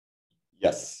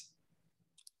Yes.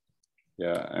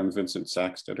 Yeah, I'm Vincent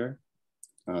Sacksteder.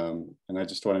 And I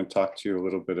just want to talk to you a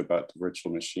little bit about the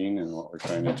virtual machine and what we're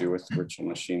trying to do with the virtual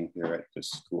machine here at this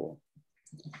school.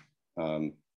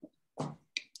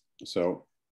 So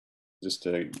just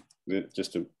to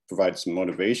provide some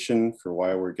motivation for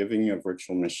why we're giving you a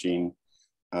virtual machine,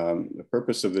 the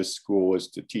purpose of this school is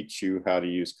to teach you how to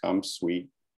use CommSuite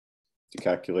to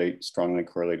calculate strongly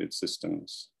correlated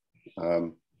systems.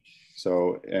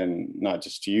 And not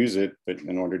just to use it, but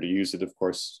in order to use it, of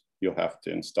course, you'll have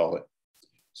to install it.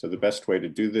 So the best way to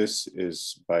do this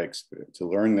is by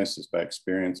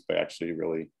experience, by actually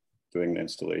really doing the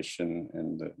installation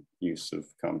and the use of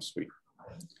CommSuite.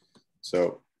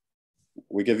 So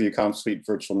we give you CommSuite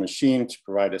virtual machine to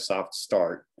provide a soft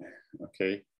start,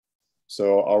 okay?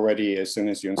 So already, as soon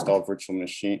as you install the virtual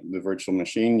machine,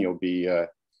 you'll be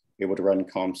able to run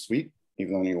CommSuite,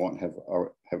 even though you won't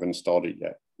have installed it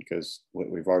yet, because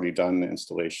we've already done the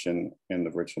installation in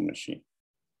the virtual machine.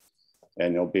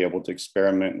 And you'll be able to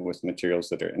experiment with materials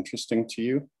that are interesting to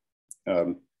you.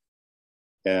 And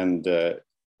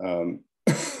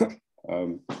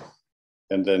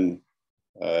then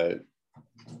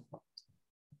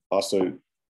also,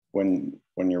 when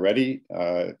you're ready,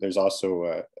 there's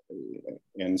also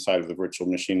inside of the virtual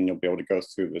machine, you'll be able to go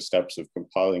through the steps of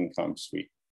compiling CommSuite,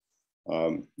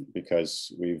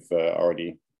 because we've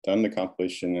already done the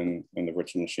compilation in the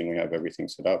virtual machine. We have everything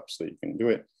set up so that you can do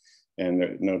it,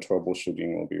 and no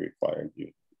troubleshooting will be required.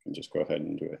 You can just go ahead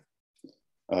and do it.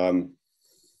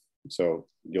 So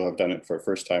you'll have done it for a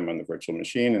first time on the virtual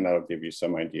machine, and that'll give you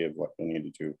some idea of what you'll need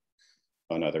to do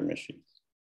on other machines.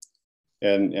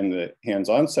 And in the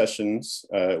hands-on sessions,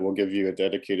 we'll give you a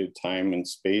dedicated time and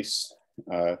space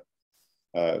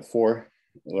for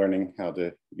learning how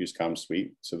to use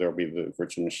CommSuite. So there'll be the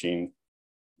virtual machine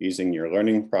easing your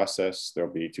learning process.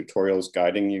 There'll be tutorials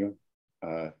guiding you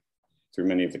through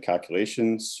many of the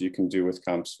calculations you can do with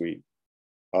CommSuite.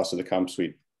 Also, the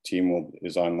CommSuite team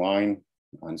is online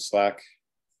on Slack,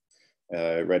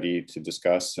 ready to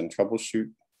discuss and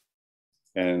troubleshoot.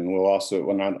 And we'll also,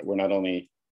 we're not only,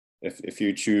 if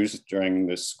you choose during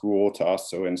this school to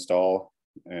also install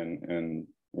and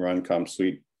run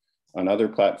CommSuite on other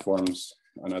platforms,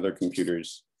 on other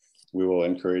computers, we will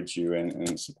encourage you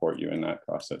and support you in that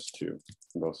process too,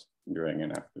 both during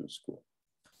and after the school.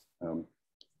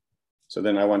 So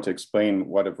then I want to explain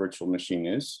what a virtual machine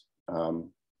is.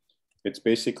 It's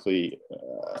basically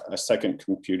a second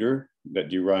computer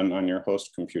that you run on your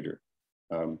host computer.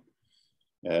 Your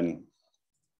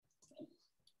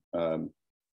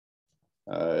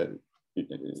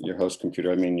host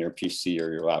computer, I mean your PC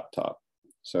or your laptop.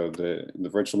 So the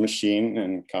virtual machine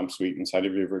and CommSuite inside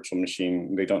of your virtual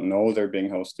machine, they don't know they're being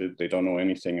hosted. They don't know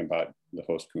anything about the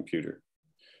host computer.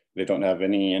 They don't have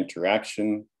any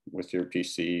interaction with your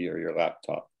PC or your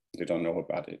laptop. They don't know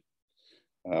about it.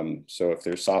 So if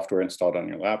there's software installed on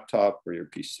your laptop or your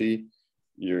PC,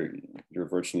 your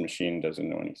virtual machine doesn't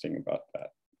know anything about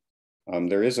that.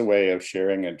 There is a way of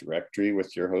sharing a directory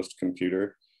with your host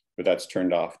computer, but that's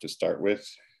turned off to start with.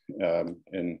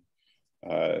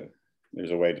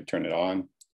 There's a way to turn it on.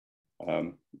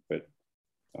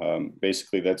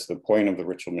 Basically that's the point of the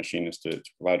virtual machine, is to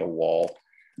provide a wall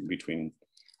between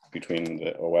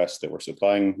the OS that we're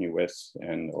supplying you with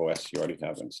and the OS you already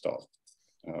have installed.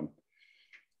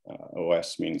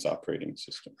 OS means operating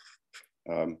system.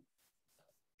 The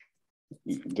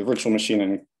virtual machine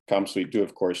and CommSuite do,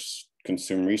 of course,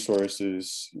 consume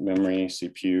resources, memory,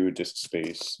 CPU, disk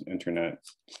space, internet.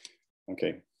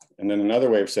 Okay, and then another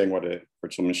way of saying what a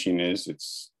virtual machine is,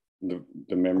 it's the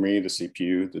memory, the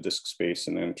CPU, the disk space,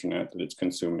 and the internet that it's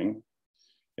consuming.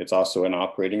 It's also an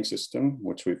operating system,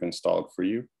 which we've installed for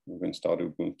you. We've installed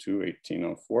Ubuntu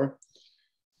 18.04.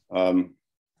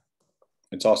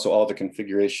 It's also all the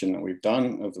configuration that we've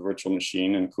done of the virtual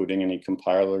machine, including any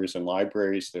compilers and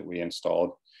libraries that we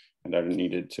installed and that are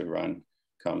needed to run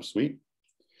CommSuite.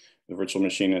 The virtual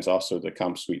machine is also the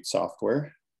CommSuite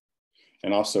software.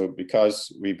 And also,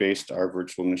 because we based our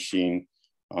virtual machine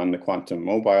on the Quantum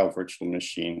Mobile virtual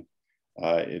machine,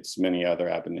 it's many other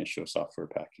ab initio software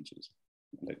packages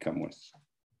that come with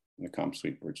the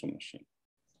CommSuite virtual machine.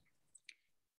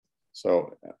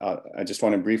 So I just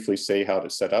want to briefly say how to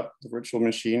set up the virtual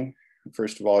machine.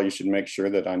 First of all, you should make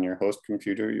sure that on your host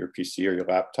computer, your PC or your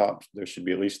laptop, there should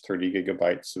be at least 30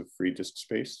 gigabytes of free disk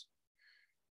space.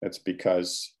 That's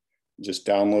because just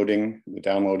downloading the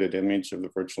downloaded image of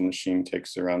the virtual machine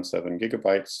takes around 7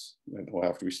 gigabytes. It will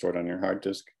have to be stored on your hard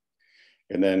disk.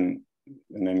 And then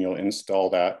you'll install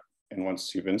that. And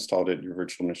once you've installed it, your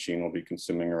virtual machine will be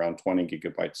consuming around 20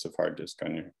 gigabytes of hard disk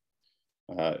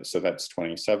So that's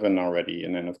 27 already.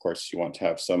 And then of course you want to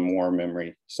have some more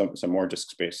memory, some more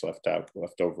disk space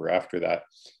left over after that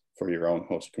for your own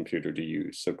host computer to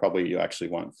use. So probably you actually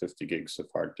want 50 gigs of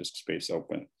hard disk space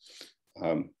open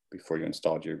before you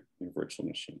installed your virtual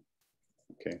machine.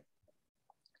 Okay.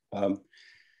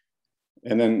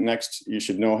 And then next, you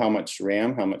should know how much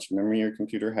RAM, how much memory your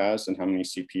computer has, and how many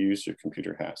CPUs your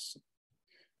computer has.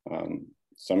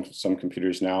 Some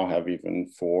computers now have even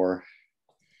 4.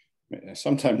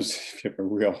 Sometimes if you have a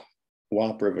real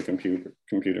whopper of a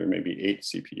computer, maybe 8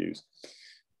 CPUs.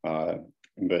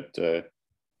 But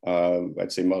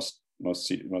I'd say most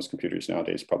computers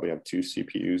nowadays probably have 2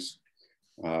 CPUs.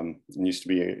 It used to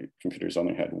be computers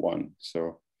only had 1.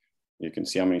 So you can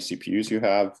see how many CPUs you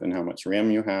have and how much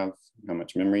RAM you have, how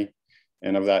much memory.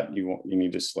 And of that, you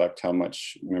need to select how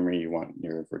much memory you want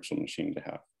your virtual machine to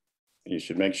have. You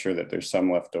should make sure that there's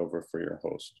some left over for your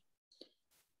host,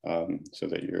 so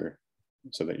that your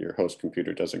host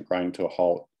computer doesn't grind to a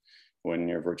halt when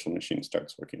your virtual machine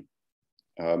starts working.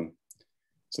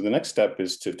 So the next step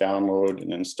is to download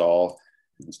and install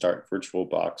and start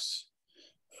VirtualBox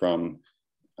from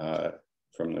the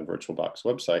VirtualBox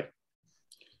website.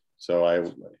 So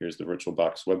here's the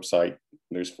VirtualBox website.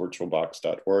 There's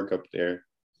virtualbox.org up there.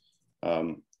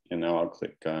 And now I'll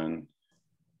click on,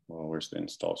 well, where's the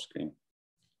install screen?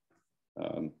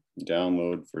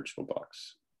 Download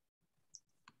VirtualBox.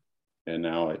 And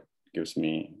now it gives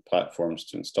me platforms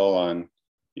to install on.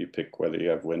 You pick whether you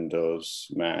have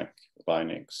Windows, Mac,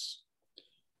 Linux,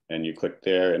 and you click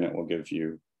there and it will give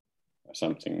you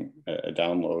something, a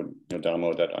download. You'll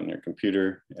download that on your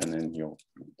computer, and then you'll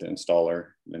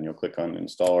click on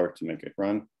installer to make it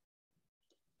run.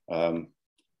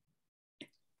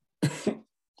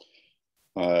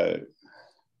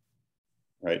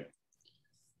 Right.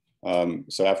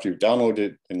 So after you've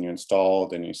downloaded and you install,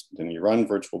 then you run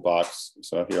VirtualBox.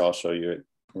 So here I'll show you it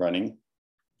running.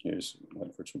 Here's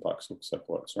what VirtualBox looks like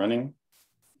while it's running.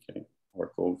 Okay,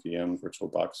 Oracle VM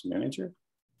VirtualBox Manager.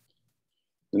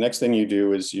 The next thing you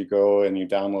do is you go and you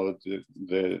download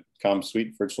the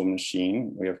CommSuite virtual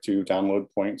machine. We have 2 download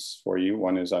points for you.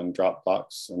 One is on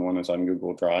Dropbox and one is on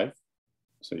Google Drive.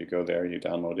 So you go there, you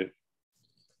download it.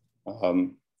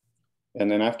 And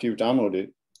then after you've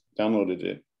downloaded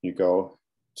it, you go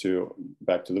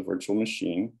back to the virtual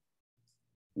machine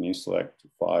and you select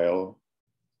File.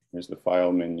 Here's the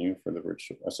File menu for the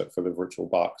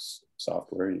VirtualBox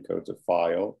software. You go to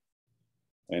File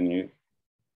and you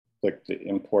click the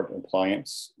Import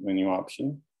Appliance menu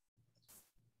option.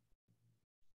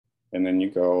 And then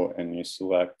you go and you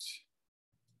select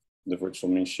the virtual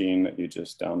machine that you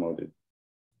just downloaded.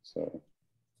 So,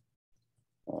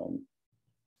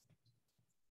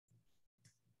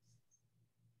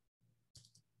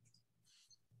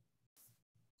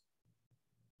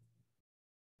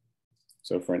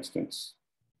 for instance,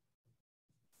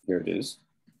 here it is.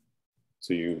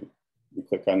 So you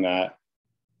click on that,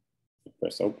 you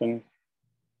press open,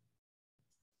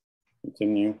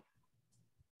 continue.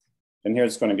 And here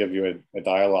it's going to give you a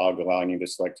dialog allowing you to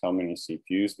select how many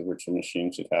CPUs the virtual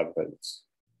machine should have at its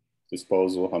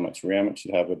disposal, how much RAM it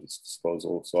should have at its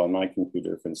disposal. So on my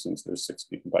computer, for instance, there's 6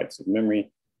 gigabytes of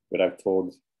memory, but I've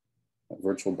told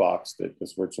VirtualBox that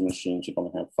this virtual machine should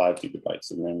only have 5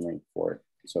 gigabytes of memory for it.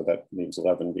 So that leaves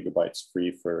 11 gigabytes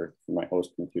free for my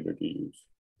host computer to use.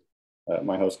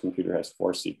 My host computer has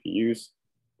 4 CPUs,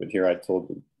 but here I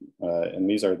told, and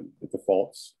these are the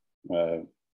defaults, but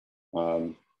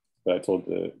I told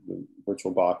the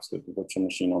VirtualBox that the virtual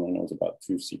machine only knows about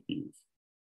 2 CPUs.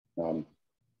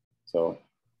 So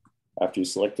after you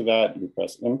selected that, you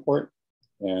press import,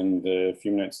 and a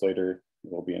few minutes later,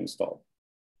 it will be installed.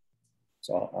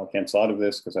 So I'll cancel out of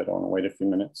this because I don't want to wait a few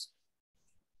minutes.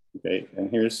 Okay, and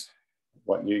here's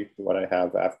what I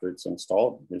have after it's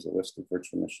installed. Here's a list of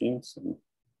virtual machines, and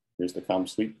here's the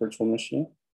CommSuite virtual machine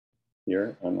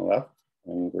here on the left,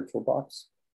 and VirtualBox.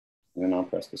 And then I'll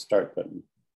press the start button.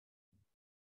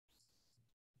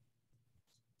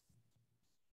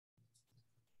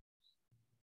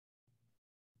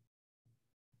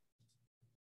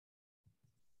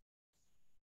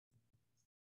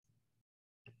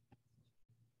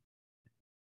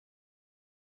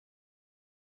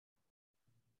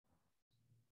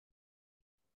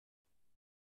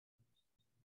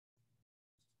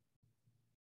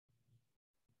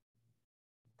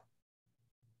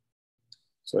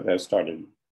 So it has started.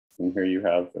 And here you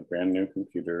have a brand new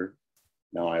computer.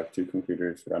 Now I have 2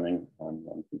 computers running on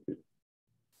 1 computer.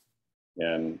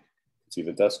 And you can see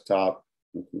the desktop.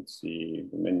 You can see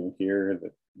the menu here.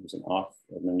 There's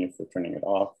a menu for turning it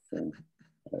off, and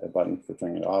a button for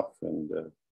turning it off. And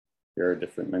here are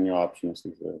different menu options.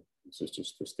 These are This is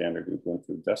just a standard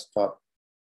Ubuntu desktop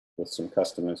with some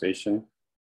customization.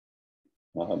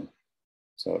 So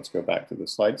let's go back to the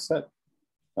slide set.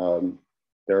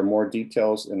 There are more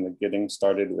details in the Getting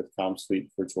Started with CommSuite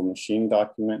virtual machine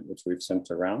document, which we've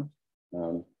sent around.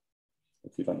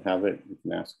 If you don't have it, you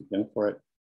can ask again for it.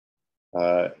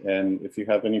 And if you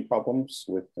have any problems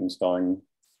with installing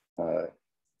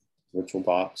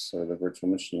VirtualBox or the virtual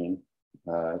machine,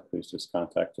 please just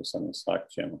contact us on the Slack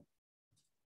channel.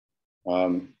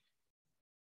 And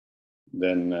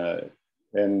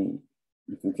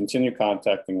you can continue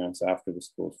contacting us after the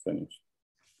school is finished.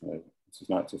 This is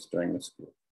not just during the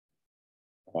school.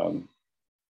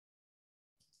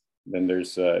 Then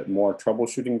there's more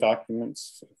troubleshooting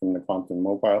documents from the Quantum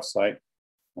Mobile site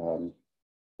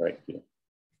right here.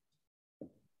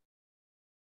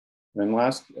 And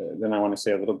then I want to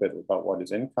say a little bit about what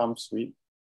is in CommSuite.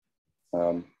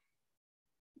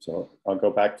 So I'll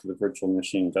go back to the virtual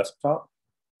machine desktop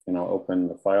and I'll open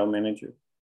the file manager.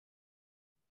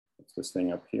 It's this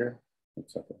thing up here.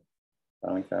 Looks like a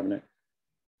filing cabinet.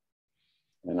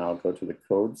 And I'll go to the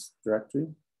codes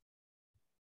directory.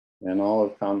 And all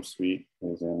of CommSuite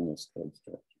is in this codes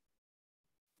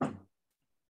directory.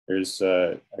 There's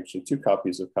actually 2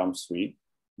 copies of CommSuite.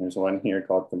 There's one here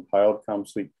called compiled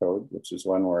CommSuite code, which is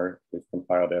one where we've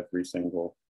compiled every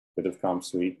single bit of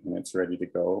CommSuite and it's ready to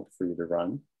go for you to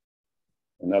run.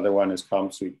 Another one is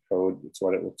CommSuite code. It's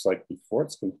what it looks like before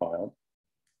it's compiled.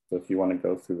 So if you want to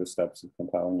go through the steps of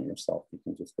compiling it yourself, you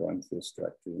can just go into this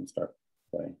directory and start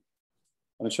playing.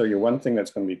 I'm going to show you one thing that's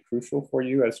going to be crucial for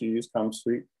you as you use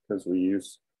CommSuite, because we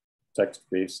use the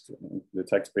text-based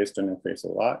interface a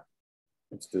lot.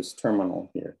 It's this terminal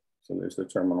here. So there's the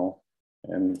terminal.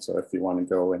 And so if you want to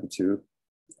go into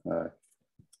the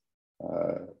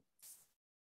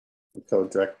code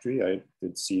directory, I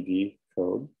did cd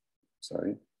code,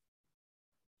 sorry,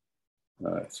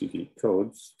 cd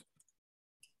codes.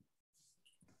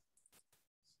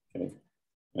 Okay,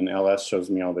 and ls shows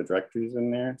me all the directories in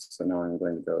there. So now I'm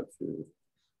going to go to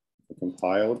the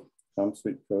compiled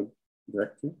CommSuite code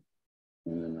directory,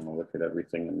 and then I'll look at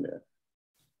everything in there.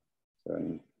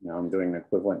 So now I'm doing the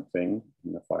equivalent thing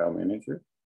in the file manager.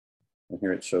 And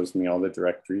here it shows me all the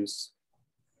directories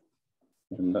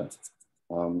in the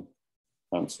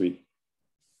CommSuite.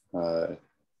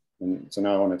 And so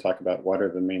now I want to talk about what are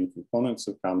the main components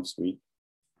of CommSuite.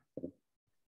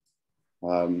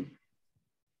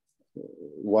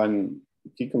 One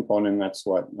key component, that's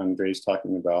what Andrey's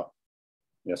talking about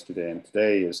yesterday and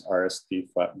today, is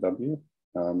RST-FlapW,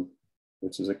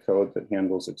 which is a code that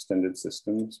handles extended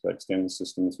systems. By extended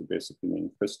systems, we basically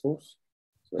mean crystals.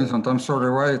 So, Vincent, I'm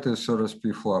sorry, why it is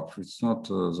RST-Flap? It's not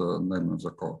the name of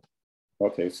the code.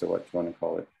 Okay, so what do you want to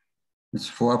call it? It's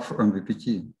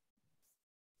FlapwMBPT.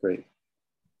 Great.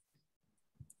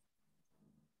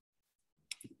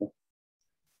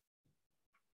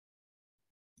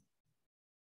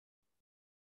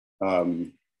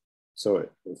 So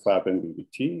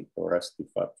FlapwMBPT or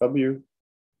RST-FlapW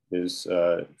is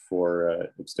for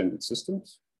extended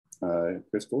systems,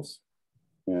 crystals,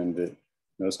 and it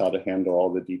knows how to handle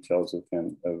all the details of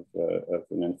an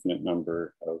infinite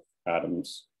number of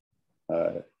atoms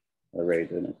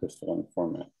arrayed in a crystalline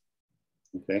format.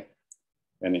 Okay,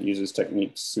 and it uses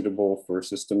techniques suitable for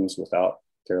systems without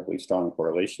terribly strong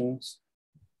correlations.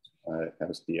 It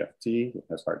has DFT, it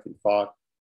has Hartree-Fock,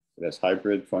 it has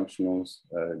hybrid functionals,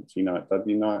 G0,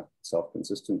 W0,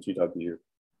 self-consistent GW,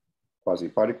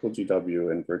 quasi-particle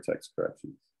GW, and vertex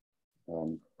corrections.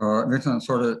 Vincent,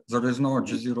 sorry, there is no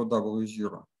G0,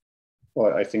 W0.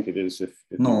 Well, I think it is if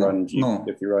you run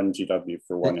GW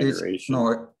for one iteration.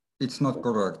 No, it's not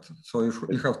correct. So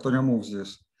you have to remove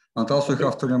this. And also you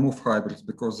have to remove hybrids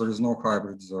because there is no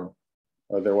hybrids there.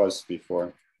 Oh, there was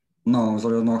before. No,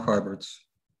 there are no hybrids.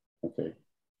 Okay.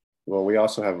 Well, we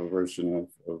also have a version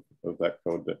of that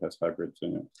code that has hybrids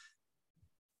in it.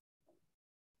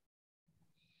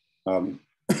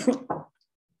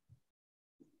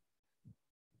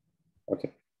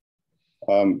 Okay.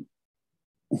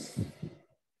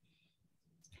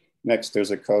 Next,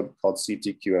 there's a code called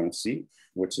CTQMC,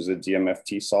 which is a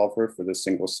DMFT solver for the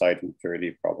single site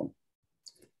impurity problem.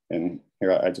 And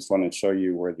here, I just want to show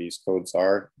you where these codes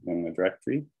are in the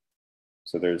directory.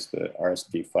 So there's the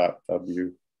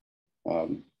RST-FlapW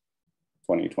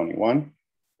 2021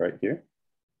 right here,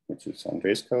 which is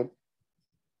Andrey's code.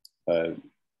 Then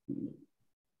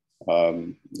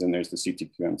there's the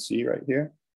CTQMC right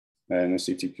here. And the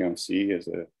CTQMC is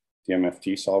a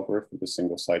DMFT solver for the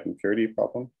single site impurity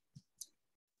problem.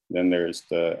 Then there's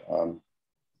the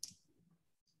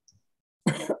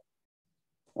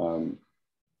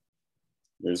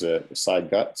there's a side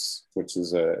guts, which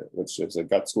is a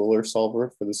Gutzwiller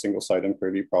solver for the single side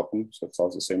impurity problem. So it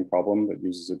solves the same problem, but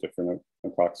uses a different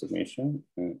approximation.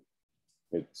 And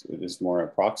it is more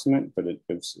approximate, but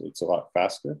it's a lot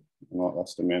faster and a lot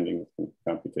less demanding with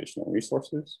computational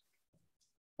resources.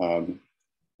 And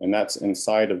that's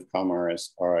inside of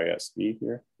COM-RISD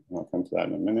here. And I'll come to that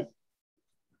in a minute.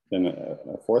 Then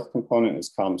a fourth component is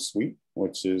COM-Suite,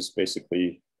 which is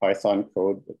basically Python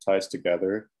code that ties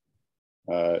together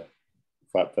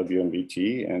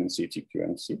FlapwMBPT and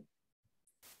CTQMC,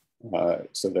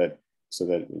 so that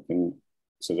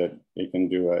it can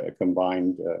do a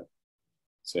combined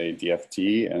say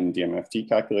DFT and DMFT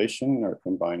calculation, or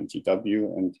combined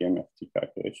GW and DMFT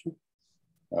calculation.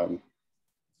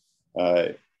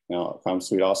 Now,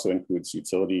 COM-Suite also includes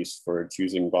utilities for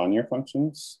choosing Bonnier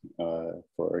functions,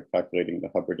 for calculating the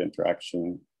Hubbard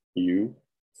interaction U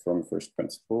from first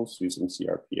principles using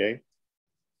CRPA,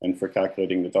 and for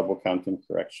calculating the double counting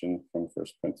correction from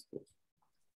first principles.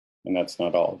 And that's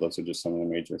not all, those are just some of the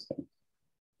major things.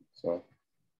 So,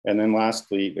 and then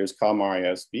lastly, there's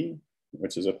COM-RISD,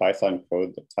 which is a Python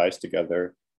code that ties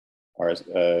together our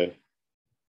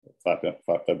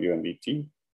FlapwMBPT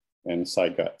and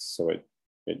side guts. So it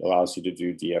allows you to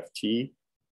do DFT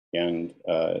and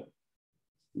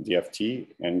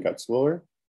Gutzwiller,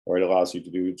 or it allows you to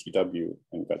do GW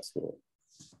and Gutzwiller.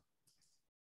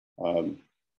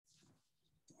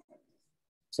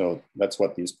 So that's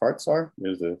what these parts are.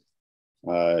 There's a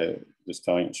just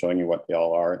showing you what they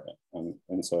all are.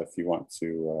 And so if you want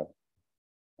to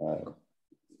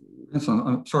Vincent,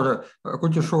 I'm sorry,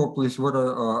 could you show please what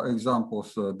are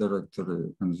examples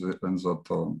directory in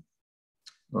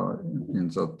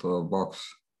that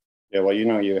box? Yeah, well, you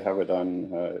know, you have it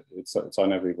on, it's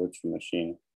on every virtual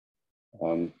machine.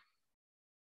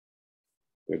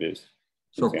 It is.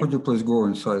 So could you please go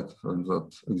inside on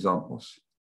that examples?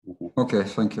 Okay,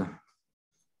 thank you.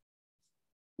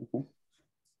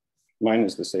 Mine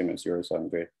is the same as yours,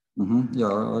 Andrey.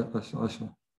 Yeah, I saw.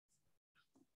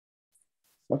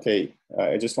 Okay,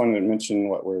 I just wanted to mention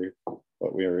what we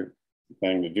are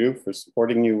planning to do for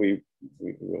supporting you. We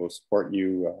will support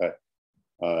you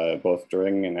both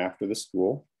during and after the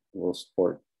school. We'll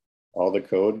support all the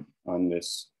code on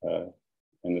this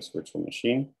in this virtual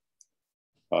machine.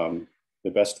 The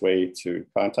best way to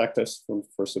contact us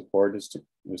for support is to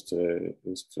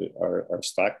our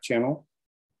Slack channel,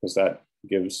 because that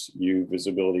gives you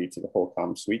visibility to the whole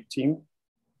COM-Suite team,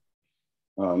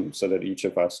 so that each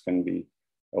of us can be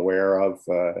aware of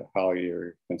how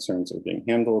your concerns are being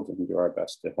handled and do our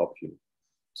best to help you.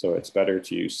 So it's better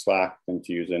to use Slack than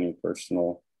to use any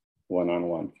personal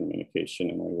one-on-one communication,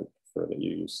 and we would prefer that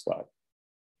you use Slack.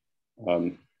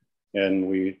 And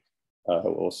we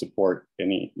will support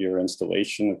your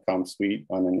installation of COM-Suite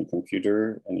on any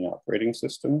computer, any operating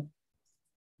system.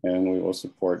 And we will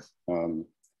support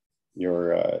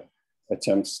your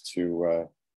attempts to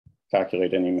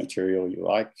calculate any material you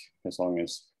like, as long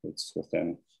as it's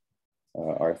within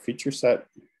our feature set.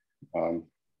 And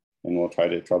we'll try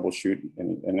to troubleshoot.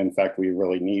 And in fact, we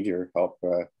really need your help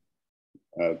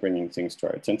bringing things to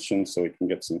our attention, so we can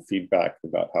get some feedback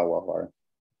about how well our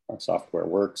software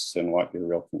works and what your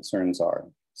real concerns are.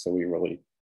 So we really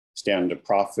stand to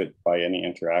profit by any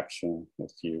interaction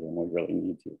with you, and we really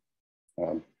need you.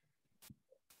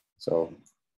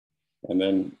 And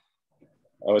then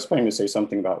I was planning to say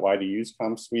something about why to use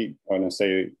COM-Suite. I want to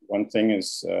say one thing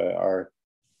is our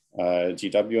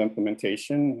GW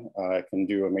implementation can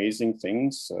do amazing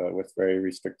things with very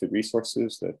restricted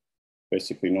resources that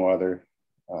basically no other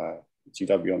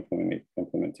GW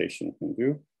implementation can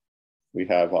do. We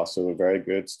have also a very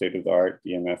good state-of-the-art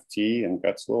DMFT and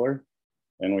Gutzwiller,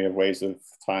 and we have ways of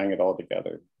tying it all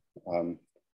together.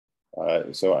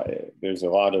 There's a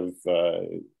lot of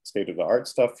state-of-the-art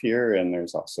stuff here, and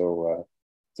there's also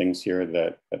things here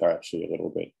that are actually a little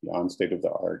bit beyond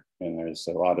state-of-the-art, and there's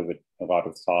a lot of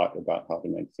thought about how to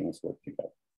make things work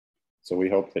together. So we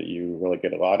hope that you really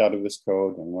get a lot out of this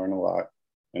code and learn a lot,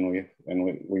 and we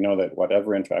know that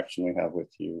whatever interaction we have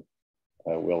with you,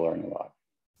 we'll learn a lot.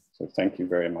 So thank you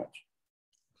very much.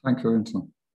 Thank you, Vincent.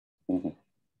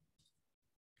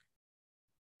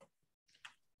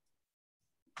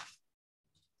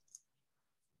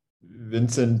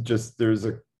 Vincent, there's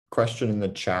a question in the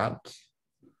chat.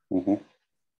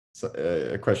 So,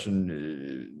 a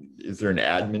question, is there an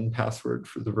admin password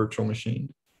for the virtual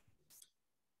machine?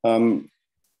 You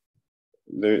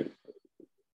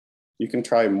can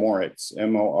try Moritz,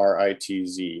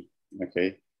 M-O-R-I-T-Z,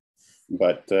 okay?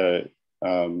 But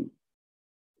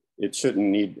it shouldn't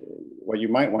need, what you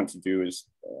might want to do is,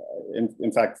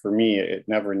 in fact, for me, it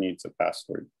never needs a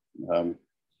password.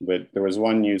 but there was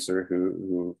one user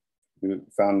who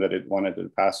found that it wanted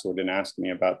the password and asked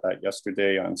me about that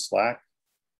yesterday on Slack.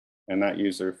 And that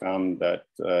user found that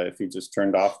if he just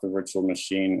turned off the virtual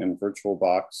machine in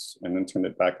VirtualBox and then turned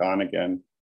it back on again,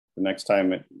 the next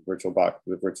time the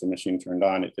virtual machine turned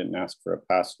on, it didn't ask for a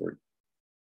password.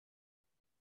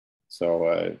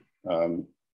 So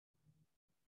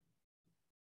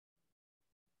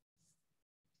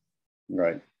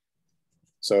right.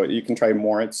 So you can try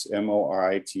Moritz,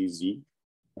 M-O-R-I-T-Z,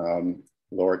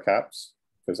 lower caps,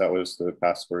 because that was the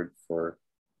password for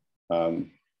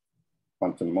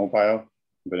Quantum Mobile.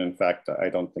 But in fact, I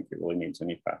don't think it really needs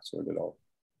any password at all.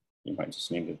 You might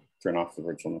just need to turn off the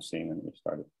virtual machine and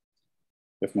restart it.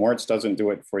 If Moritz doesn't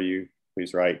do it for you,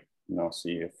 please write, and I'll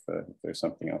see if there's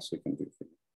something else we can do for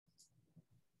you.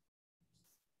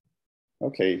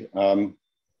 Okay.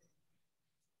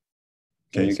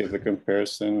 Can you give a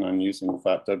comparison on using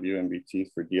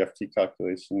FlapwMBPT for DFT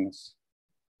calculations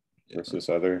versus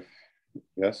other?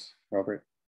 Yes, Robert?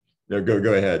 No,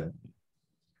 go ahead.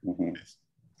 Mm-hmm.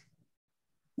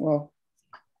 Well,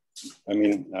 I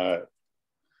mean, our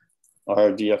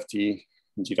DFT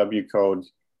GW code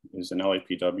is an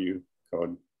LAPW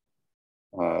code,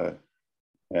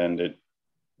 and it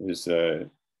is a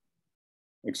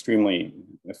extremely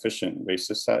efficient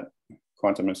basis set.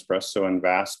 Quantum Espresso and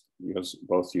VASP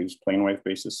both use plane wave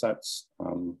basis sets,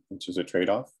 which is a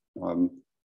trade-off.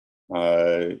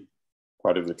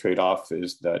 Part of the trade-off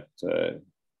is that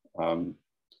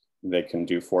they can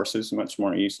do forces much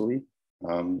more easily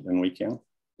than we can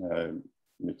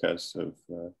because of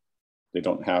they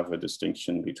don't have a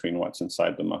distinction between what's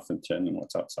inside the muffin tin and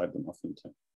what's outside the muffin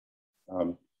tin.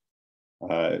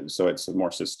 So it's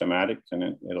more systematic and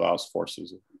it allows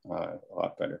forces a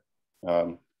lot better.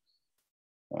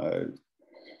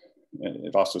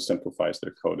 It also simplifies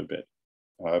their code a bit.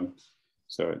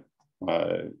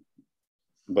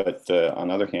 But on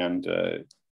the other hand,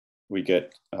 we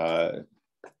get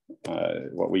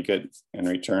what we get in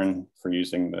return for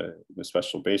using the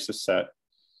special basis set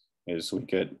is we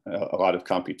get a lot of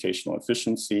computational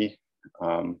efficiency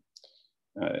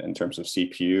in terms of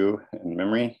CPU and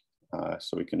memory.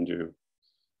 So we can do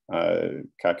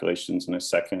calculations in a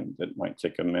second that might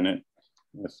take a minute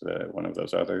with one of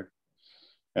those other.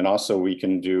 And also we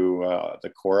can do the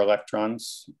core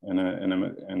electrons in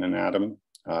an atom.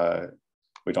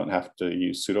 We don't have to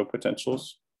use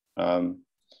pseudopotentials.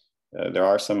 There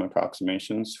are some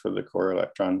approximations for the core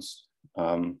electrons,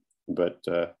 but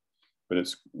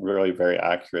it's really very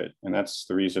accurate. And that's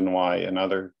the reason why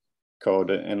another code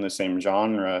in the same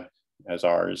genre as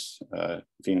ours,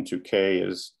 Vin2K,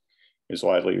 is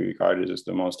widely regarded as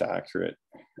the most accurate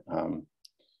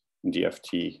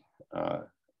DFT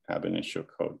ab initio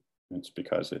code. It's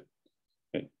because it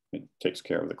takes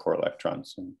care of the core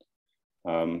electrons. And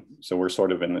so we're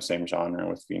sort of in the same genre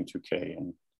with Vin2K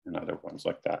and other ones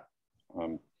like that.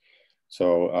 On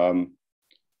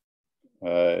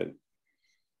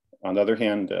the other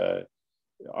hand,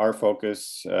 our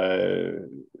focus,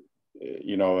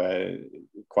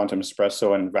 Quantum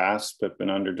Espresso and VASP have been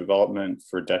under development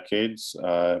for decades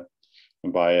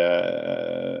by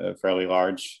a fairly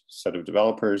large set of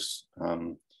developers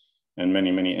and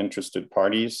many interested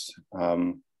parties.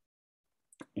 They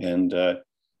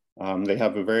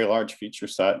have a very large feature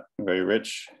set, very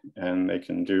rich, and they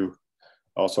can do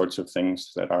all sorts of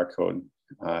things that our code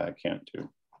can't do.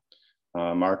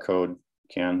 Our code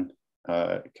can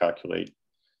calculate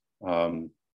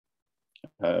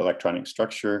electronic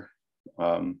structure.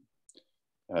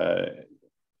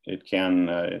 It can,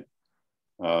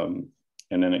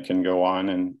 and then it can go on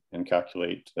and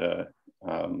calculate,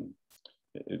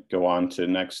 go on to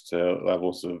next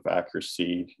levels of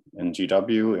accuracy in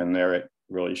GW, and there it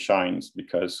really shines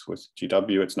because with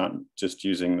GW, it's not just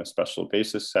using the special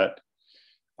basis set,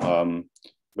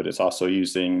 but it's also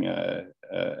using a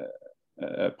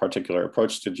particular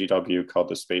approach to GW called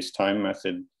the space-time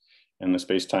method. And the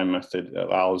space-time method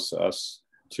allows us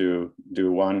to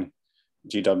do one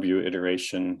GW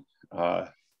iteration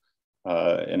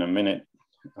in a minute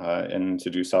and to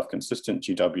do self-consistent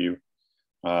GW,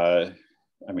 in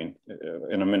a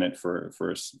minute for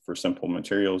simple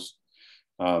materials,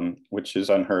 which is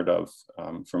unheard of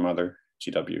from other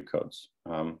GW codes.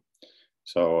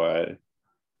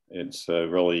 It's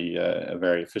really a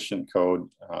very efficient code.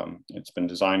 It's been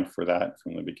designed for that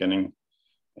from the beginning,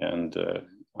 and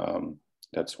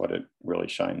that's what it really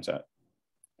shines at.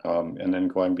 And then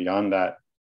going beyond that,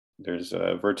 there's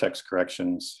vertex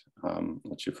corrections,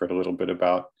 which you've heard a little bit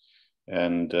about.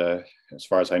 And as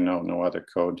far as I know, no other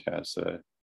code has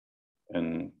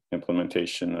an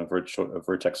implementation of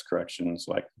vertex corrections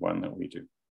like the one that we do.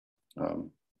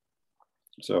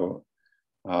 So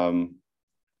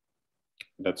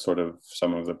that's sort of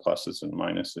some of the pluses and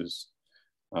minuses.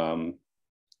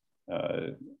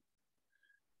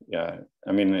 Yeah,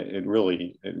 I mean, it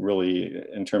really,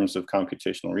 in terms of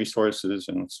computational resources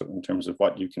and so in terms of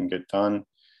what you can get done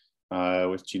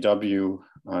with GW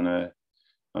on a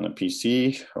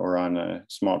PC or on a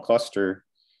small cluster,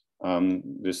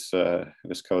 this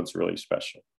code's really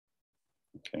special.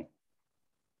 Okay.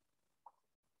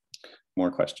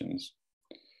 More questions.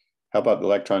 How about the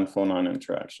electron-phonon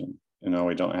interaction? No,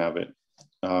 we don't have it.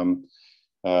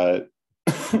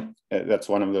 That's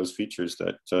one of those features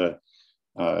that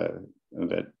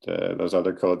those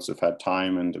other codes have had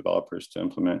time and developers to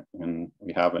implement, and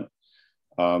we haven't.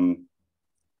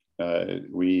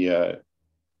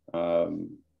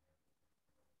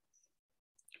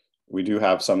 We do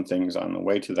have some things on the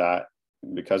way to that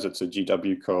because it's a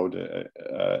GW code.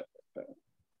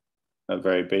 A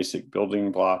very basic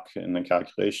building block in the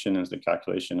calculation is the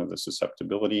calculation of the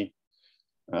susceptibility.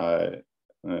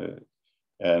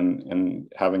 And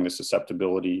having the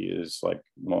susceptibility is like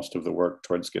most of the work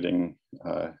towards getting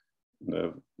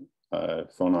the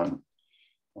phonon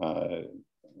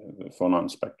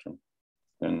spectrum.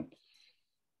 And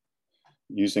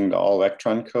using the all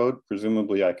electron code,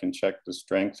 presumably I can check the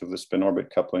strength of the spin orbit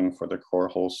coupling for the core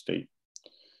hole state.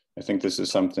 I think this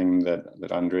is something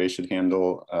that Andrey should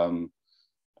handle.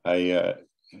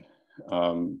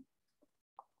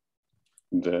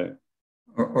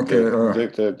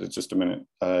 Just a minute.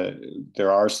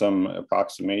 There are some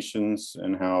approximations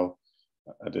in how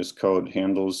this code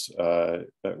handles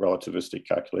relativistic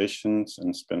calculations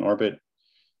and spin orbit.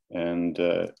 And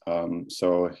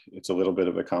so it's a little bit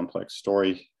of a complex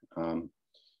story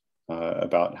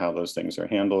about how those things are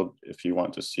handled. If you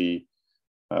want to see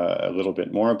a little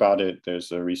bit more about it,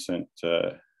 there's a recent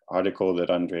article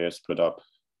that Andrey has put up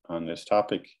on this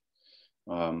topic.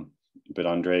 But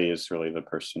Andrey is really the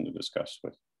person to discuss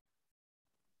with.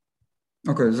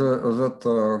 Okay,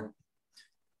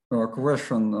 that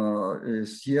question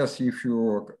is yes, if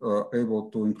you are able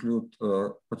to include a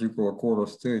particular core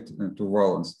state into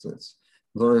valence states.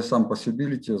 There are some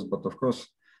possibilities, but of course,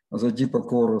 the deeper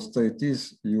core state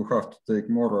is, you have to take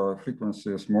more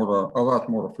frequencies, a lot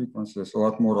more frequencies, a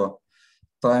lot more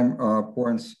time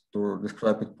points to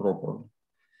describe it properly.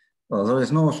 There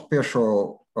is no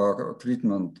special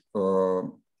treatment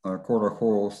core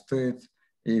hole state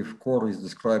if core is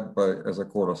described as a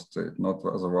core state, not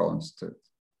as a valence state.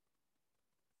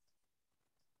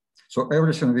 So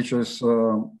everything which is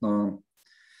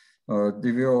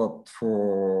developed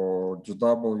for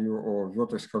GW or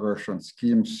vertex correction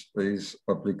schemes is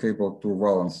applicable to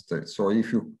valence states. So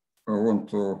if you want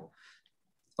to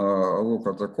look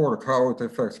at the core, how it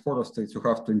affects core states, you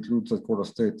have to include the core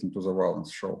state into the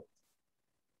valence show.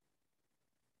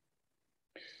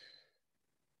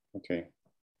 Okay.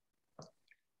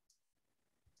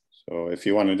 So if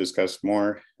you want to discuss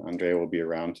more, Andrey will be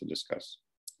around to discuss.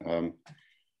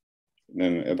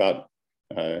 Then about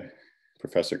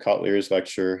Professor Kotlier's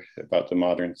lecture about the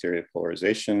modern theory of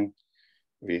polarization,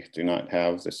 we do not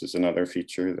have, this is another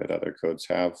feature that other codes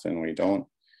have and we don't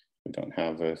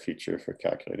have a feature for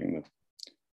calculating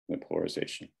the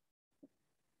polarization.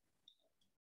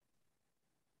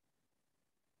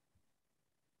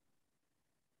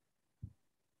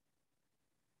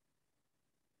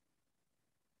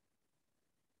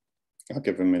 I'll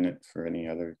give a minute for any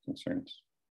other concerns.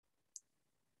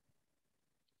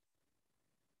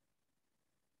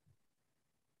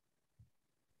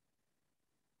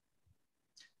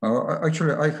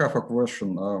 Actually, I have a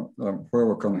question,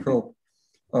 whoever can help.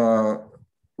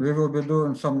 We will be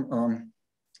doing some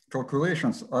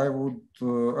calculations. I would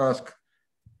ask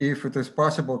if it is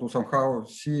possible to somehow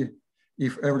see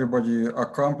if everybody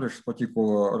accomplished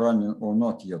particular running or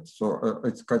not yet. So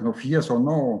it's kind of yes or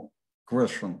no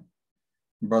question,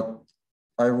 but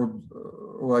I would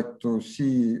like to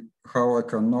see how I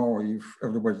can know if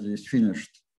everybody is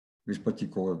finished with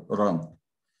particular run.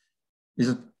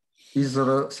 Is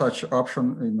there such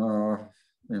option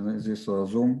in this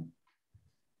Zoom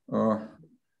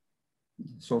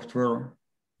software?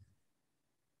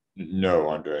 No,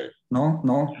 Andrey. No.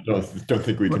 Don't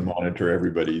think we can monitor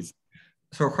everybody's.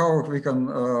 So how we can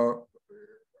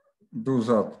do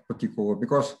that particular?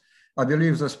 Because I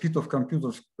believe the speed of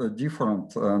computers is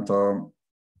different, and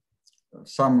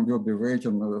some will be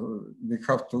waiting. We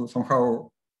have to somehow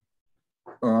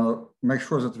make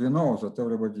sure that we know that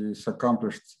everybody has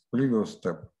accomplished previous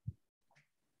step.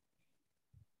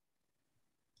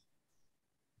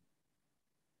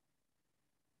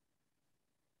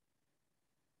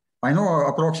 I know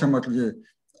approximately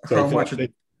how much.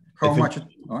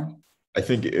 I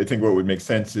think what would make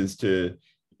sense is to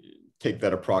take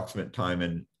that approximate time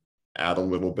and add a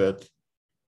little bit.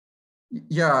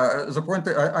 Yeah, the point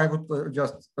I would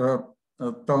just tell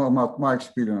about my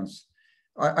experience.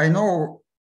 I know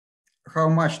how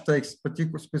much takes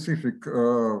particular specific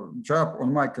job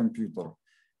on my computer,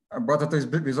 but it is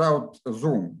without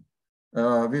Zoom.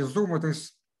 With Zoom, it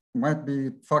is might be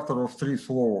factor of 3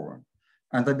 slower.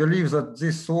 And I believe that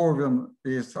this slowing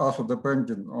is also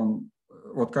dependent on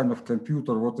what kind of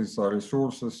computer, what is our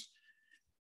resources.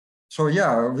 So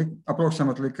yeah, we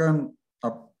approximately can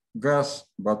guess,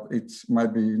 but it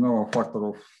might be, a factor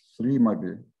of 3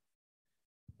 maybe.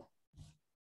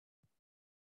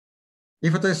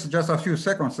 If it is just a few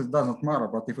seconds, it doesn't matter.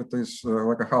 But if it is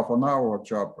like a half an hour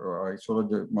job, it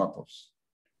already matters.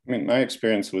 I mean, my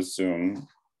experience with Zoom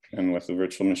and with the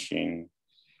virtual machine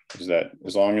is that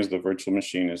as long as the virtual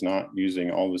machine is not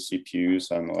using all the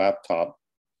CPUs on the laptop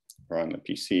or on the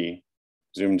PC,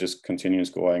 Zoom just continues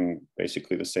going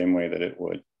basically the same way that it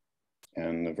would.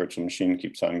 And the virtual machine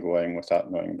keeps on going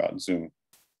without knowing about Zoom.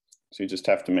 So you just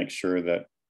have to make sure that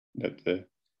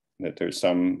there's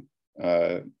some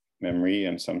memory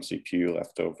and some CPU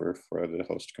left over for the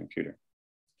host computer.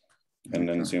 And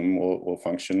then Zoom will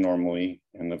function normally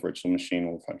and the virtual machine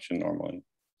will function normally.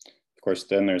 Of course,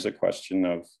 then there's a question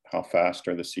of how fast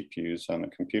are the CPUs on the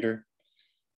computer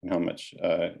and how much,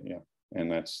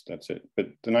 and that's it. But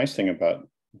the nice thing about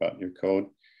your code,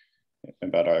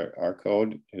 about our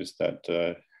code is that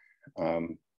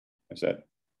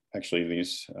actually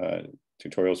these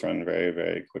tutorials run very,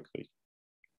 very quickly.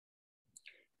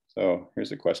 So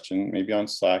here's a question. Maybe on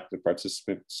Slack, the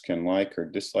participants can like or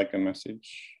dislike a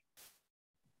message.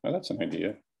 Oh, that's an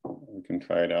idea. We can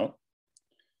try it out.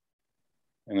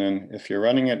 And then if you're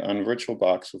running it on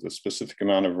VirtualBox with a specific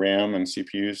amount of RAM and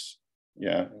CPUs,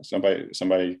 yeah,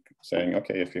 somebody saying,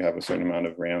 okay, if you have a certain amount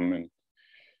of RAM and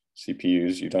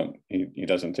CPUs, he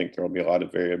doesn't think there will be a lot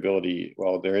of variability.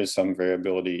 Well, there is some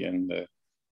variability in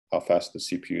how fast the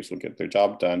CPUs will get their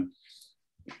job done.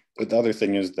 But the other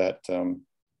thing is that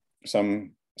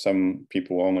some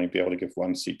people will only be able to give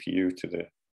one CPU to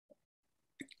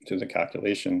the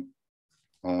calculation.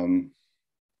 And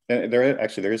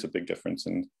there is a big difference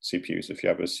in CPUs. If you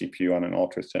have a CPU on an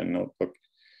ultra thin notebook,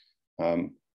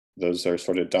 those are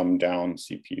sort of dumbed down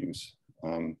CPUs,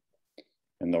 and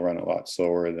they'll run a lot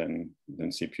slower than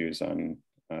CPUs on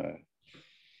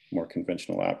more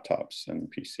conventional laptops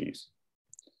and PCs.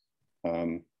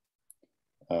 And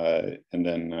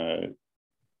then,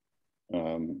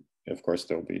 of course,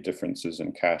 there'll be differences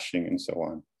in caching and so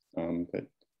on.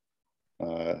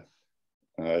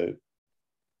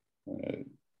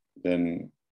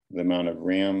 Then the amount of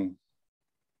RAM.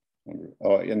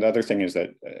 Oh, and the other thing is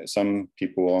that some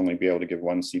people will only be able to give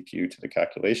one CPU to the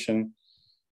calculation.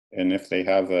 And if they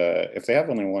have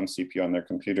only one CPU on their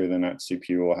computer, then that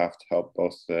CPU will have to help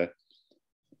both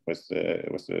with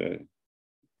the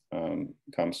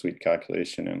CommSuite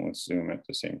calculation and with Zoom at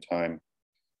the same time.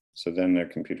 So then their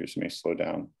computers may slow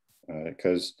down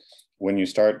because when you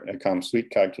start a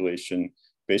CommSuite calculation,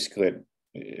 basically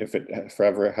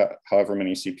however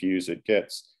many CPUs it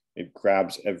gets, it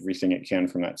grabs everything it can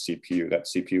from that CPU. That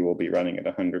CPU will be running at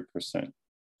 100%.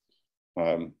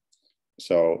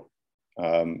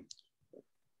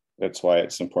 That's why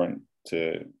it's important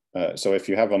to, so if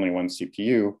you have only one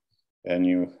CPU and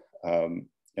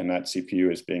and that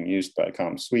CPU is being used by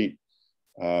CommSuite,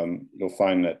 you'll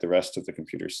find that the rest of the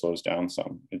computer slows down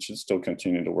some. It should still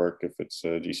continue to work if it's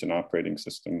a decent operating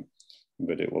system,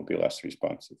 but it will be less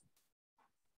responsive.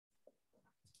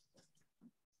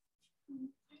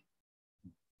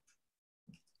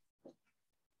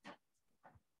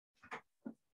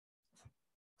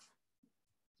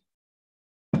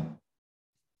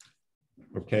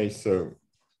 Okay, so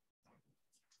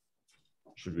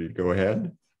should we go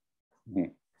ahead? Mm-hmm.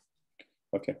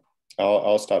 Okay,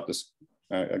 I'll stop this.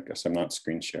 I guess I'm not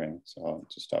screen sharing, so I'll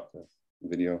just stop the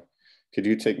video. Could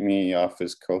you take me off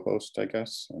as co-host, I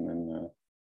guess, and then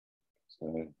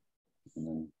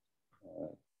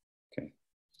okay,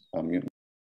 I'll mute.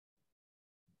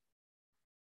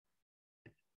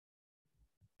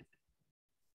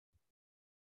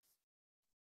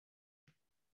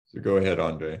 So go ahead,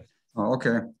 Andrey.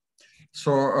 Okay,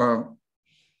 so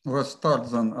let's start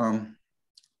then.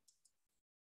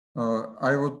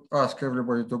 I would ask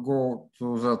everybody to go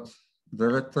to that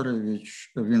directory which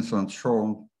Vincent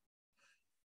shown.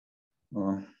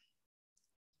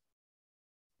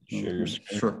 Share your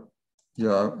screen. Sure.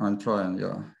 Yeah, I'm trying,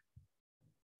 yeah.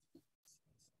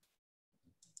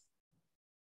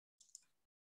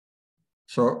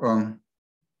 So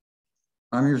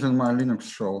I'm using my Linux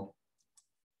shell.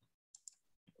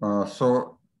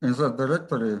 So in that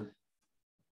directory,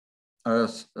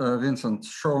 as Vincent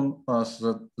shown us,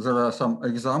 that there are some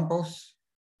examples.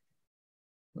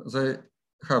 They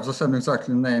have the same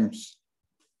exactly names.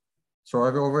 So I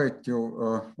will wait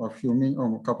till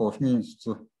a couple of minutes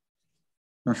to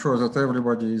ensure that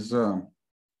everybody is there.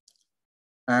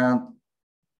 And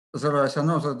there is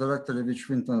another directory which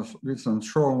Vincent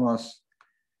shown us,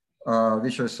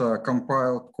 which is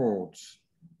compiled codes.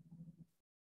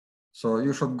 So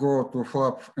you should go to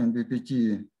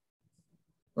FlapwMBPT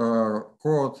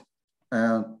code,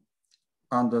 and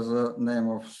under the name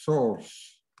of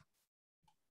source,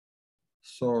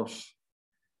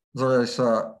 there is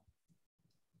a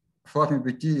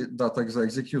FlapwMBPT.exe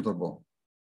executable.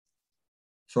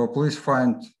 So please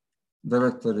find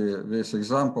directory with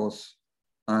examples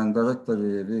and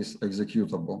directory with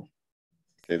executable.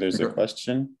 Okay, there's a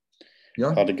question.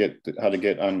 Yeah. How to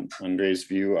get on Andrey's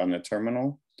view on the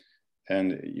terminal,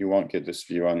 and you won't get this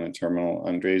view on the terminal.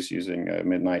 Andrey's using a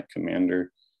Midnight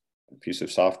Commander, a piece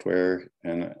of software,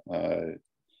 and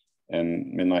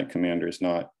Midnight Commander is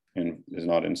not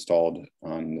installed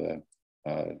on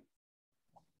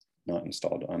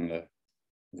the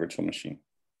virtual machine.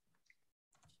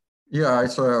 Yeah,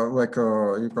 it's like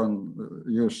you can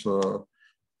use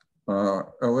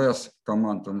ls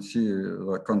command and see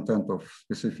the content of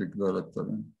specific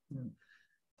directory.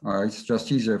 It's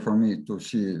just easier for me to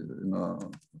see in a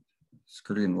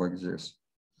screen like this.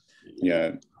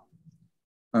 Yeah.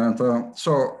 And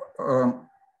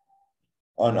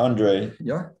on Andrey,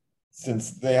 yeah,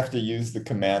 since they have to use the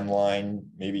command line,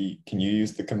 maybe can you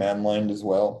use the command line as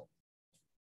well?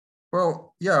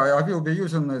 Well, yeah, I will be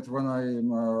using it when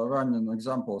I'm running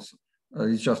examples.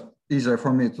 It's just easier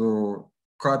for me to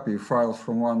copy files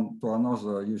from one to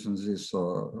another using this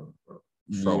shell.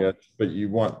 Yeah, but you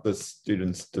want the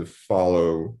students to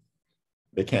follow.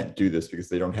 They can't do this because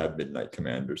they don't have Midnight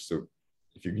Commander. So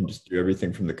if you can just do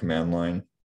everything from the command line.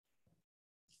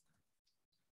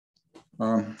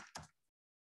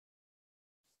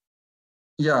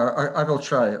 Yeah, I will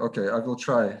try. Okay, I will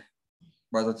try.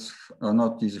 But it's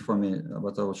not easy for me,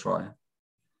 but I will try.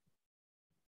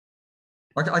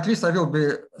 At least I will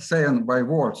be saying by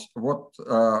words what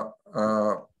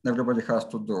everybody has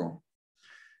to do.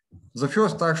 The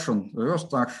first action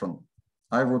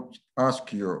I would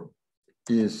ask you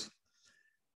is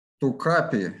to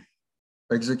copy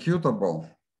executable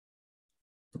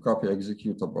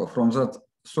from that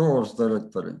source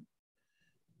directory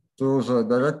to the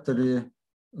directory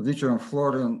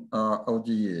FlapwMBPT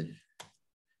LDA.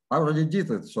 I already did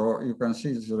it, so you can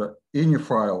see the ini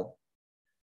file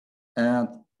and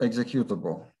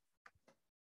executable.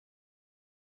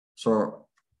 So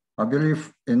I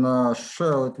believe in a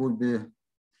shell it would be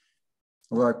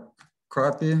like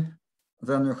copy,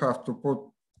 then you have to put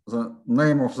the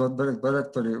name of the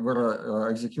directory where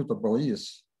executable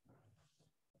is.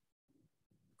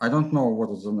 I don't know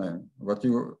what is the name, but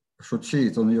you should see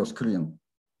it on your screen.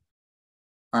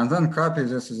 And then copy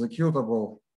this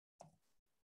executable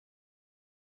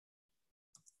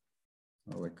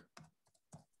like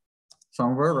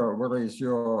somewhere where is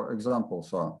your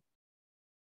examples are.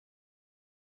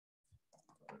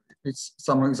 It's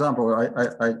some example.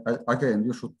 Again,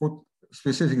 you should put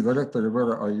specific directory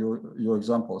where are your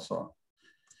examples are.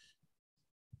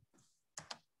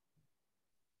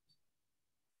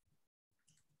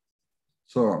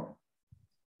 So,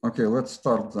 okay, let's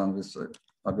start then with,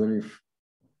 I believe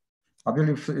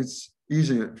it's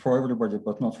easy for everybody,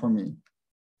 but not for me.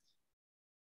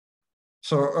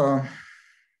 So,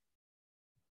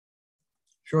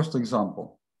 first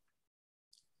example.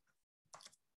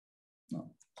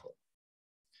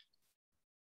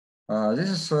 This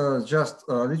is just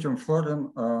lithium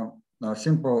fluorine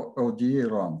simple LDA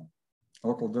run,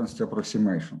 local density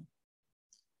approximation.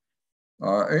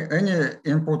 Any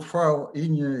input file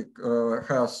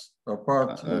has a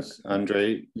part.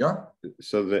 Andrey. Yeah.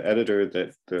 So the editor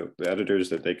that the editors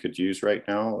that they could use right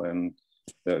now, and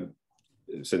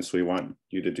since we want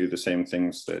you to do the same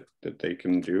things that they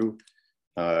can do,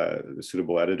 the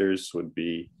suitable editors would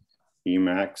be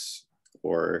Emacs,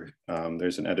 or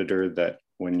there's an editor that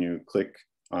when you click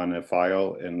on a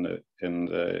file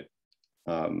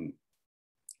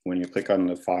when you click on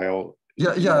the file,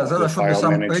 there should be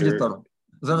some editor.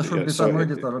 There should be some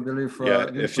editor, I believe.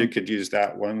 If you could use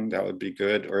that one, that would be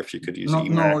good. Or if you could use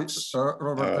Emacs. No,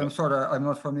 Robert, I'm sorry, I'm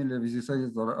not familiar with this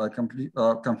editor. I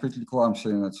completely clumsy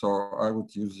in it, so I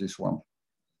would use this one.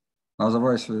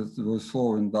 Otherwise, it will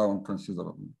slow down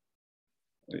considerably.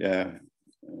 Yeah,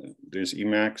 there's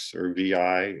Emacs or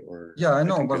VI or. Yeah, I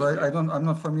know, but I'm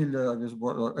not familiar with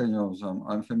any of them.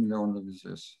 I'm familiar only with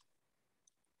this.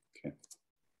 Okay.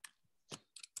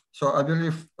 So I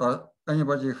believe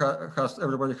everybody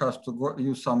has to go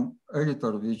use some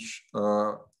editor which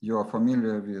you're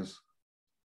familiar with.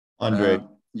 Andrey,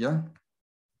 yeah.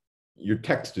 Your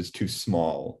text is too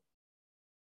small.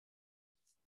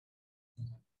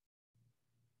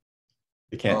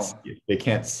 They can't see it. They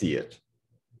can't see it.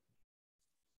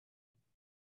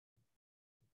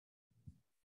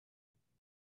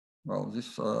 Well,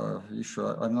 this issue,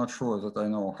 I'm not sure that I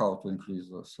know how to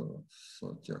increase this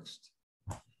text.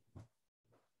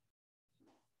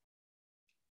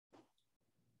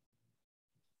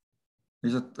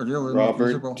 Is it really not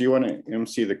visible? Robert, do you want to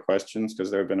MC the questions?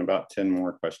 Because there have been about 10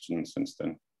 more questions since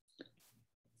then.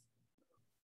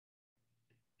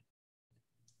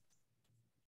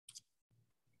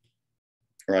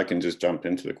 Or I can just jump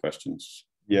into the questions.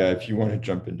 Yeah, if you want to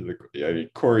jump into the,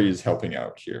 Corey is helping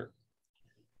out here.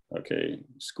 Okay,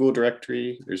 school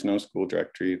directory, there's no school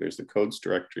directory. There's the codes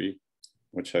directory,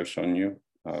 which I've shown you.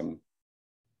 Can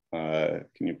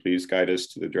you please guide us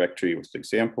to the directory with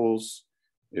examples?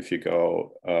 If you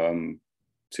go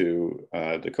to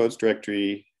the codes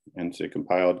directory and to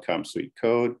compiled comp suite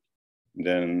code,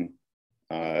 then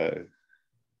let's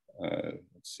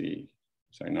see,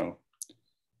 sorry, no,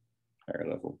 higher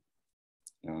level.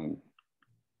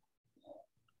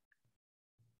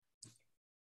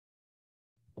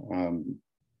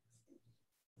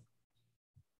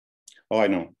 Oh, I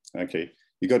know. Okay,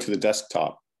 you go to the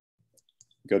desktop.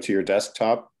 Go to your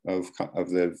desktop of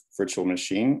the virtual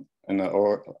machine. In the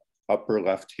upper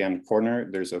left-hand corner,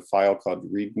 there's a file called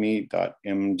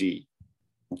readme.md.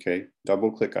 Okay,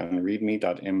 double click on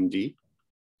readme.md.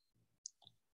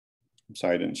 I'm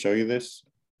sorry, I didn't show you this.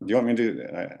 Do you want me to do,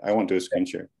 I won't do a screen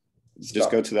share. Stop.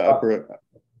 Just go to the upper,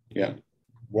 yeah.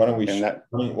 Why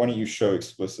don't you show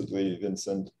explicitly,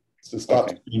 Vincent? So stop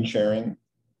screen sharing,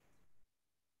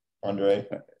 Andrey.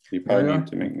 You probably need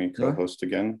to make me co-host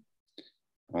again.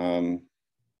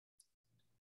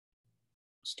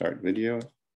 Start video.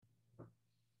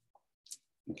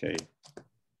 Okay.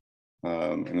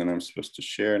 And then I'm supposed to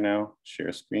share now,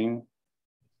 share screen.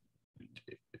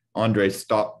 Andrey,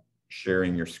 stop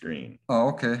sharing your screen. Oh,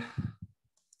 okay.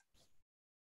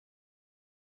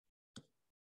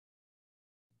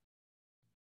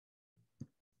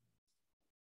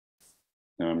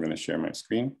 Now I'm going to share my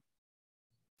screen.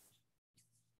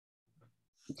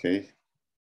 Okay.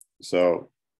 So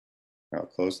I'll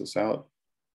close this out.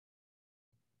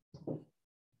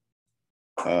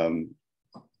 Close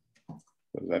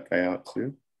that guy out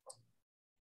too.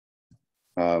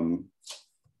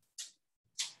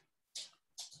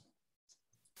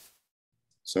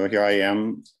 So here I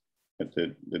am at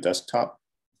the desktop,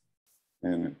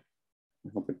 and I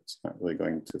hope it's not really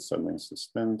going to suddenly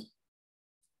suspend.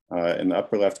 In the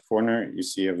upper left corner, you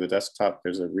see of the desktop,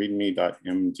 there's a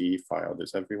readme.md file.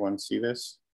 Does everyone see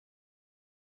this?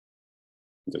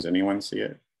 Does anyone see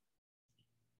it?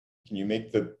 Can you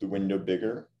make the window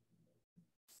bigger?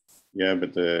 Yeah,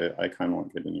 but the icon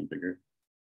won't get any bigger.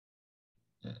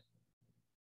 Is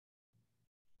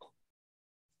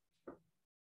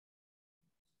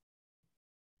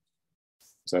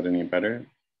that any better?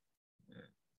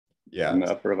 Yeah. In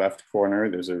the upper left corner,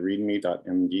 there's a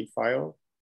readme.md file.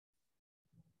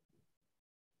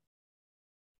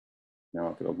 Now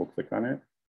I'll double click on it,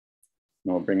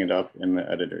 and I'll bring it up in the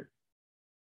editor,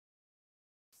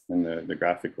 in the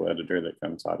graphical editor that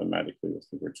comes automatically with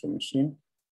the virtual machine.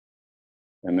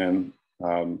 And then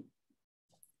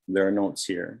there are notes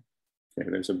here. Okay,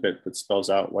 there's a bit that spells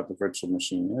out what the virtual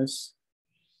machine is.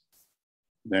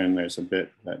 Then there's a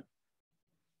bit that,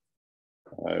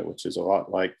 which is a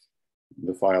lot like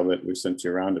the file that we sent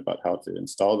you around about how to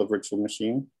install the virtual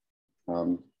machine.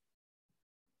 Then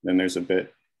there's a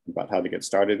bit about how to get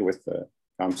started with the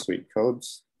comp suite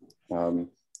codes. And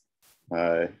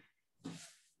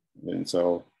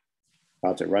so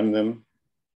how to run them.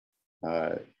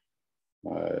 And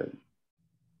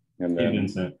then, hey,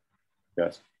 Vincent.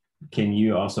 Yes. Can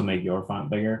you also make your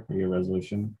font bigger or your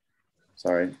resolution?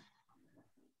 Sorry.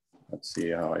 Let's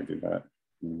see how I do that.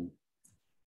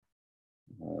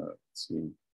 Let's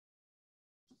see.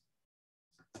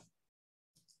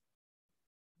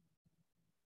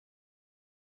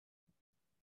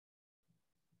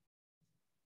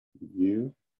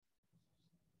 View.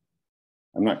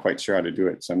 I'm not quite sure how to do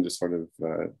it, so I'm just sort of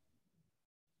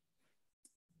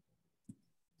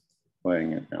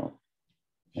playing it now.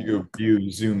 You go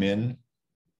view, zoom in.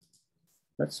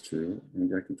 That's true.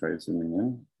 Maybe I can try zooming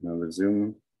in. The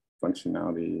zoom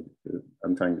functionality,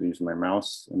 I'm trying to use my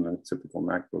mouse in the typical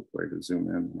MacBook way to zoom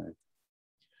in.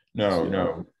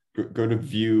 No. Go to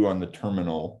view on the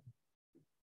terminal.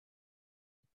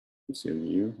 You see a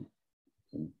view?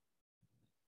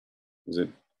 Is it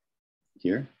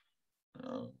here?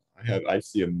 I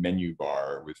see a menu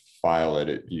bar with file,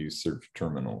 edit, view, search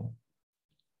terminal.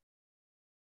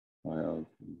 File.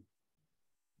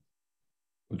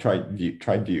 We'll try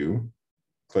view,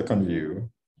 click on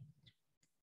view.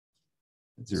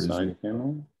 Side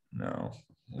panel? No,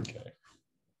 okay.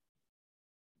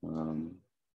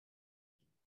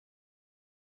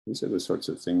 These are the sorts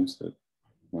of things that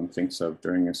one thinks of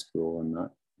during a school and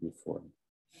not before.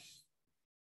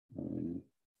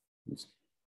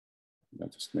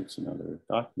 That just makes another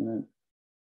document.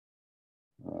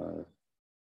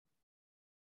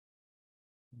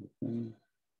 There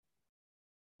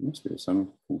must be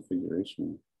some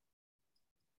configuration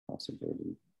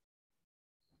possibility.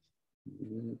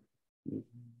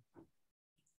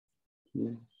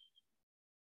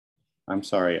 I'm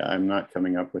sorry, I'm not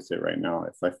coming up with it right now.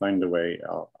 If I find a way,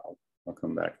 I'll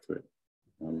come back to it.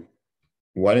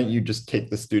 Why don't you just take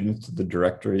the students to the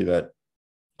directory that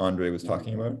Andrey was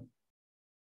talking about?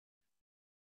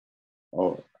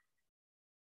 Oh,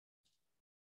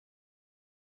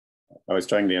 I was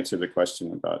trying to answer the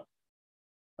question about,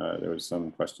 there was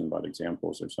some question about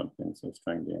examples or something. So I was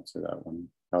trying to answer that one.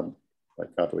 How do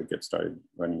we get started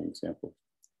running examples?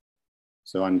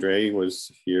 So Andrey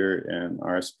was here in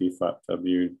RSP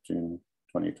FlapW June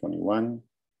 2021.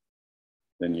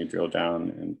 Then you drill down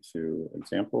into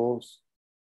examples.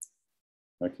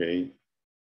 Okay.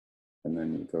 And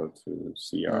then you go to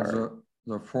CR.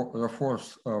 The fourth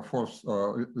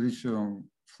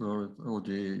lithium fluoride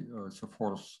ODA, it's a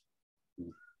fourth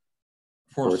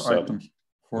item.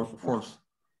 Fourth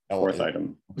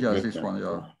item. Yeah, this one,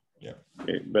 yeah. Yeah.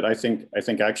 Okay. But I think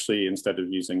actually instead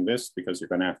of using this, because you're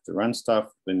going to have to run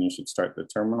stuff, then you should start the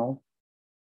terminal.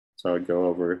 So I would go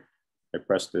over, I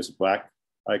press this black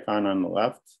icon on the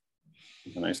left,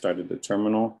 and I started the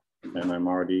terminal, and I'm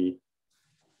already,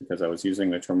 because I was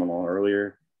using the terminal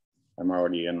earlier, I'm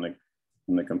already in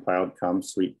the compiled COM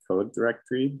suite code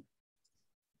directory.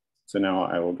 So now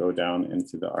I will go down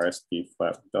into the RSP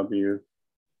FlapW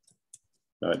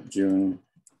June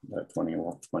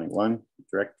 2021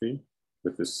 directory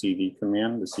with the CD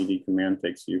command. The CD command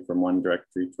takes you from one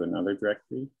directory to another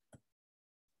directory.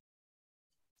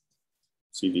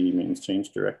 CD means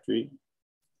change directory.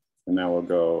 And now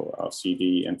I'll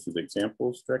CD into the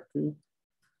examples directory.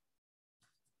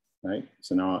 Right,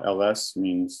 so now ls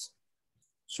means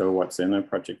show what's in a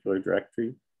particular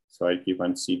directory. So I keep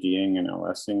on CDing and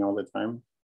LSing all the time.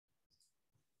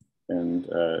 And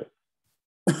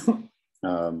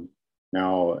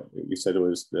now you said it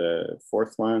was the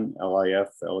fourth one,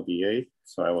 LIF LDA.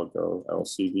 So I will go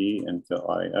LCD into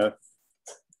LIF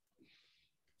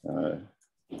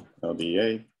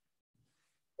LDA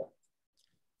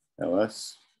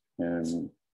LS and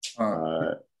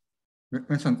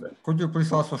Vincent, could you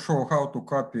please also show how to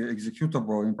copy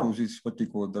executable into this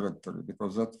particular directory?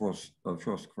 Because that was the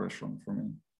first question for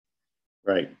me.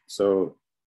 Right. So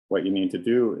what you need to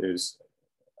do is,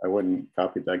 I wouldn't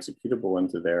copy the executable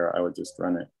into there. I would just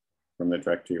run it from the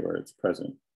directory where it's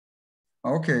present.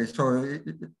 Okay. So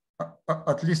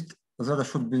at least there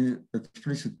should be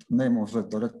explicit name of the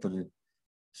directory.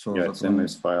 So yeah, it's in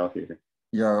this file here.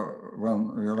 Yeah,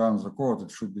 when we run the code,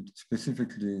 it should be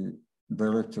specifically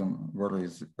directing where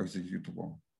is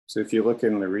executable. So if you look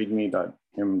in the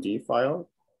readme.md file,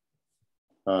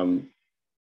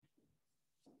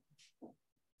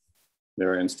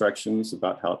 there are instructions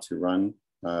about how to run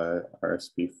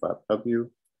RSP FlapW.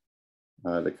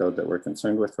 The code that we're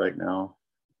concerned with right now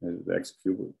is the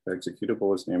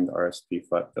executable is named RSP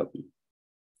FlapW.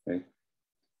 Okay.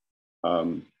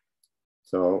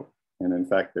 And in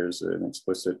fact, there's an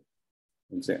explicit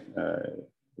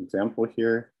example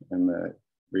here in the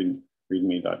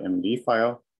readme.md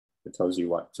file that tells you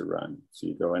what to run. So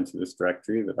you go into this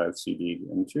directory that I've CD'd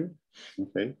into,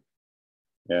 okay?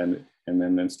 And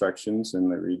then the instructions in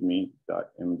the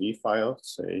readme.md file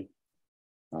say,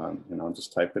 and I'll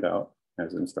just type it out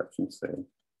as instructions say,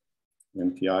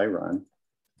 npi run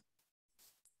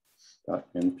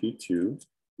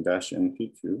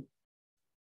 .np2-np2.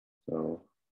 So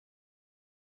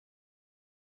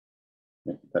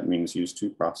that means use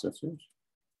two processors.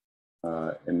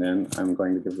 And then I'm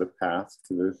going to give the path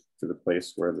to the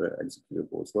place where the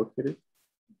executable is located.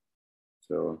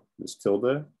 So this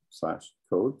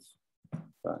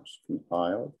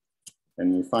tilde/codes/compiled.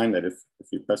 And you find that if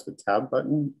you press the tab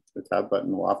button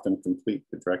will often complete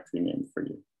the directory name for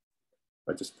you.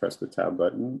 I just press the tab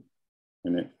button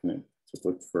and it just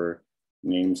looked for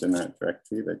names in that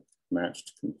directory that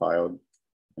matched compiled.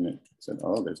 And it said,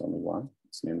 oh, there's only one.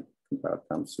 It's named compiled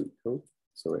COM suite code.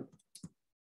 So it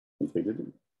completed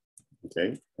it.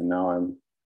 Okay, and now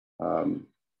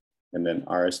and then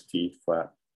rst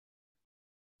flat.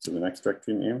 So the next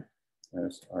directory name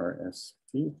is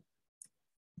rst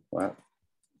flat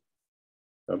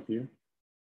w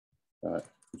dot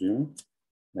June,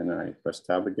 and I press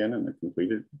tab again and I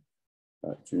completed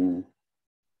June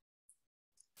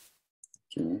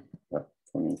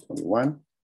 2021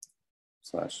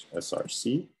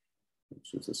 /src,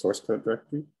 which is the source code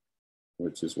directory,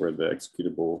 which is where the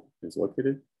executable is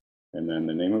located. And then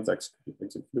the name of the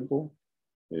executable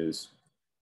is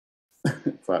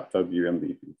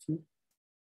FlapwMBPT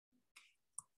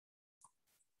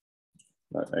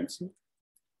 .exe.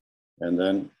 And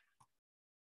then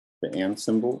the and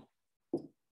symbol,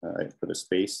 I put a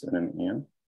space and an and,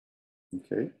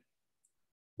 okay.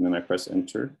 And then I press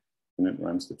enter and it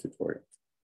runs the tutorial.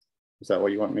 Is that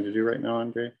what you want me to do right now,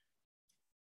 Andrey?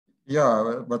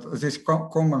 Yeah, but this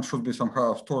command should be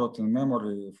somehow stored in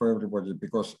memory for everybody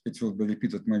because it will be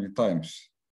repeated many times.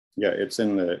 Yeah, it's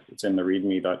in the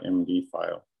readme.md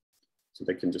file, so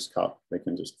they can just copy. They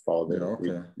can just follow the.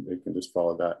 Yeah, okay. They can just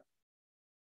follow that.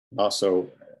 Also,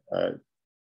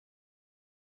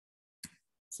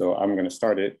 so I'm going to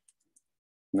start it,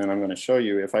 and then I'm going to show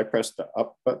you if I press the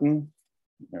up button.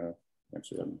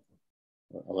 Actually,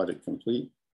 I'll let it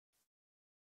complete.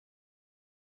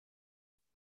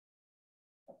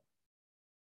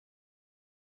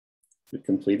 It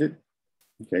completed.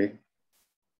 Okay.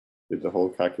 Did the whole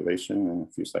calculation in a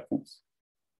few seconds.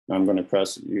 Now I'm going to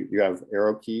press, you have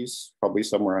arrow keys probably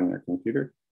somewhere on your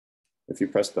computer. If you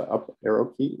press the up arrow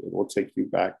key, it will take you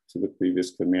back to the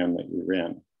previous command that you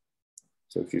ran.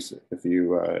 So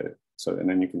and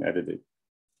then you can edit it.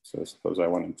 So suppose I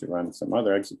wanted to run some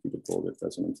other executable that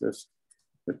doesn't exist.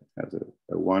 It has a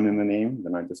 1 in the name,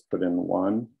 then I just put in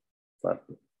 1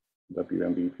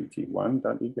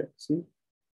 FlapwMBPT1.exe,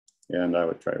 and I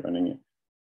would try running it.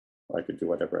 I could do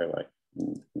whatever I like.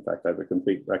 In fact, I have a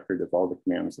complete record of all the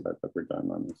commands that I've ever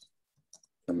done on this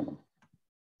terminal.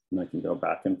 And I can go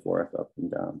back and forth, up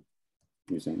and down,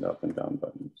 using the up and down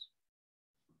buttons.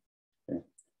 Okay.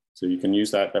 So you can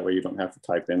use that way you don't have to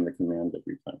type in the command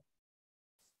every time.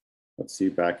 Let's see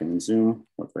back in Zoom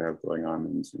what we have going on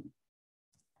in Zoom.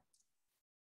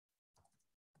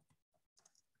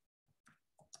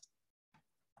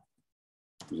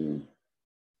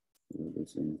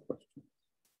 Zoom question.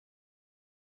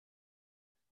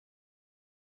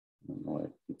 I don't know why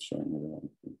it keeps showing me the wrong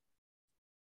thing.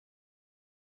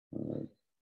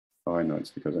 Oh, I know,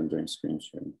 it's because I'm doing screen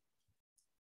sharing.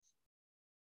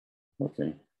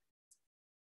 Okay.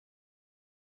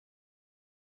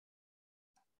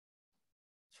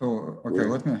 So, okay,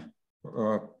 let me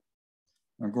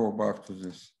go back to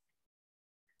this.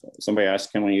 Somebody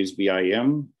asked, can we use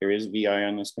VIM? There is VI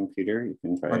on this computer. You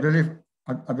can try it.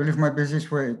 I believe maybe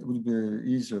this way it would be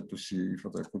easier to see if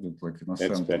I couldn't like in a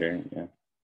That's better, yeah.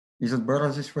 Is it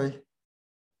better this way?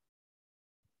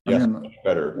 Yes, much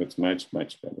better. It's much,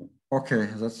 much better. Okay,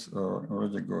 that's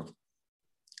already good.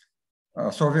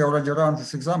 So we already ran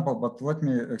this example, but let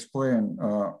me explain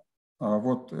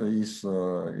what is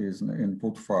an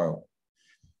input file.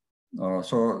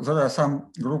 So there are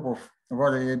some group of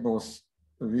variables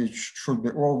which should be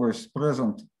always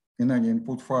present in any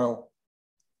input file.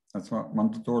 That's a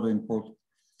mandatory input.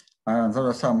 And there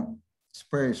are some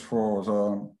space for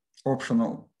the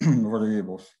optional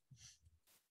variables.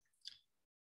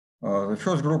 The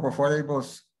first group of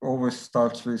variables always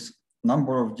starts with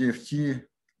number of DFT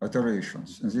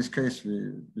iterations. In this case,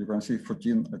 you can see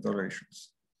 14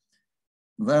 iterations.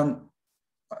 Then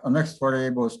the next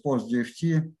variable is post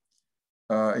DFT.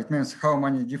 It means how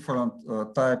many different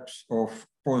types of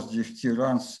post DFT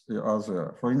runs are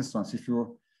there. For instance, if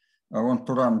you want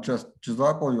to run just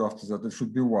GW after that, it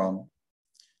should be 1.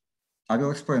 I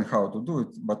will explain how to do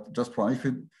it, but just 1. If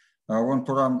you want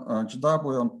to run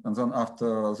GW and then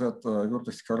after that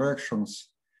vertex corrections,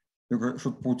 you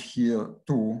should put here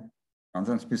 2 and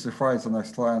then specify the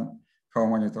next line how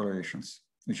many iterations,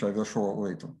 which I will show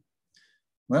later.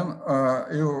 Then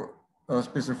you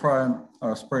specify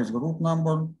a space group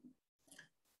number,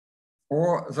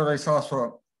 or there is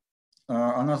also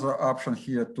another option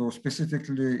here to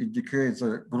specifically indicate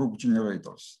the group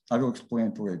generators. I will explain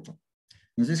it later.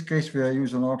 In this case, we are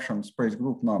using option space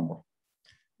group number,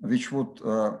 which would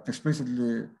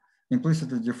implicitly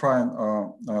define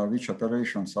which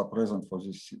iterations are present for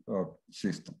this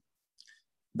system.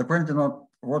 Depending on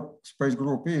what space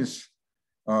group is,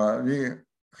 we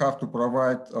have to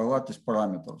provide lattice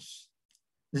parameters.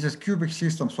 This is cubic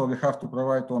system, so we have to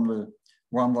provide only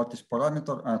 1 lattice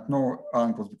parameter and no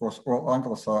angles, because all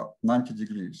angles are 90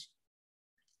 degrees.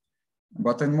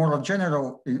 But in more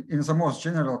general, in the most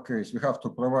general case, we have to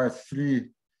provide 3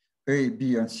 A,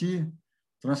 B, and C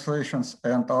translations,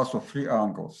 and also free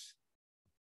angles,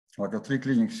 like a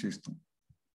tree-cleaning system.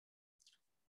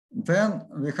 Then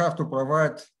we have to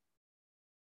provide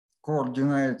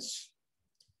coordinates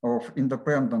of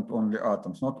independent only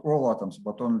atoms, not all atoms,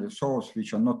 but only those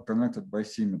which are not connected by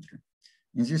symmetry.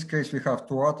 In this case, we have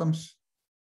two atoms,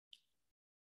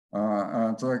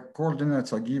 and the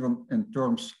coordinates are given in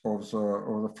terms of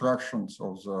the fractions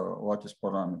of the lattice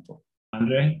parameter.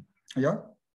 Andrey? Yeah?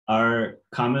 Are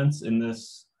comments in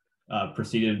this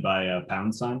preceded by a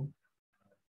pound sign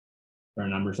or a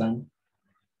number sign?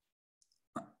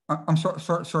 I'm sorry.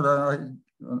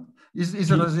 Is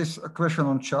there this question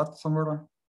on chat somewhere?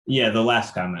 Yeah, the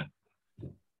last comment.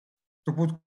 To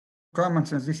put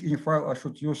comments in this INI file, I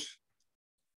should use.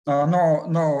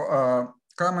 No.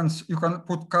 Comments. You can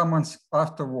put comments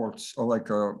afterwards, or like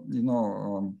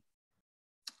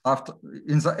after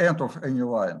in the end of any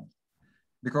line,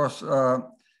 because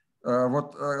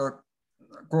what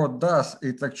code does,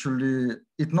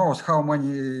 it knows how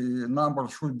many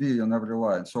numbers should be in every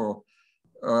line. So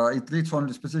it reads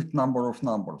only a specific number of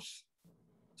numbers.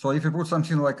 So if you put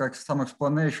something like some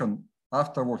explanation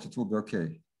afterwards, it will be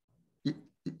okay.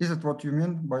 Is it what you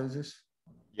mean by this?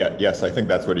 Yeah, yes, I think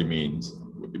that's what he means.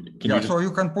 So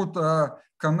you can put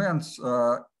comments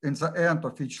in the end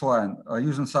of each line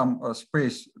using some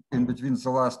space in between the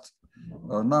last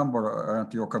number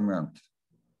and your comment.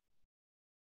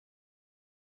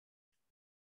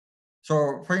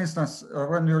 So, for instance,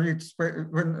 when you read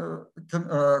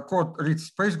code reads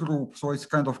space group, so it's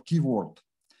kind of keyword.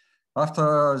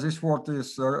 After this word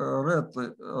is read,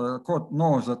 code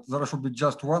knows that there should be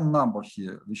just one number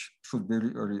here, which should be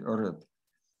read.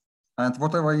 And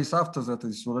whatever is after that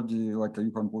is already like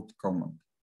you can put comment.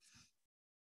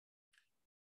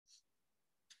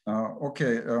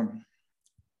 Okay,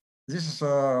 this is.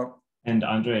 And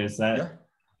Andrey, is that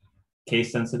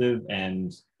case sensitive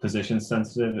and position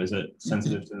sensitive? Is it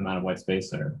sensitive to the amount of white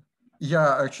space, or?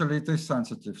 Yeah, actually it is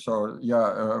sensitive. So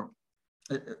yeah,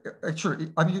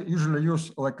 actually I usually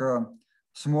use like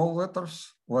small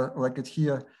letters like it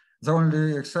here. The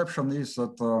only exception is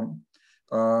that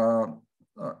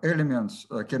elements,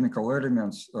 chemical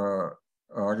elements are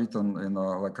written in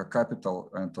like a capital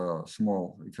and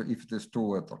small if it is two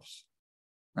letters,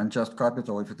 and just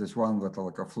capital if it is one letter,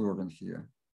 like a fluorine here.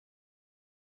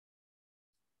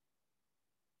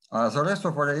 The rest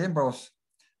of variables,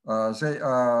 they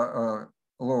are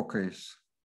lowercase.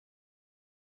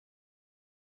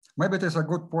 Maybe it is a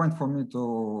good point for me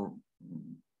to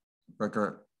like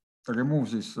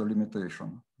remove this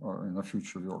limitation in the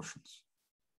future versions.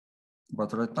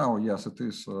 But right now, yes, it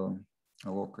is a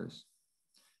lowercase.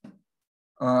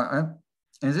 And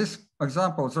in this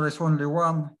example, there is only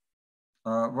one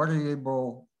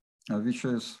variable which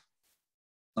is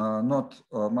not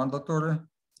mandatory.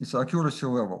 It's accuracy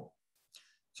level.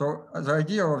 So the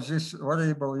idea of this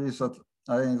variable is that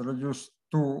I introduce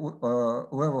two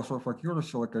levels of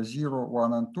accuracy, like a 0,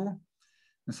 1, and 2,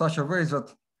 in such a way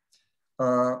that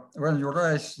when you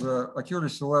raise the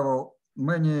accuracy level,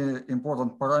 many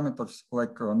important parameters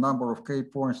like number of K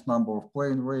points, number of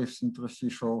plane waves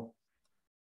interstitial,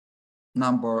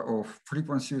 number of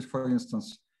frequencies, for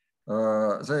instance,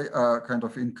 they kind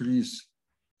of increase.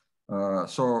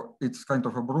 So it's kind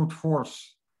of a brute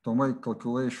force to make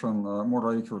calculation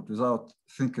more accurate without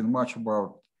thinking much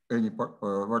about any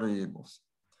variables.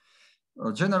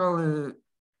 Generally,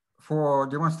 for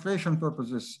demonstration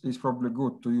purposes, it's probably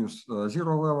good to use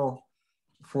 0 level.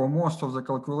 For most of the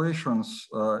calculations,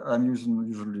 I'm using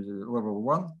usually level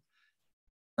 1.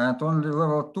 And only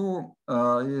level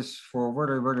 2 is for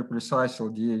very, very precise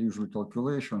LDA usually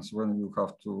calculations when you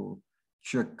have to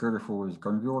check carefully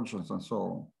convergence and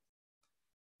so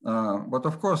on. But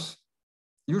of course,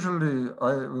 usually,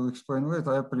 I will explain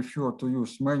later, I prefer to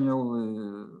use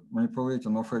manually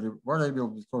manipulating of every variable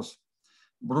because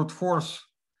brute force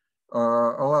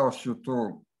allows you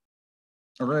to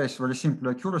raise very simple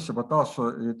accuracy, but also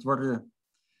it very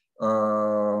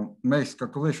makes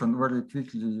calculation very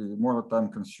quickly more time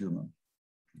consuming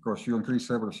because you increase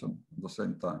everything at the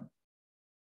same time.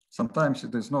 Sometimes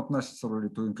it is not necessary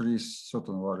to increase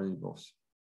certain variables.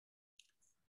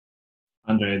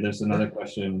 Andrey, there's another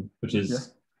question, which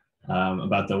is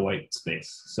about the white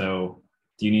space. So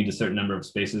do you need a certain number of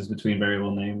spaces between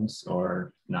variable names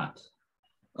or not?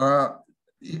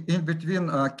 In between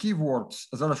keywords,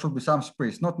 there should be some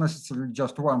space, not necessarily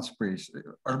just one space,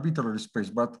 arbitrary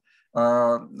space, but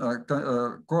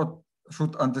code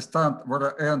should understand where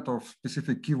the end of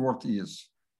specific keyword is.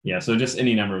 Yeah, so just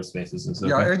any number of spaces is okay.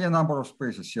 Yeah, any number of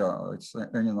spaces, yeah, it's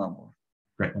any number.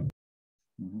 Great.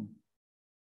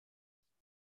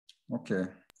 Okay.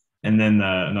 And then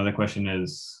another question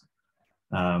is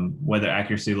whether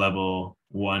accuracy level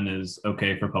 1 is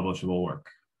okay for publishable work.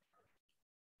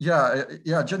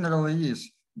 Yeah, generally is.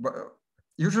 But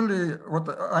usually what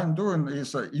I'm doing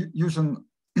is using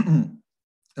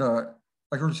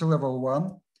accuracy level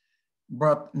 1,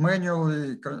 but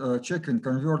manually checking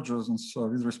convergence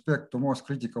with respect to most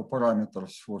critical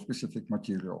parameters for specific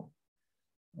material,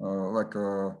 like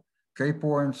K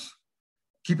points,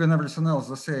 keeping everything else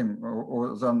the same,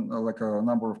 or then like a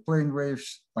number of plane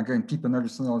waves, again, keeping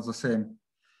everything else the same.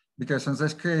 Because in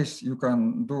this case, you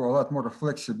can do a lot more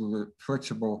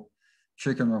flexible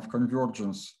checking of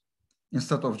convergence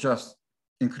instead of just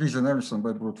increasing everything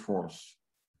by brute force.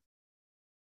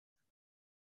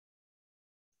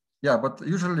 Yeah, but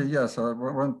usually, yes,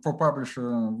 when for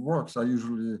publishing works, I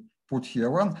usually put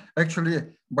here 1.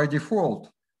 Actually, by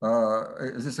default,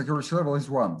 this accuracy level is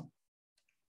 1.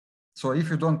 So if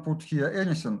you don't put here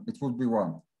anything, it would be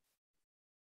 1.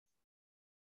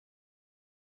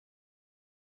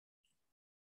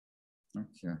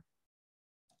 Okay.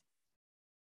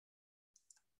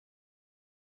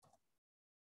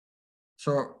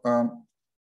 So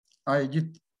I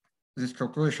did these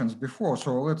calculations before,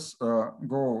 so let's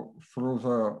go through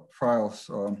the files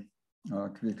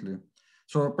quickly.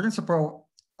 So principal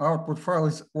output file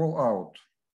is all out.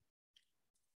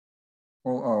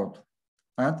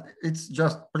 And it's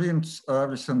just prints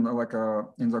everything like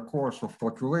in the course of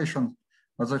calculation.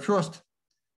 But the first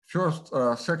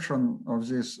section of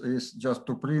this is just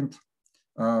to print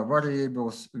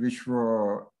variables which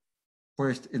were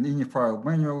placed in any file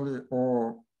manually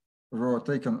or were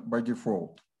taken by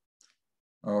default.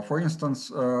 For instance,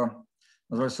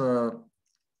 there's a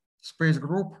space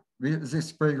group. This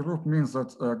space group means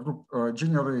that group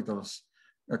generators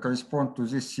correspond to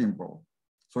this symbol.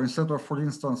 So instead of, for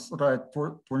instance, write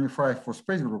 25 for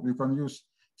space group, you can use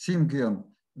SimGen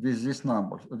with these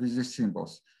numbers, with these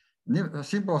symbols.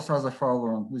 Symbols are the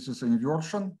following. This is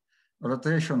inversion,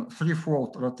 rotation,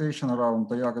 3-fold rotation around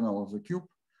diagonal of the cube,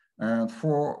 and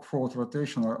 4-fold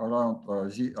rotation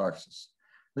around z-axis.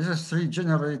 This is 3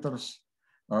 generators.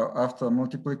 After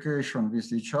multiplication with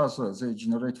each other, they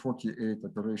generate 48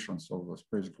 operations of the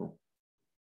space group.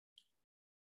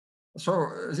 So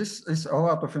this is a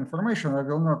lot of information. I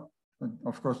will not,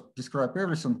 of course, describe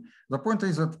everything. The point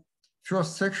is that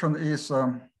first section is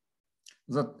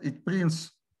that it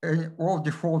prints all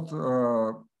default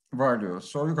values.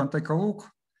 So you can take a look,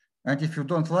 and if you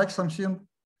don't like something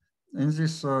in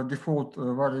these default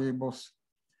variables,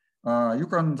 you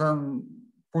can then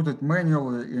put it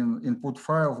manually in input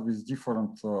file with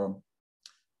different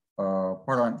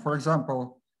parameters. For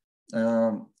example,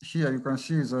 here you can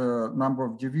see the number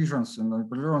of divisions in the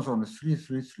Brilliant zone is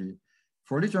 333.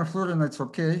 For lithium fluorine, it's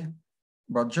okay,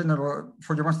 but general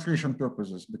for demonstration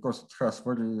purposes, because it has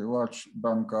very large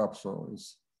band gap. So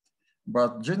it's,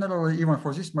 but generally, even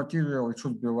for this material, it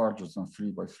should be larger than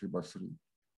 3 by 3 by 3.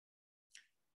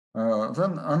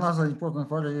 Then another important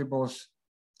variable is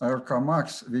RK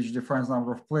max, which defines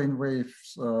number of plane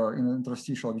waves in an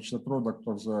interstitial, which is the product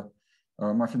of the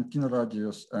Muffin-King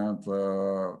radius and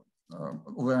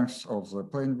length of the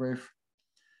plane wave.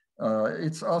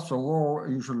 It's also low.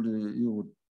 Usually, you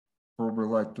would probably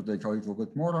like to take a little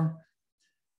bit more.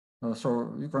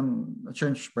 So you can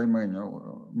change by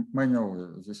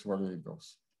manually these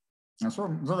variables. And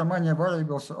so there are many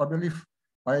variables. I believe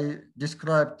I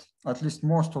described at least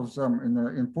most of them in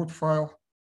the input file.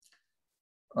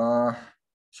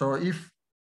 So if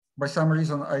by some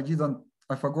reason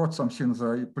I forgot something,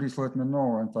 please let me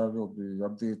know and I will be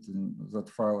updating that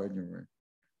file anyway.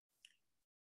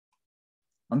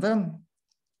 And then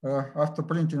after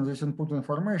printing this input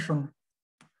information,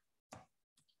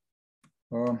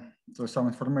 there's some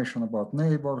information about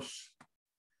neighbors.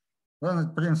 Then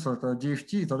it prints like a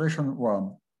DFT iteration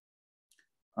 1.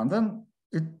 And then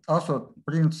it also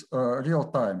prints real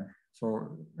time.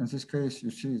 So in this case,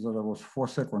 you see that there was 4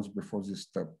 seconds before this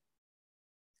step.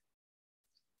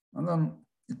 And then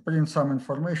it prints some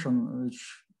information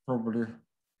which probably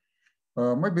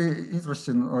may be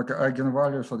interesting, like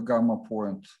eigenvalues at gamma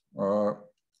point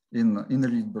in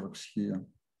Rydberg's here.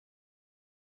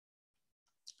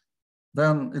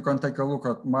 Then you can take a look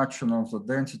at matching of the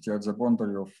density at the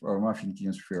boundary of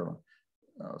Muffin-King sphere.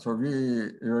 So we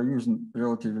are using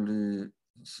relatively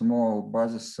small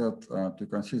basis set, and you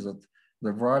can see that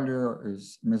the value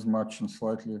is mismatching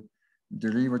slightly.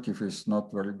 Derivative is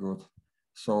not very good.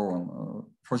 So on.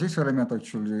 For this element,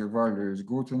 actually, value is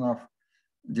good enough.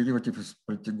 Derivative is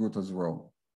pretty good as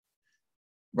well.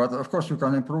 But of course, you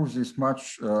can improve this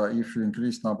much if you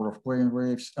increase number of plane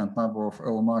waves and number of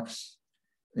Lmax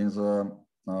in the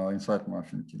inside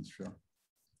Muffin-King sphere.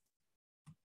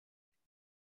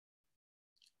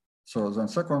 So then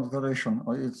second iteration,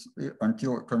 it's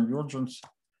until convergence.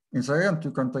 In the end,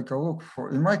 you can take a look.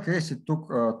 In my case, it took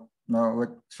now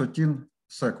like 13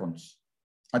 seconds.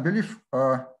 I believe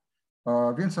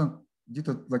Vincent did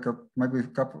it like maybe a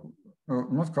couple,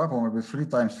 not couple, maybe 3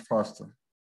 times faster,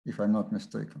 if I'm not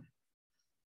mistaken.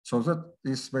 So that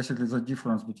is basically the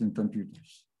difference between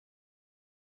computers.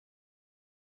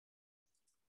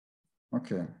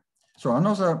 Okay, so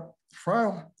another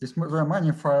file, there are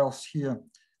many files here.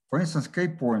 For instance,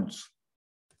 k-points.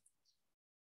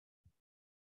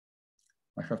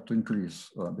 I have to increase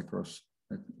because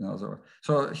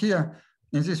so here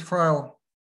in this file,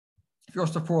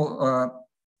 first of all,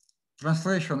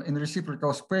 translation in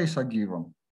reciprocal space are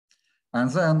given,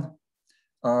 and then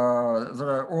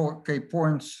there are all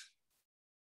k-points.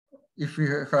 If we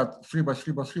had 3 by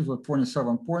 3 by 3, so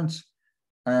 27 points,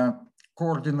 and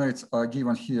coordinates are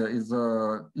given here is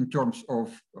in terms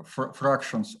of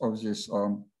fractions of these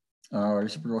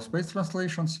reciprocal space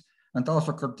translations, and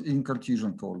also in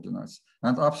Cartesian coordinates,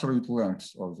 and absolute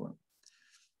lengths of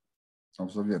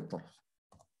the vector.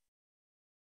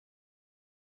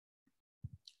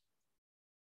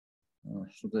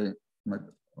 Should I make,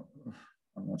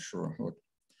 I'm not sure.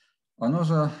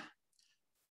 Another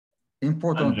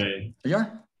important, Andrey, yeah?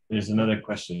 There's another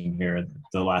question here,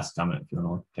 the last comment, if you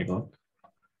want to take a look.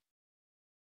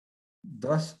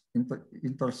 Does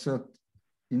interset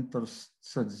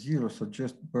 0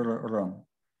 suggest better run?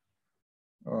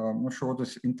 I'm not sure what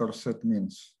this interset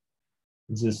means.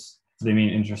 Is this, do they mean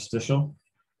interstitial?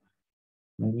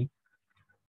 Maybe?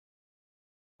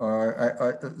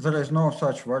 There is no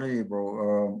such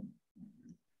variable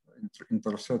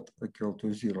interset equal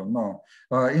to 0. No.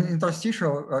 In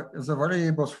interstitial, the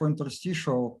variables for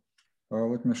interstitial,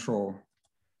 let me show.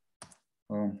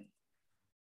 No,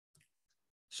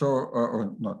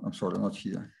 I'm sorry, not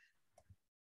here.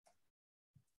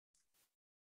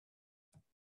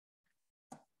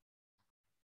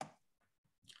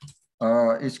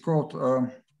 It's called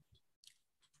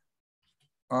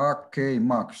RK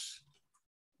max.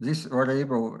 This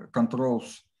variable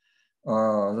controls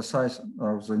the size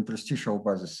of the interstitial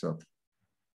basis set.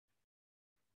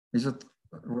 Is it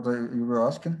what you were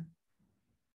asking?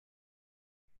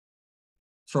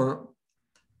 So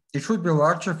it should be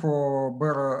larger for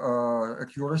better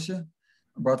accuracy,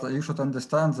 but you should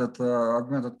understand that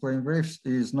augmented plane waves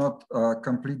is not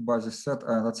complete basis set,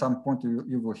 and at some point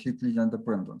you will hit linear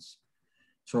dependence.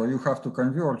 So you have to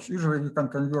converge. Usually you can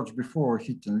converge before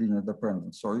hitting linear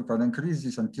dependence. So you can increase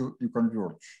this until you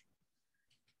converge.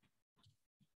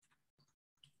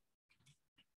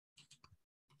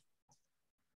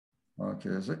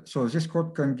 Okay, so this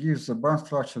code can give the band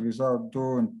structure without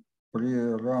doing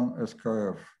pre-run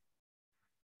SKF.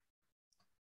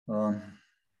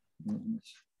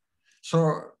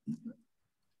 So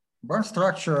band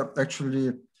structure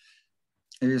actually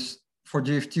is for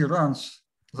DFT runs.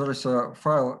 There is a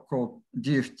file called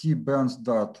dft-bands.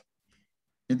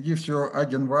 It gives you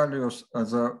eigenvalues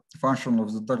as a function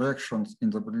of the directions in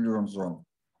the Brillouin zone.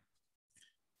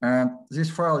 And this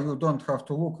file, you don't have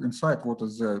to look inside what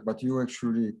is there, but you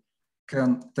actually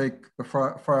can take a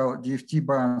file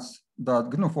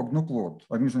dft-bands.gnu for GNU plot.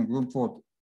 I'm using GNU plot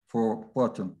for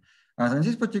plotting. And in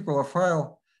this particular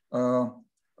file,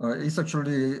 it's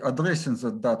actually addressing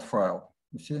that file,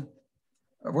 you see?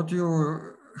 What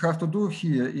you have to do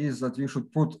here is that you should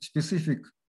put specific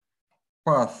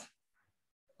path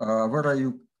where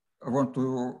you want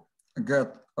to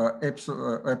get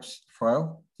EPS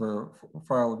file, the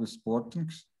file with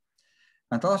plottings.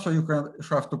 And also you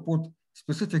have to put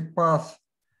specific path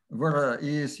where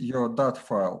is your .dat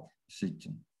file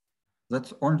sitting.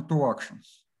 That's only 2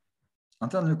 actions. And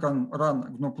then you can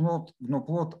run GNU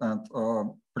plot and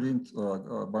print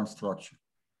band structure.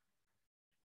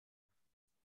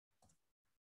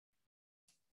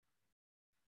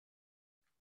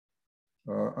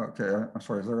 Okay, I'm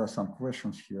sorry, there are some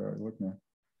questions here. Let me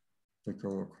take a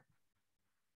look.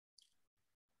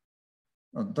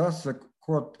 Does the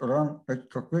code run a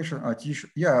calculation at each?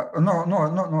 Yeah,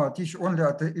 no, at each only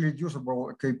at the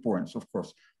irreducible k-points, of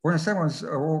course. 27 is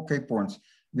all k-points.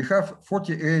 We have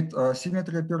 48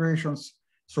 symmetry operations.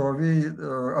 So we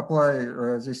apply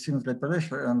this symmetry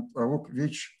operation and look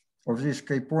which of these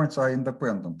k-points are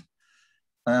independent.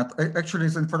 And actually,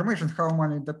 the information how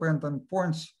many independent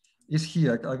points is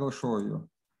here. I will show you.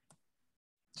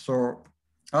 So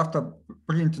after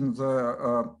printing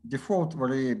the default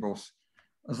variables,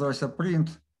 there's a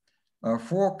print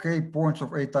 4 k-points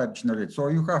of A-type generate. So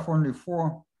you have only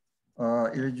 4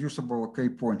 irreducible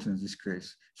k-points in this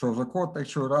case. So the code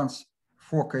actually runs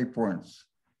 4 k-points.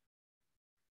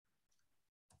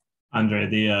 Andrey,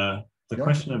 the The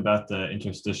question about the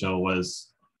interstitial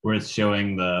was where it's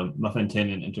showing the muffin tin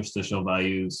and interstitial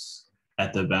values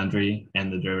at the boundary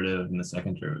and the derivative and the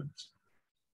second derivative.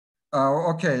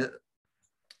 Okay.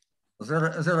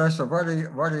 There is a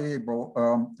variable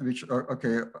which,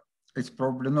 okay, it's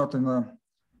probably not in a,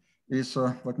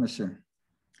 let me see.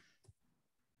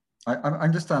 I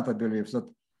understand, I believe, that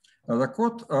the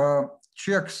code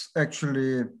checks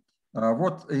actually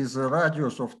what is the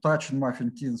radius of touch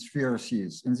muffin tin sphere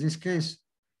is. In this case,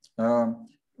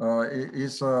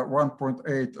 is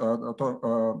 1.8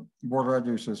 Bohr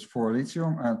radiuses for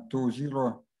lithium and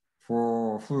 2.0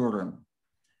 for fluorine.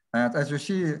 And as you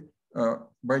see,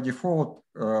 by default,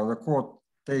 the code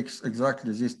takes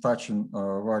exactly these touching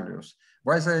values.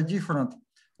 Why they are different?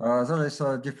 There is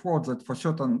a default that for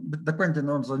certain, depending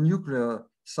on the nuclear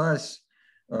size,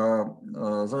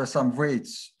 there are some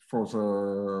weights for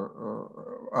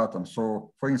the atom.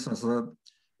 So for instance, the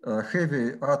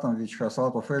heavy atom which has a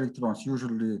lot of electrons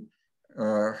usually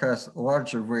has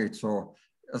larger weight. So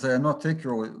they are not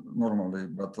equal normally,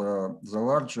 but the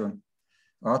larger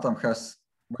atom has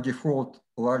by default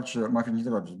larger muffin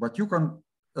tin radius. But you can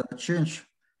change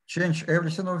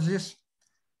everything of this,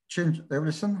 change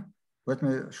everything. Let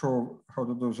me show how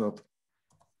to do that.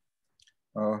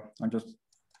 I just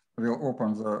will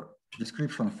open the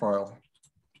description file.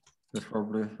 That's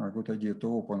probably a good idea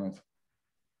to open it.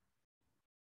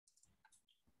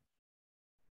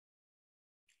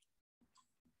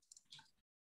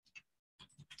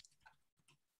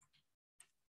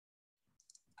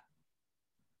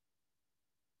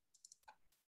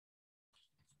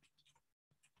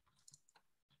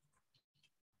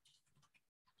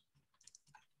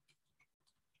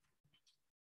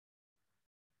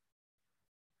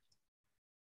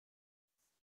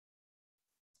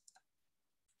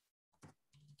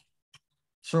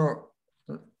 So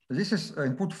this is an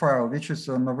input file, which is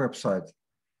on the website.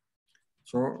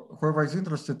 So whoever is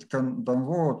interested can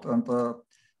download and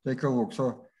take a look.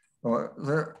 So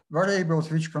the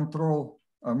variables which control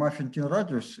muffin tin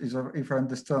radius is, if I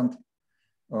understand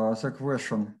the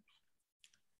question,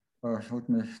 let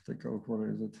me take a look, where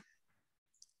is it?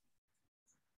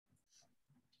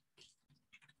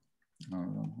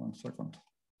 1 second.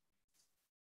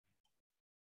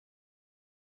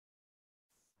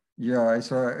 Yeah,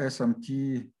 it's a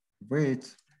SMT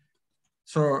weight.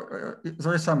 So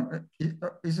there is some,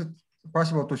 is it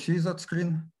possible to see that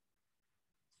screen?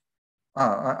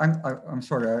 I'm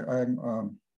sorry,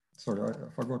 I'm sorry, I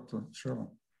forgot to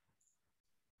show.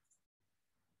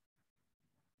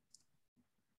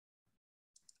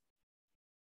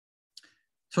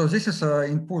 So this is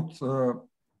input,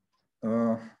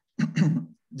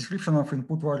 description of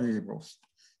input variables.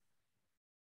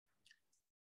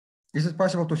 Is it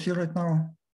possible to see right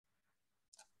now?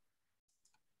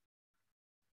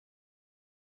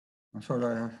 I'm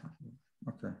sorry,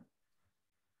 okay.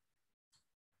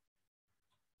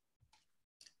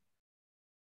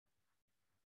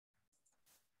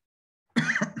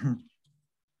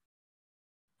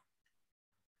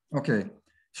 Okay,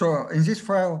 so in this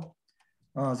file,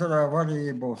 there are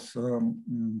variables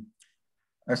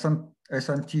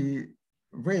SMT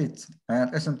weight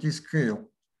and SMT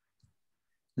scale.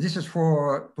 This is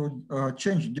for to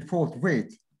change default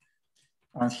weight.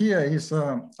 And here is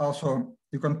also,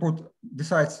 you can put,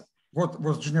 besides what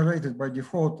was generated by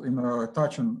default in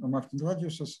touch and muffin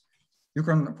radiuses, you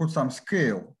can put some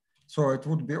scale. So it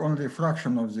would be only a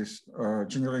fraction of this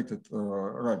generated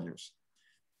radius.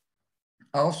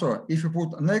 Also, if you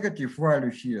put a negative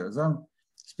value here, then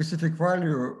specific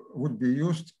value would be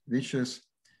used, which is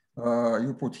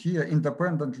you put here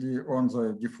independently on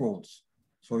the defaults.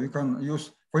 So you can use,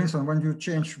 for instance, when you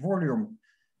change volume,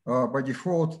 by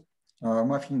default,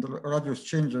 muffin radius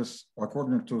changes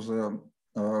according to the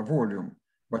volume,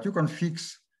 but you can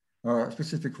fix a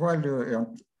specific value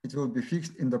and it will be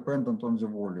fixed independent on the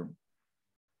volume.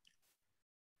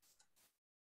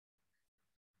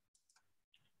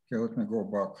 Okay, let me go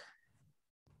back.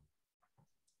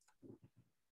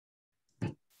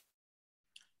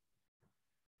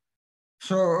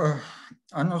 So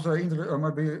another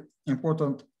maybe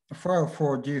important file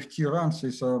for DFT runs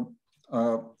is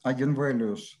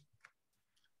eigenvalues.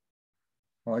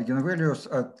 Eigenvalues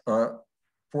at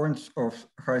points of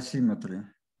high symmetry.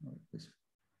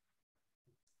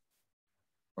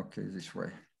 Okay, this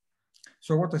way.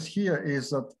 So what is here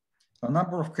is that a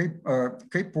number of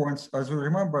K points, as you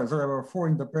remember, there are 4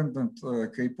 independent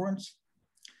K points.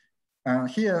 And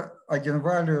here,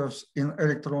 eigenvalues in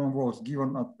electron volts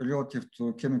given relative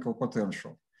to chemical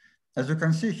potential. As you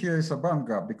can see, here is a band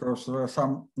gap because there are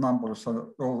some numbers are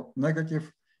all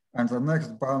negative and the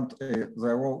next band,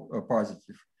 they're all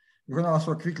positive. you can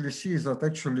also quickly see that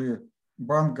actually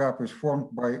band gap is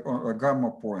formed by a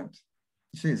gamma point.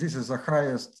 See, this is the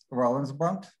highest valence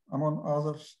band among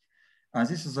others, and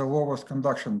this is the lowest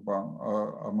conduction band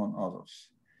among others.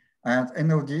 And in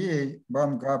LDA,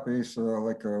 band gap is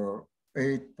like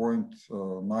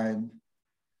 8.9,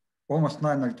 almost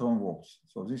 9 electron volts.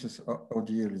 So this is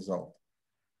LDA result.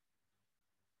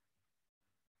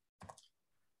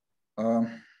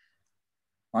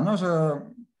 Another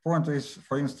point is,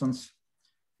 for instance,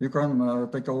 you can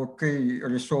take a look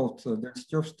K-resolved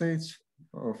density of states.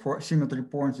 For symmetry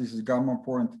points, this is gamma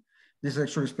point. This is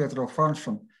actually spectral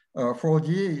function. For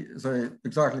LDA, they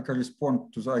exactly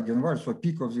correspond to the eigenvalues. So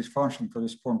peak of this function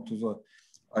correspond to the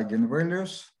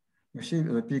eigenvalues. You see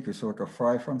the peak is like a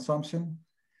 5 and something.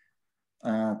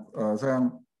 And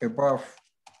then above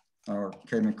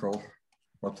chemical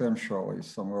potential is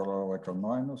somewhere like a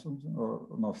 9 or something, or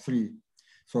no, 3.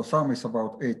 So sum is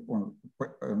about 8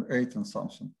 and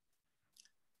something.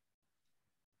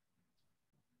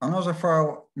 Another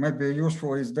file may be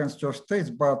useful is density of states,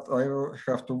 but I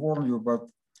have to warn you, but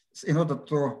in order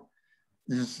to,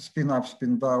 this is spin up,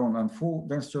 spin down, and full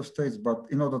density of states, but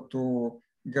in order to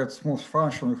get smooth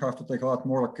function, you have to take a lot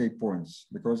more K points,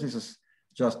 because this is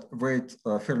just weight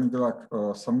Fermi-Dirac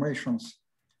summations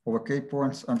over K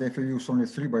points. And if you use only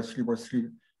 3 by 3 by 3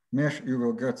 mesh, you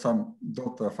will get some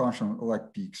delta function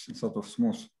like peaks instead of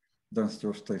smooth density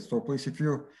of states. So please, if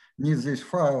you need this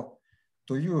file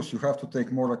to use, you have to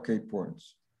take more K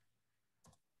points.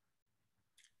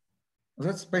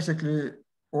 That's basically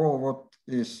all what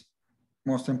is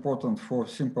most important for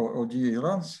simple LDA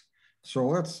runs. So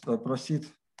let's proceed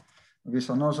with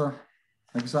another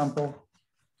example.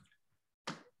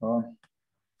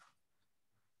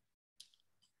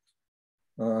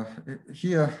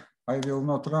 Here, I will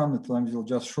not run it, I will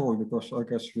just show you because I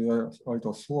guess we are a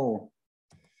little slow.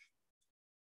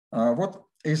 What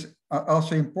is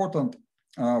also important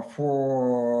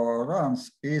for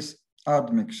runs is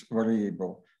admix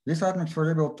variable. This admix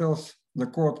variable tells the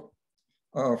code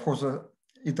for the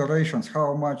iterations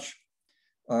how much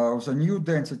of the new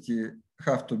density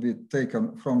have to be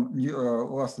taken from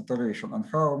last iteration and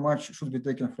how much should be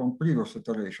taken from previous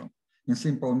iteration in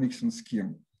simple mixing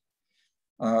scheme.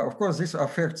 Of course, this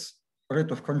affects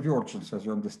rate of convergence, as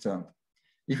you understand.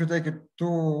 If you take it too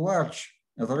large,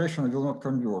 iteration will not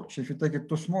converge. If you take it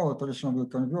too small, iteration will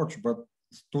converge, but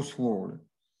too slowly.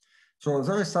 So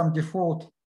there is some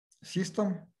default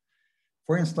system.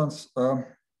 For instance,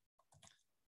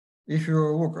 if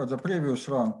you look at the previous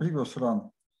run,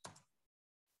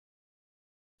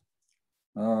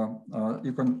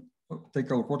 you can take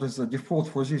a look what is the default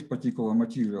for this particular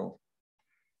material.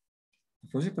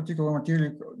 For this particular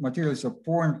material is a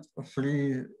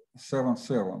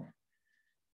 0.377.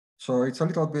 So it's a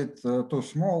little bit too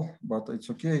small, but it's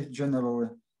okay generally.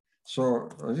 So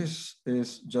this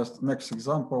is just next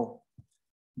example,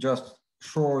 just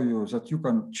show you that you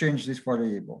can change this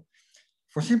variable.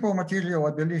 For simple material,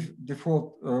 I believe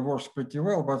default works pretty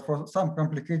well, but for some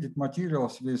complicated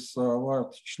materials with a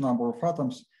large number of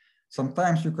atoms,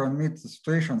 sometimes you can meet the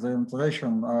situation the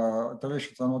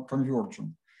iterations are not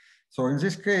convergent. So in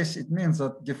this case, it means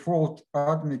that default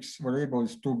admix variable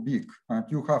is too big, and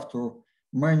you have to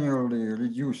manually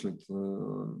reduce it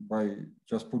by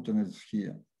just putting it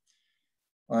here.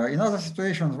 In other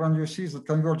situations, when you see that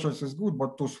convergence is good,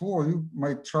 but too slow, you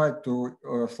might try to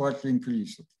slightly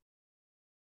increase it.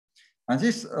 And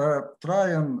this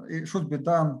it should be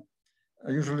done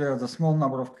usually at a small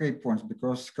number of K points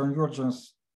because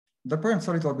convergence depends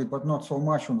a little bit, but not so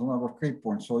much on the number of K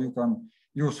points. So you can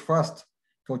use fast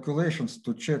calculations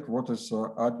to check what is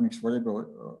admix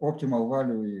variable optimal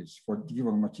value is for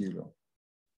given material.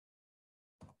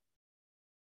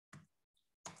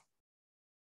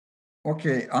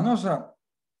 Okay, another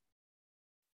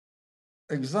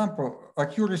example,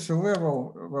 accuracy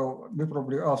level, well, we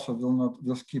probably also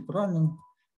will skip running.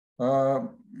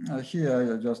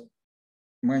 Here I just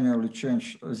manually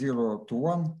change 0 to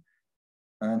 1.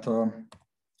 And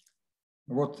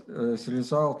what is the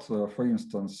result, for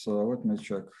instance, let me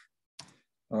check.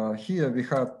 Here we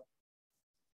had,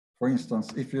 for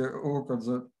instance, if you look at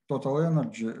the total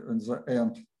energy in the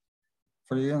end,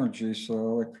 free energy is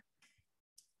like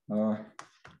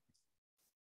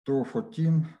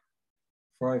 214,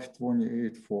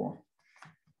 528, 4.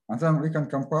 And then we can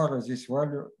compare this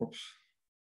value,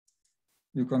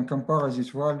 you can compare this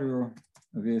value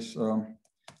with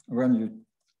when you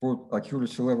put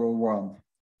accuracy level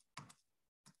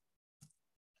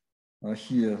 1.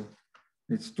 Here,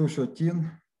 it's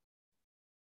 213,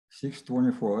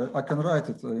 624. I can write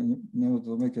it in order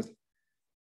to make it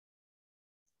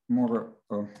more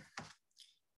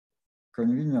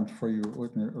convenient for you,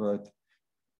 let me write.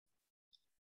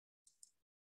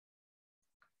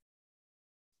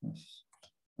 Yes,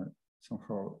 I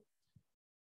somehow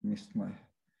missed my,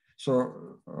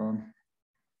 so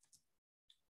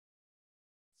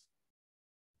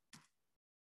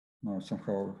now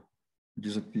somehow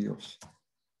disappears.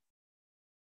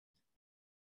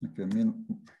 Okay,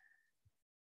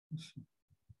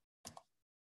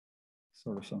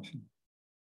 sorry, something.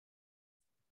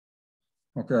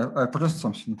 Okay, I pressed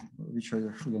something which I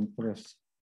shouldn't press.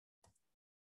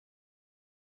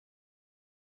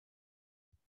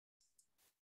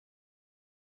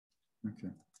 Okay.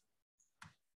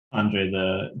 Andrey,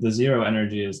 the zero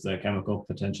energy is the chemical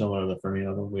potential or the Fermi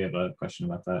level. We have a question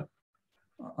about that.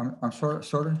 I'm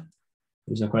sorry.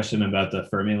 There's a question about the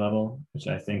Fermi level, which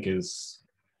I think is.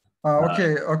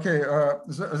 Okay.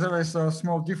 There is a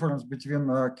small difference between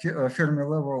Fermi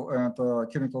level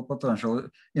and chemical potential.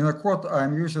 In a quote,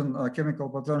 I'm using chemical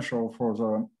potential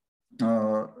for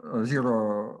the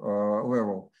zero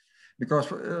level, because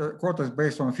quote is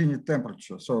based on finite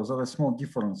temperature. So there is a small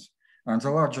difference. And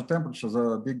the larger temperature,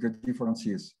 the bigger difference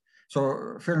is.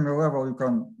 So Fermi level, you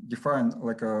can define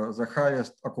like the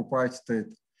highest occupied state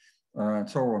and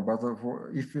so on. But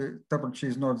if temperature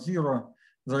is not zero,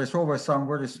 there is always some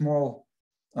very small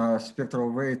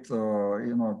spectral weight,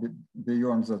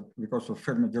 beyond that because of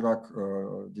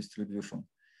Fermi-Dirac distribution.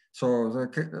 So the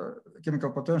chemical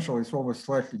potential is always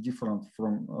slightly different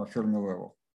from Fermi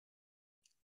level.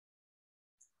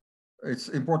 It's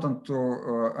important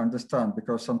to understand,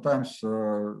 because sometimes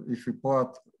if we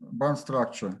plot band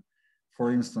structure,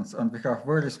 for instance, and we have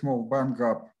very small band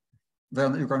gap,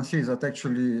 then you can see that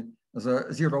actually the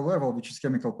zero level, which is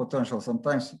chemical potential,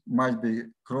 sometimes might be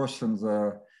crossing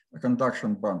the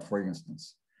conduction band, for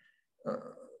instance.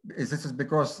 This is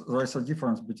because there is a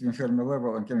difference between Fermi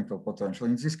level and chemical potential.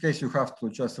 In this case, you have to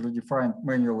just redefine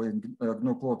manually in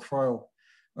GNU plot file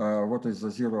what is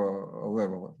the zero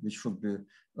level, which should be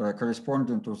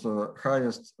corresponding to the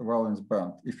highest valence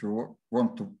band if you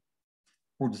want to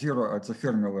put zero at the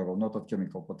Fermi level, not at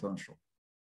chemical potential.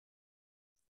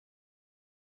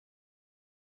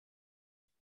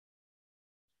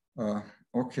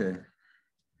 Okay.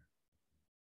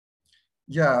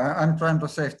 Yeah, I'm trying to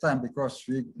save time because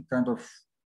we kind of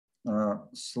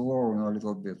slow a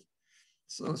little bit.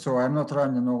 So I'm not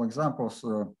running all examples,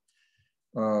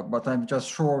 but I'm just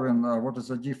showing what is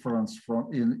the difference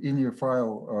from in your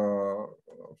file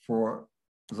for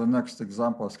the next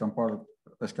example as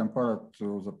compared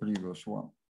to the previous one.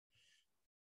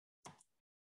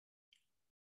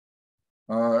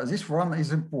 This one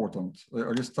is important,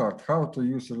 restart, how to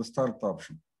use the restart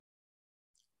option.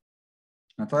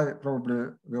 And I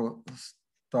probably will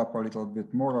stop a little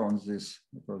bit more on this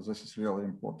because this is really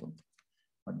important,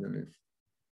 I believe.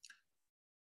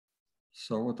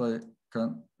 So what I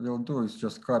will do is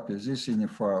just copy this in a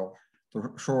file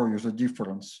to show you the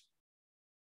difference.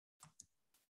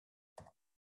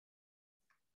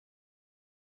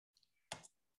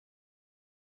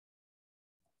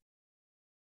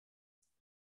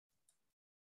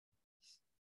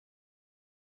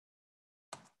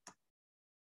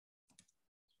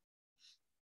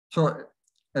 So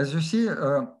as you see,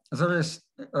 there is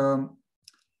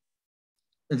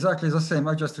exactly the same.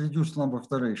 I just reduced number of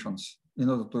iterations in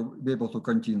order to be able to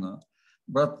continue.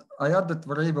 But I added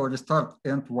variable restart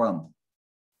end1.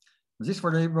 This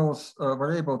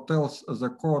variable tells the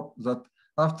code that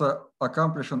after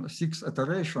accomplishing 6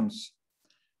 iterations,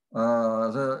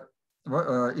 the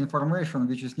information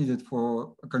which is needed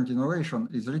for continuation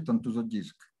is written to the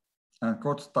disk and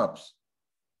code stops.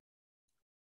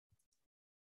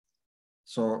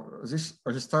 So this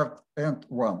restart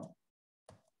end1.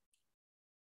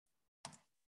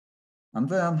 And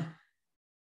then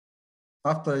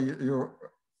after you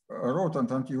wrote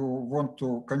and you want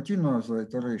to continue the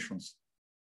iterations,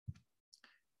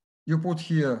 you put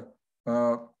here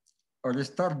a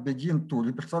restart begin to.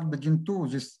 Restart begin to,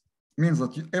 this means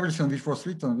that everything which was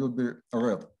written will be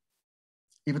read.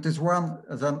 If it is 1,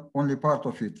 then only part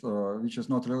of it, which is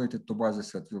not related to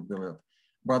basis set, will be read.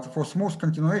 But for smooth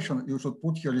continuation, you should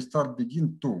put here restart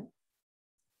begin to.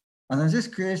 And in this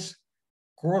case,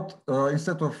 code,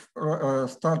 instead of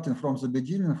starting from the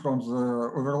beginning, from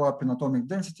the overlapping atomic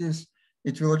densities,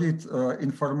 it will read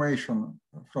information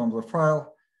from the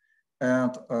file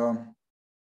and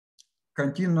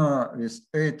continue with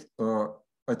 8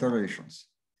 iterations.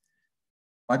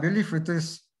 I believe it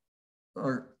is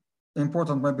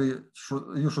important, maybe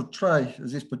you should try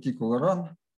this particular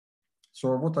run.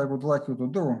 So what I would like you to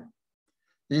do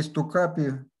is to copy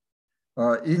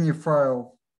any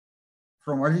file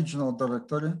from original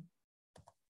directory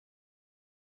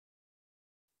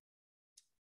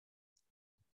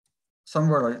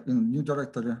somewhere in new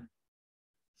directory,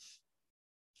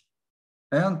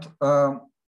 and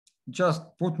just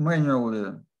put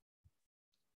manually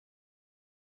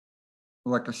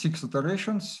like 6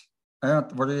 iterations and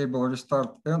variable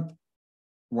restart and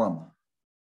 1.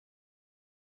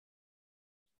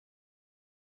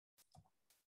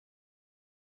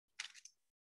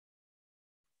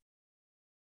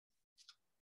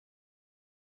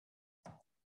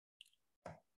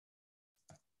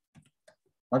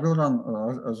 I will run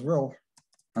as well,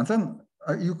 and then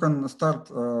you can start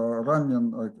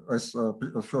running as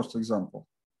a first example.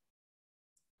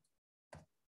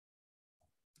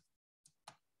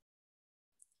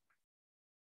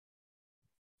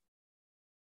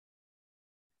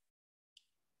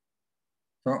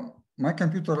 So my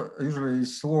computer usually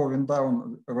is slowing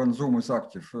down when Zoom is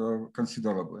active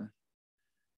considerably,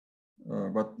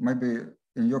 but maybe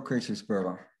in your case it's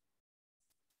better.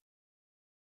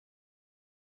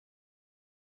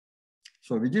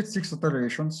 So we did 6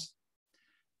 iterations,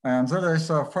 and there is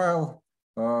a file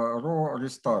raw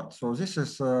restart. So this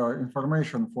is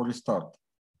information for restart.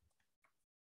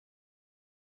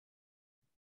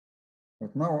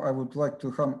 But now I would like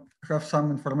to have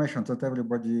some information that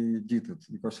everybody did it,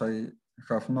 because I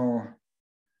have no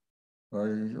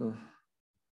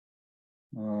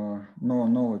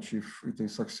knowledge if it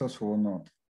is successful or not.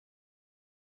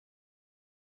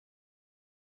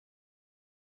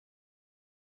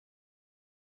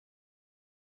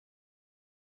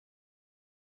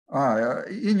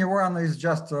 Anyone is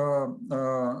just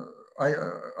I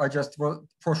just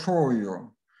for show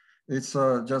you. It's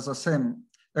just the same.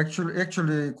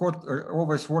 Actually, code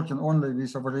always working only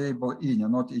with a variable ini,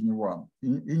 not anyone.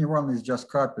 Anyone is just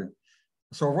copy.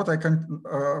 So what I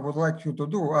would like you to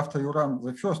do after you run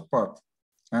the first part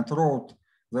and wrote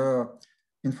the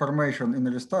information in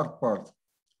the restart part,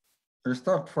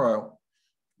 restart file,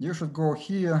 you should go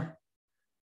here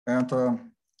and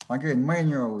again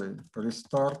manually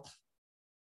restart,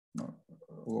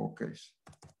 lowercase,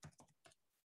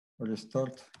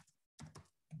 restart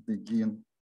begin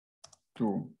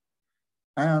to,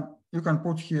 and you can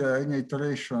put here any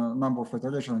iteration, number of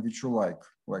iterations which you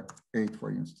like 8, for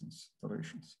instance,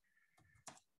 iterations.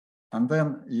 And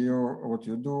then what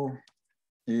you do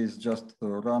is just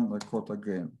run the code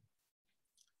again.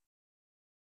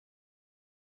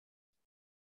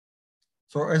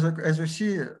 So as you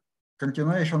see,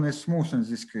 continuation is smooth in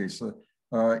this case.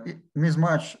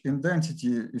 Mismatch in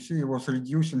density, you see, it was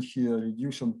reducing here,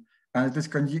 reducing, and it is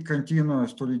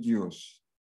continuous to reduce.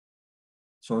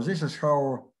 So this is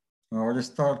how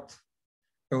restart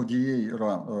LDA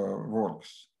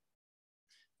works.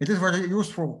 It is very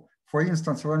useful, for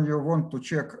instance, when you want to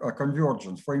check a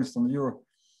convergence. For instance,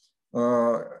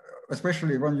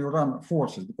 especially when you run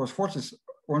forces, because forces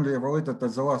only evaluated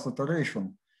at the last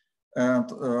iteration. And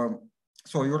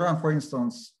so you run, for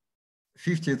instance,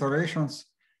 50 iterations,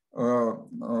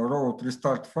 wrote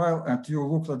restart file, and you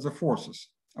looked at the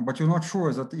forces, but you're not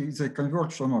sure that they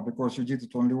converge or not because you did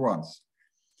it only once.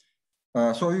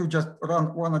 So you just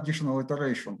run one additional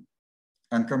iteration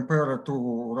and compare it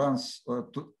to runs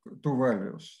two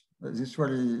values. This is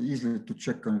very easy to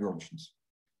check convergence.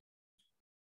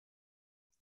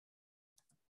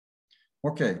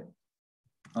 Okay,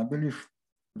 I believe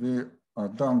we are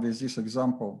done with this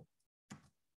example.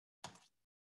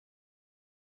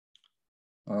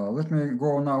 Let me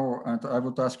go now, and I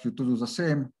would ask you to do the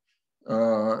same,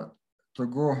 to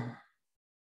go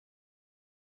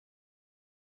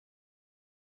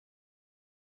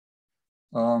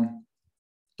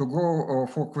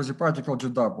for quasi-particle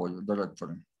GW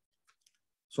directory.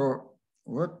 So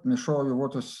let me show you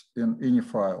what is in any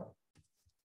file.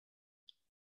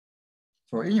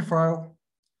 So any file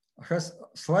has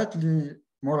slightly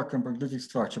more complicated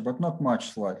structure, but not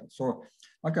much slightly. So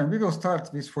again, we will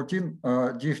start with 14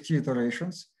 DFT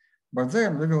iterations, but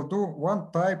then we will do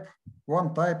one type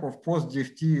of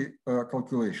post-DFT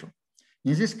calculation.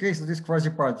 In this case, it is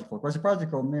quasi-particle.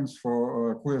 Quasi-particle means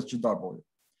for QSGW.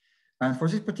 And for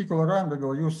this particular run, we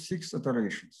will use 6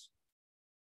 iterations.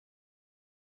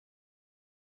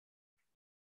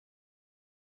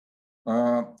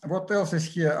 What else is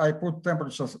here? I put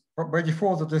temperatures. By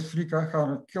default, it is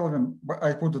 300 Kelvin, but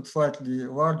I put it slightly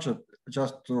larger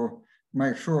just to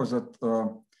make sure that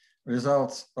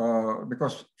results,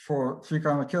 because for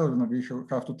 300 Kelvin, we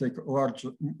have to take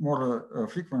more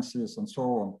frequencies and so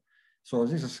on. So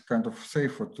this is kind of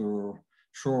safer to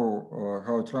show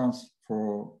how it runs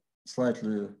for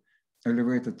slightly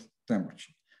elevated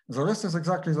temperature. The rest is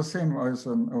exactly the same as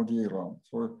an LDA run.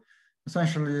 So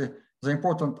essentially, the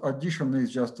important addition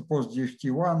is just post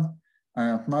DFT1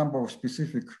 and number of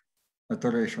specific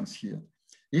iterations here.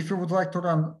 If you would like to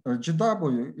run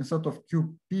GW, instead of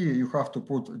QP, you have to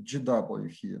put GW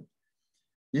here.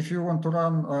 If you want to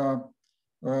run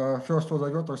first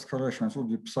order vectors correction, it would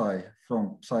be psi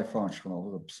from psi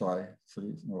functional, the psi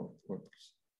 3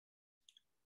 letters.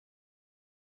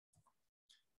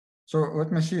 So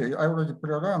let me see, I already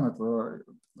pre-run it.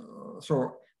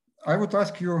 So I would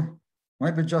ask you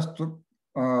maybe just to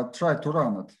try to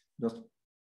run it.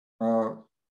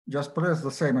 Just press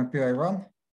the same MPI run.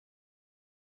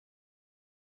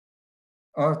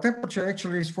 Temperature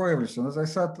actually is for everything. As I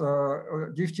said,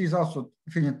 DFT is also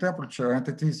finite temperature, and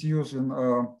it is using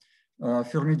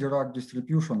Fermi-Dirac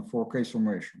distribution for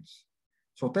K-summations.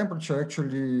 So temperature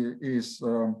actually is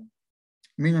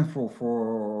meaningful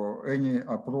for any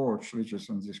approach which is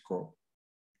in this code.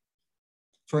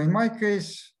 So in my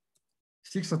case,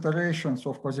 6 iterations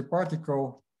of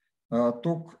quasi-particle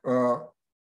took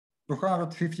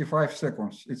 255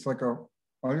 seconds. It's like a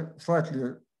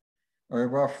slightly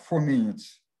above 4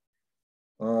 minutes.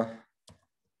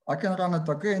 I can run it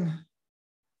again,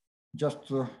 just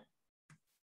to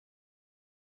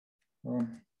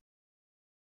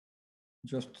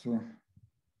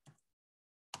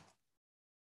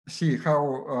see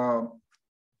how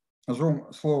zoom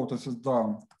slow this is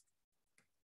down.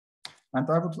 And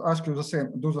I would ask you the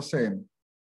same, do the same.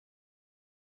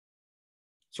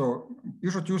 So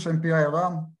you should use MPI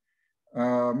run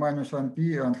minus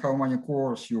NP and how many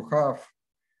cores you have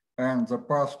and the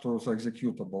path to the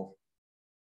executable.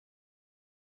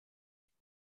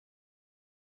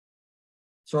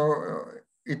 So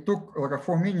it took like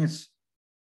 4 minutes.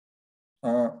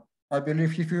 I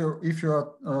believe if you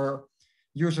are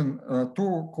using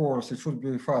 2 cores, it should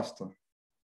be faster.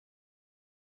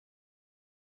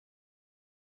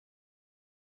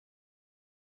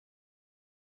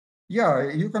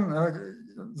 Yeah, you can.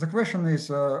 The question is,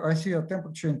 I see a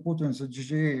temperature input in the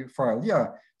GGA file.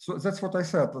 Yeah, so that's what I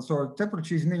said. So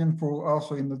temperature is meaningful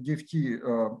also in the DFT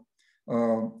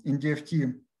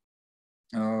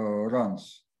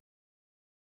runs.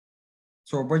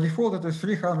 So by default it is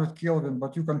 300 Kelvin,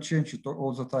 but you can change it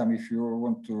all the time if you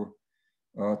want to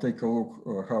take a look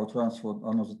how it runs for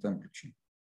another temperature.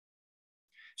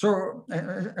 So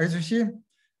as you see,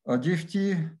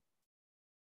 DFT.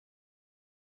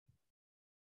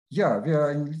 Yeah, we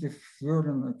are in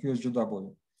learning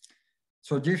QSGW.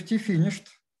 So DFT finished.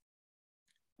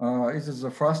 This is the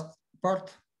first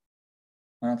part.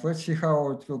 And let's see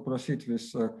how it will proceed with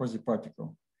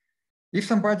quasi-particle. If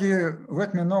somebody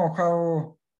let me know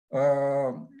how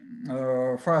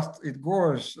fast it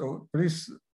goes, please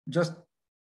just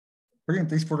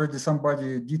print if already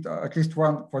somebody did at least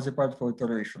one quasi-particle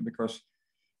iteration, because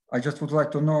I just would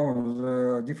like to know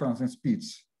the difference in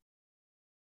speeds.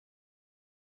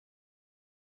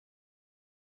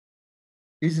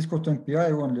 Is this code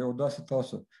MPI only, or does it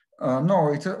also?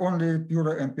 No, it's only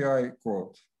pure MPI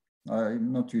code.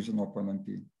 I'm not using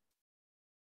OpenMP.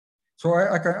 So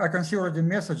I can see already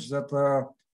message that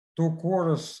two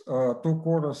cores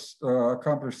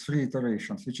accomplish 3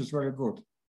 iterations, which is very good.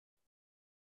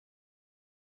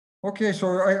 Okay,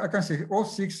 so I can see all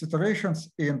 6 iterations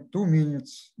in 2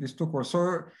 minutes with 2 cores.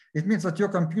 So it means that your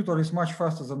computer is much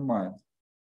faster than mine.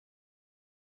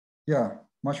 Yeah,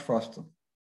 much faster.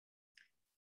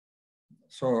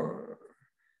 So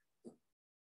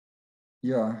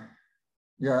yeah,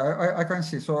 I can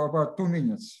see. So about 2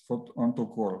 minutes on 2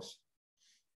 cores.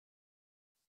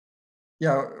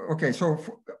 Yeah, okay. So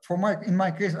in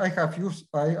my case, I have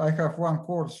 1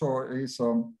 core, so it's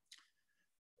 4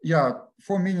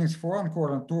 minutes for 1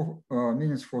 core and 2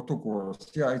 minutes for 2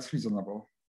 cores. Yeah, it's reasonable.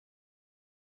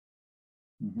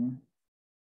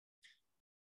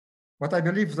 But I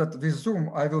believe that with Zoom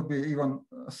I will be even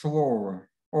slower.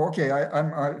 Oh, okay,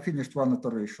 I finished 1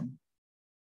 iteration.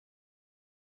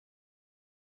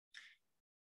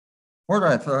 All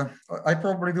right, I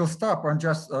probably will stop and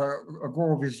just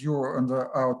go with you on the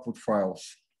output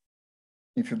files,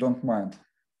 if you don't mind,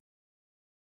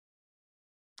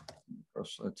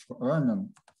 because it's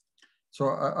running. So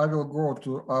I will go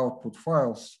to output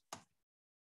files.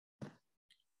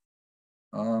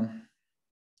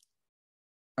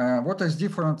 What is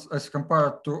different as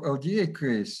compared to LDA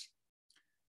case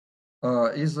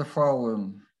is the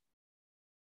following.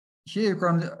 Here you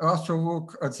can also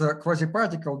look at the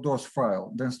quasi-particle dose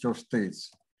file, density of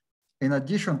states, in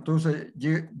addition to the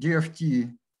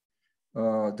DFT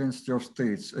density of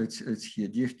states. It's here,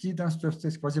 DFT density of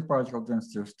states, quasi-particle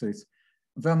density of states.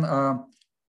 Then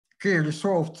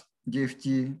K-resolved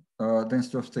DFT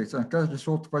density of states and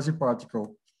K-resolved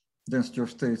quasi-particle density of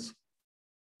states,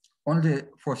 only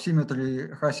for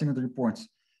symmetry, high symmetry points.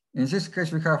 In this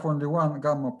case, we have only 1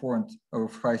 gamma point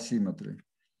of high symmetry.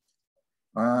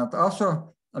 And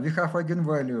also we have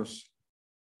eigenvalues.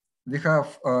 We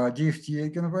have DFT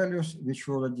eigenvalues, which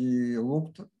we already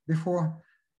looked before.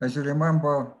 As you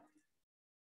remember,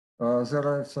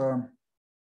 there is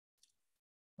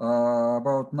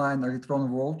about 9 electron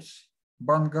volts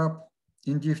band gap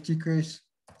in DFT case.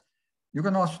 You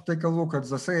can also take a look at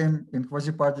the same in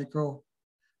quasi-particle,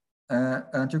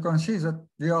 and you can see that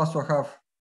we also have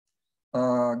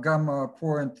a gamma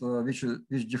point which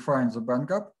defines the band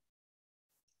gap,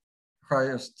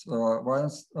 highest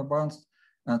valence bands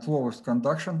and lowest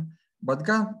conduction. But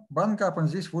band gap in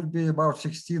this would be about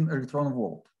 16 electron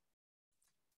volt.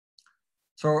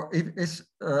 So if its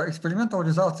experimental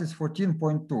results is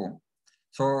 14.2.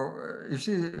 So you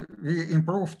see, we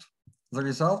improved the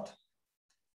result.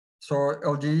 So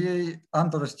LDA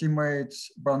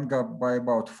underestimates band gap by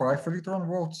about 5 electron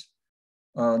volts.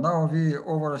 Now we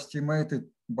overestimated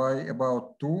by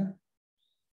about 2.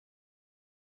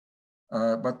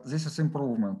 But this is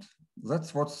improvement.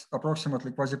 That's what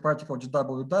approximately quasi-particle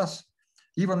GW does.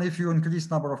 Even if you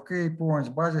increase number of K points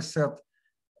by the set,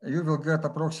 you will get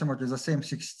approximately the same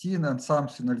 16 and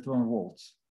something electron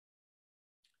volts.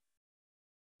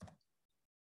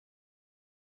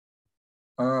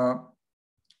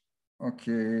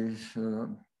 Okay,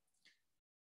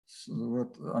 so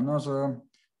what another,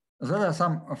 there are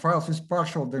some files with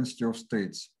partial density of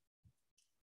states.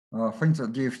 For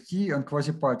instance, DFT and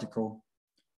quasi-particle.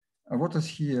 What is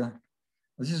here?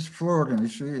 This is fluorine,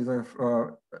 which is a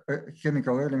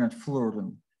chemical element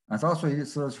fluorine. And also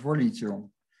it's for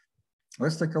lithium.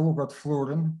 Let's take a look at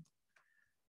fluorine.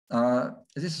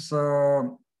 This is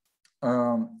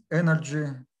energy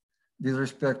with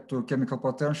respect to chemical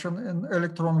potential in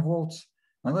electron volts,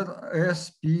 and then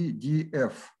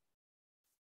SPDF.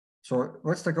 So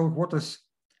let's take a look what is,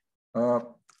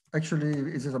 actually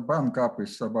it is a band gap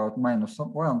is about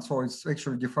 -1. So it's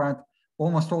actually defined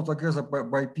almost altogether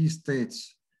by P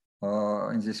states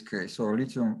in this case. So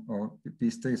lithium or P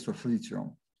states of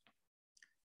lithium.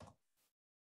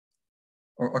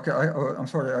 Oh, okay, I'm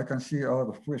sorry, I can see a lot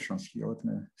of questions here. Let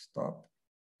me stop.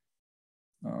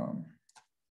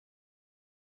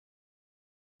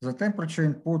 The temperature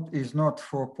input is not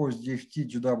for post-DFT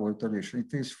GW iteration.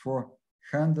 It is for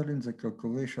handling the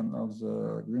calculation of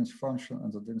the Green's function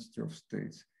and the density of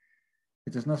states.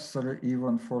 It is necessary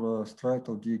even for a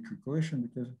striatal D calculation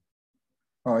because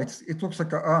it looks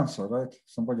like an answer, right?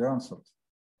 Somebody answered.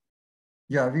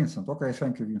 Yeah, Vincent. Okay,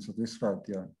 thank you, Vincent. That's right.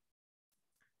 Yeah.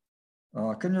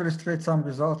 Can you illustrate some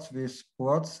results with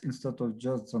plots instead of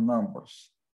just the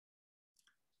numbers?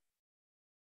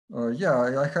 Yeah,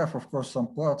 I have, of course, some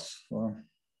plots.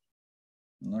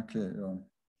 Okay.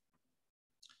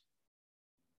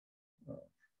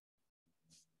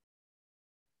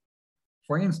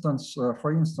 For instance,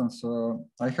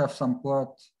 I have some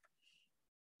plots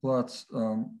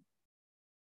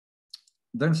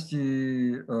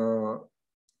density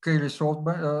K-resolved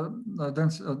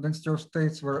density of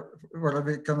states where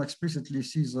we can explicitly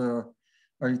see the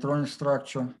electronic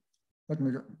structure. Let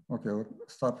me, okay,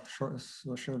 stop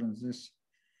sharing this.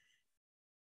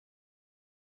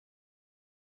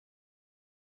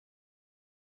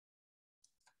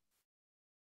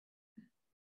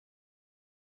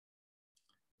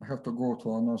 I have to go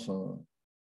to another.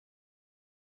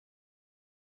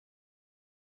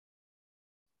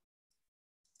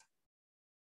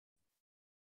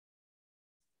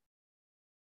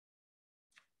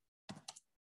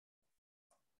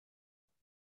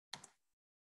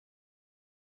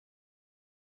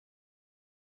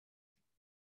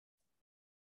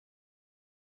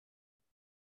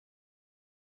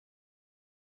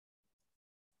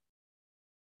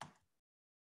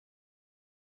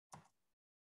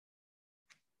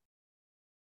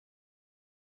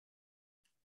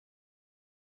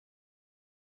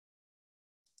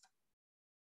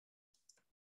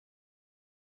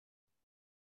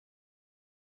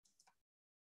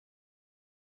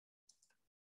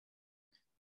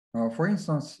 For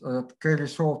instance,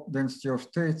 K-resolved density of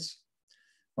states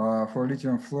for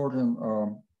lithium fluorine,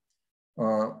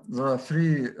 there are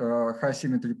 3 high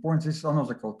symmetry points. This is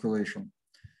another calculation.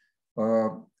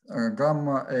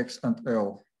 Gamma, X, and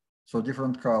L, so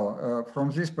different color.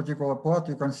 From this particular plot,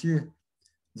 you can see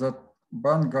that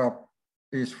band gap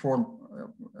is formed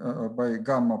by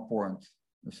gamma point.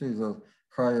 You see the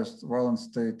highest valence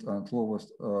state and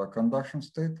lowest conduction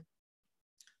state.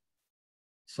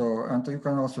 So, and you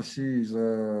can also see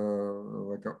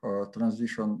the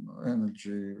transition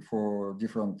energy for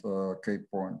different K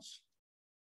points.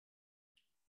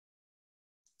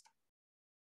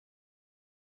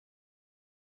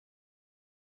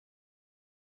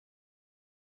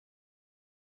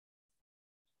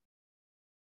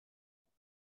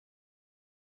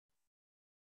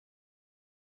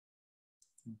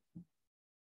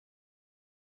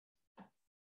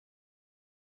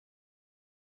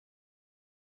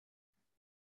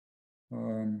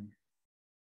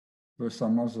 There's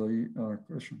some other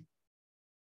question.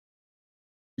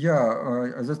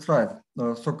 Yeah, that's right.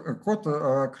 So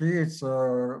code creates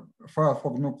a file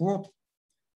for GNU plot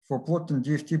for plotting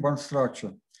DFT band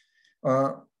structure.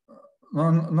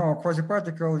 No,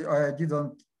 quasi-particle, I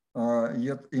didn't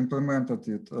yet implemented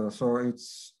it, so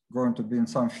it's going to be in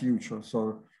some future.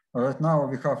 So right now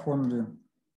we have only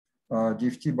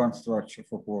DFT band structure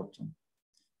for plotting,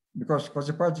 because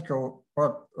quasi-particle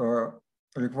part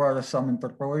requires some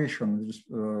interpolation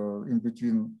in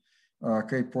between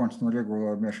K points and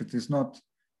regular mesh. It is not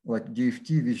like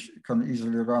DFT, which can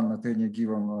easily run at any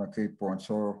given K point.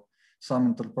 So some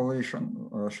interpolation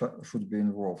should be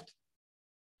involved.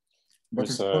 But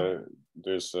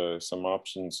there's some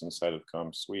options inside of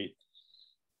COM Suite.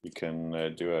 You can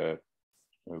do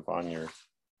move on your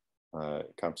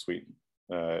COM Suite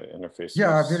interfaces.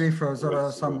 Yeah, I believe there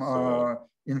are some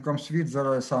in COM Suite. There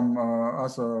are some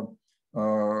other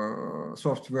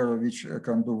software which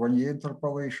can do one-year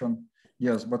interpolation.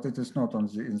 Yes, but it is not on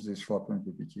in this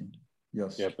FlapwMBPT.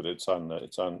 Yes. Yeah, but it's on the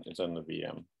the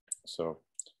VM, so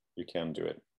you can do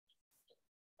it.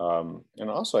 And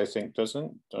also, I think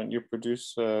don't you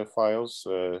produce files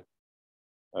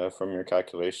from your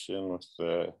calculation with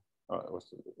the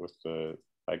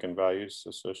eigenvalues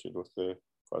associated with the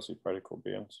quasi-particle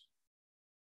bands?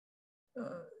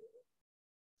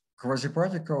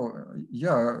 Quasi-particle,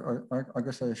 yeah, I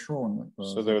guess I shown.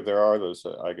 So there are those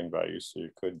eigenvalues, so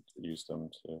you could use them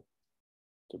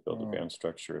to build a band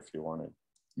structure if you wanted.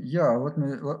 Yeah, let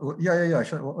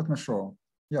me show.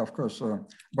 Yeah, of course.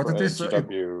 But it is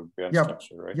GW band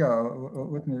structure, right? Yeah,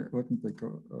 let me take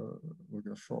a look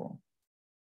at show.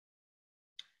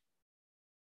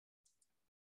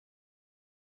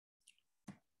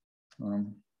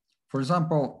 For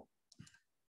example,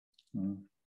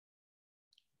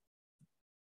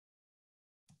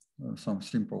 some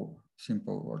simple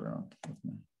variant.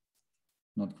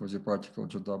 Not quasi-particle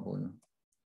GW.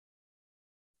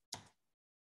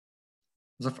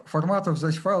 The format of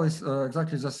this file is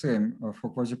exactly the same for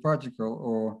quasi-particle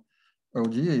or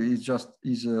LDA. It's just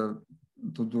easier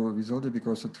to do with LDA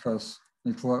because it has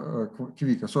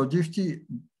quicker. So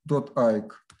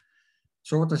dft.ike.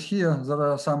 So what is here? There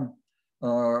are some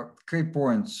K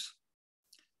points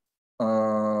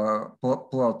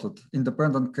plotted,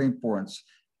 independent K points.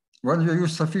 When you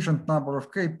use sufficient number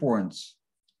of K points,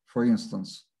 for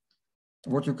instance,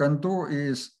 what you can do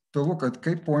is to look at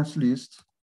K points list,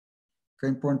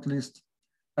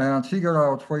 and figure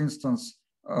out, for instance,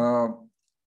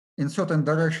 in certain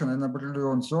direction in a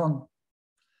Brillouin zone,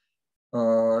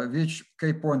 which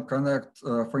K point connect,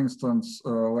 for instance,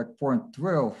 like point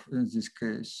 12 in this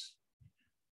case,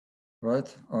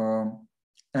 right?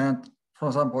 And for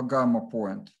example, gamma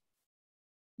point.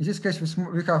 In this case,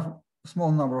 we have a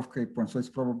small number of K points, so it's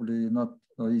probably not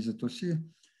easy to see.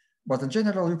 But in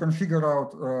general, you can figure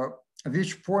out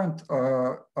which point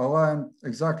align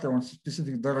exactly on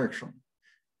specific direction.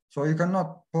 So you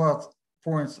cannot plot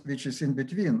points which is in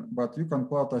between, but you can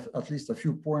plot at least a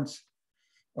few points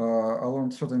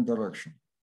along certain direction.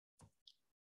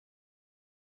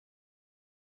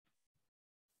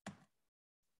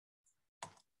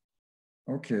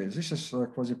 Okay, this is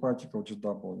quasi-particle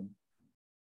GW.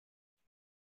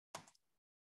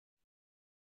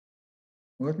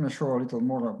 Let me show a little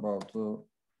more about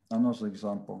another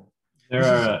example. There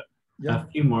are a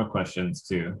few more questions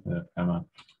too that have come up.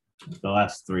 The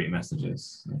last 3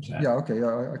 messages in the chat. Yeah, okay,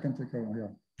 I can take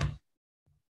over,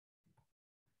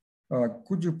 yeah.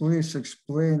 Could you please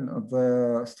explain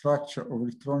the structure of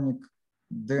electronic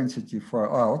density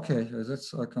file? Okay,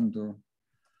 that's I can do.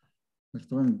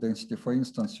 Electronic density, for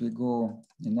instance, we go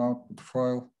in output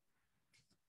file.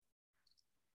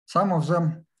 Some of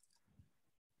them,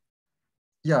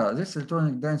 yeah, this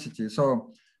electronic density.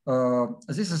 So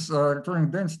this is electronic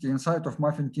density inside of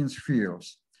Maffin-Tin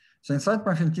spheres. So inside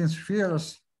Maffin-Tin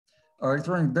spheres,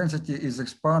 electronic density is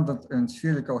expanded in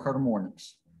spherical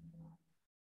harmonics.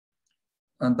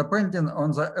 And depending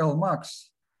on the L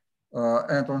max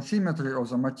and on symmetry of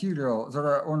the material, there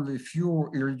are only few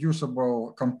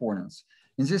irreducible components.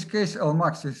 In this case, L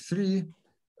max is 3,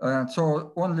 and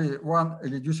so only one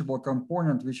irreducible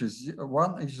component, which is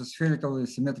one, is a spherically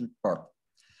symmetric part.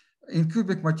 In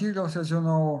cubic materials, as you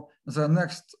know, the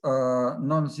next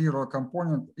non-zero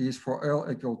component is for L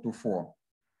equal to 4.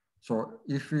 So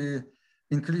if we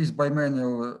increase by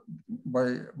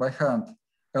hand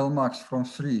L max from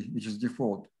 3, which is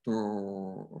default,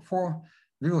 to 4,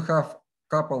 we will have a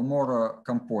couple more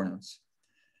components.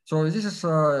 So this is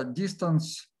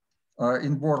distance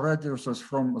in Bohr radiuses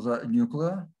from the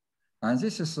nuclear. And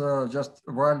this is just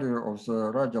value of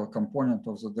the radial component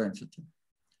of the density.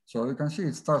 So you can see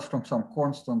it starts from some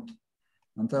constant.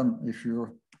 And then if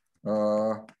you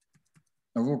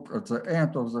look at the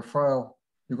end of the file,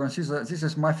 you can see that this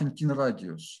is muffin tin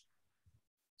radius.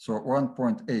 So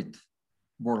 1.8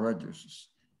 Bohr radiuses.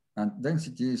 And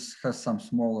density has some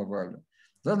smaller value.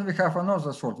 Then we have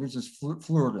another sort, which is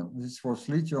fluorine. This is for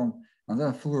lithium and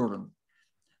then fluorine.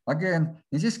 Again,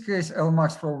 in this case,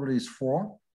 Lmax probably is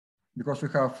 4 because we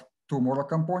have 2 molar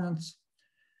components.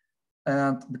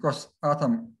 And because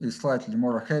atom is slightly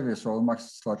more heavy, so Lmax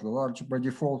is slightly larger by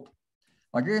default.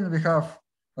 Again, we have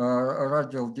a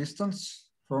radial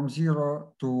distance from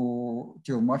 0 to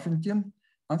till muffin tin,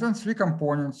 and then 3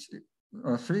 components,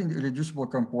 3 irreducible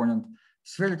components,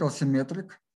 spherical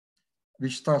symmetric,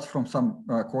 which starts from some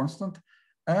constant,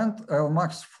 and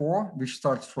Lmax 4, which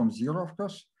starts from 0, of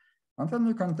course. And then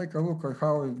you can take a look at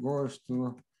how it goes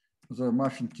to the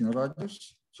muffin tin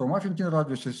radius. So muffin tin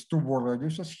radius is 2 Bohr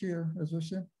radiuses here, as you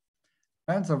see,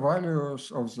 and the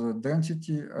values of the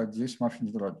density at this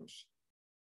muffin tin radius.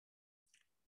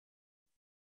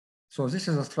 So this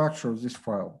is the structure of this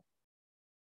file.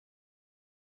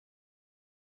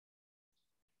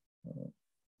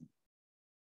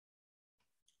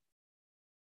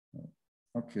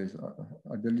 Okay,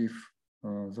 I believe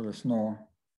there is no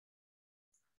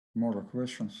more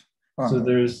questions. So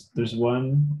there's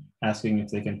one asking if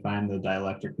they can find the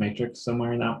dielectric matrix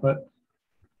somewhere in output.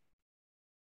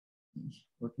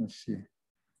 Let me see.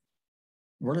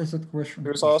 What is that question?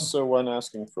 There's also one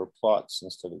asking for plots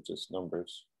instead of just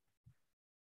numbers.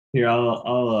 Here,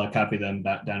 I'll copy them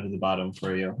back down to the bottom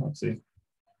for you. Let's see.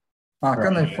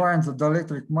 Can I find the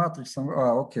dielectric matrix?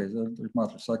 Okay, the dielectric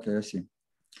matrix. Okay, I see.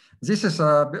 This is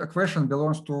a question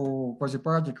belongs to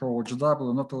quasi-particle or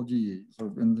GW, not LDE. So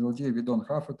in LDE, we don't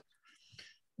have it.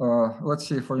 Let's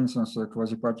see, for instance, a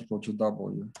quasi-particle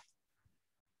GW.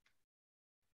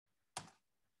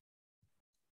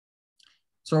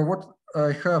 So what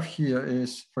I have here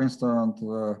is, for instance,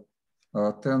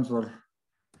 tensor.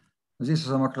 This is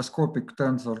a macroscopic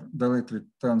tensor, dielectric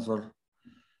tensor.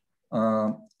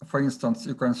 For instance,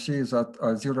 you can see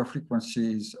that 0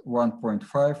 frequency is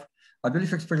 1.5. I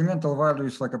believe experimental value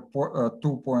is like a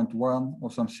 2.1 or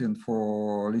something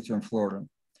for lithium fluorine.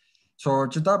 So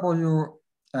GW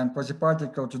and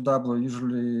quasi-particle GW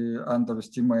usually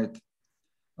underestimate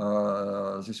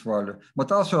this value.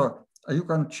 But also you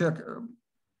can check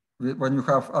when you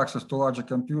have access to larger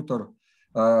computer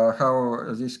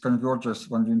how this converges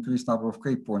when you increase number of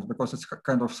K points, because it's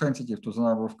kind of sensitive to the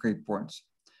number of K points.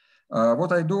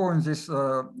 What I do in this,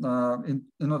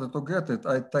 in order to get it,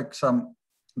 I take some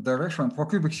direction. For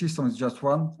cubic systems, just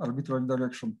one arbitrary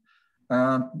direction,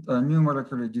 and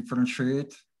numerically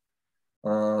differentiate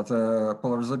the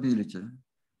polarizability.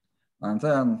 And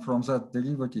then from that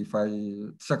derivative,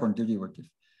 second derivative,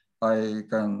 I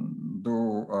can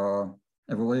do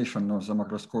evaluation of the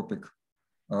macroscopic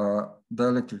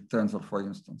dielectric tensor, for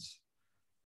instance.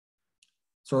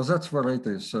 So that's where it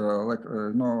is,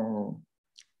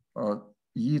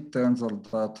 E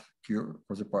tensor dot Q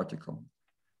quasi-particle.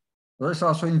 There is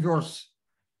also inverse,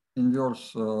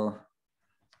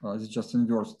 it's just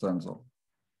inverse tensor.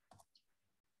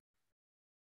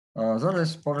 There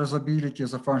is polarizability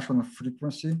as a function of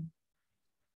frequency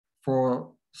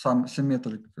for some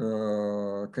symmetric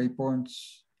K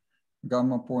points,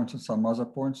 gamma points, and some other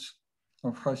points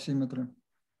of high symmetry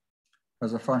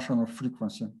as a function of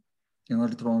frequency in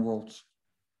electron volts.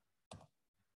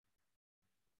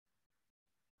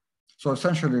 So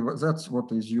essentially, that's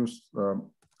what is used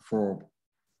for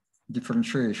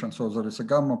differentiation. So there is a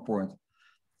gamma point.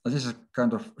 This is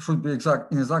kind of, should be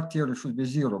exact, in exact theory should be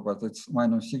 0, but it's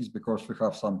 -6 because we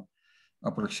have some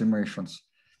approximations.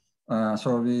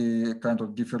 So we kind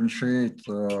of differentiate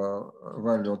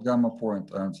value of gamma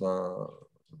point and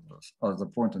the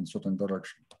point in certain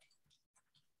direction.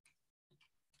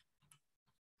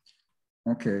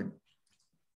 Okay.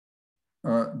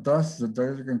 Does the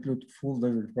dielectric include full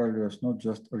dielectric values, not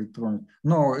just electronic?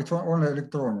 No, it's only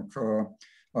electronic.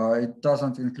 It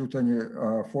doesn't include any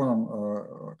phonon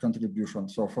contribution.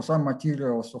 So for some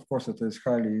materials, of course, it is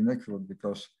highly inaccurate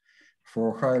because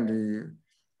for highly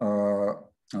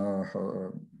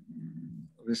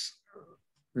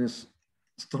with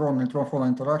strong neutron-phonon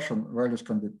interaction, values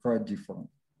can be quite different.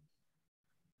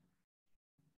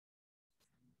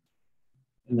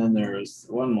 And then there's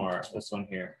one more, this one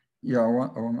here. Yeah,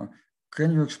 can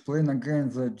you explain again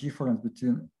the difference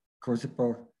between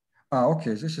quasi-particle?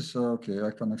 Okay, this is okay.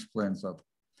 I can explain that.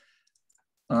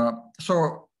 So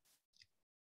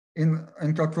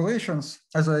in calculations,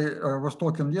 as I was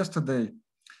talking yesterday,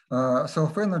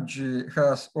 self-energy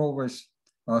has always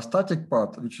a static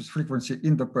part, which is frequency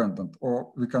independent,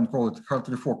 or we can call it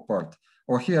Hartree-Fock part,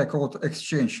 or here I call it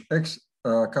exchange. X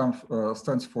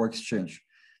stands for exchange.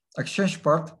 Exchange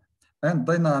part and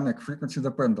dynamic frequency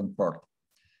dependent part.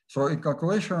 So in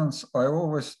calculations, I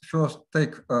always first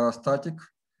take a static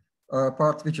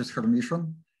part, which is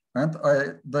Hermitian, and I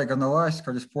diagonalize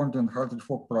corresponding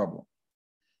Hartree-Fock problem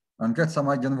and get some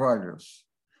eigenvalues.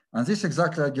 And these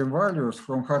exactly eigenvalues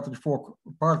from Hartree-Fock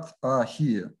part are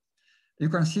here. You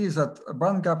can see that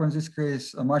band gap in this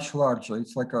case are much larger.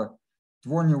 It's like a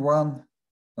 21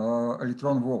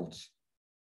 electron volts.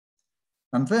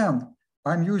 And then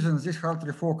I'm using these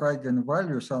Hartree-Fock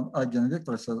eigenvalues and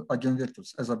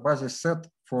eigenvectors as a basis set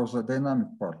for the dynamic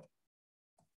part.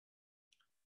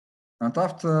 And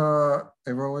after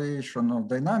evaluation of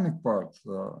dynamic part,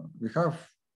 we have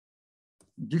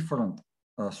different.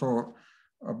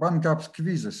 Band gap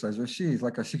squeezes, as you see, is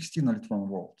like a 16 electron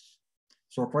volts.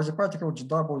 So quasi-particle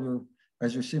GW,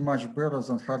 as you see, much better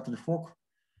than Hartree-Fock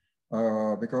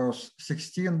because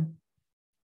 16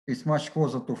 is much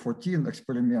closer to 14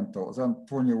 experimental than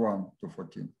 21 to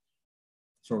 14.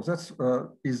 So that's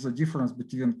is the difference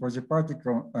between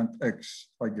quasi-particle and X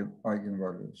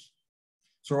eigenvalues.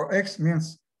 So X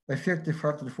means effective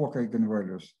Hartree-Fock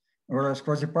eigenvalues, whereas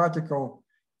quasi-particle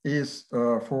is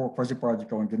for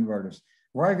quasi-particle eigenvalues.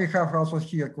 Why we have also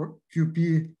here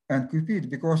QP and QP?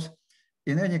 Because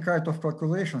in any kind of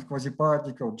calculations,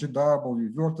 quasi-particle,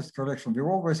 GW, vortex correction, we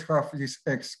always have this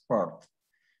X part.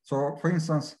 So for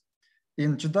instance,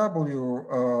 in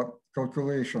GW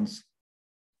calculations,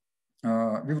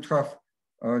 we would have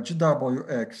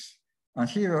GWX, and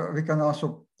here we can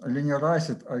also linearize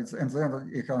it, and then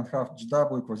you can have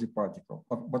GW quasi-particle.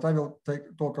 But I will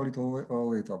talk a little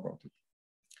later about it.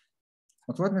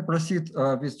 But let me proceed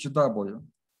with GW.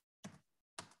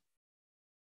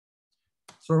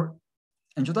 So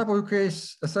in GW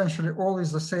case, essentially all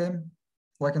is the same,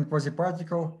 like in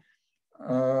quasi-particle.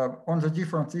 Only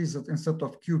difference is that instead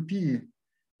of QP,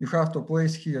 you have to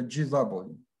place here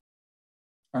GW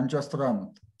and just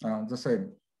run it the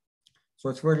same. So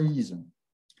it's very easy.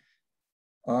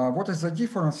 What is the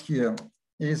difference here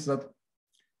is that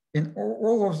in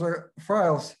all of the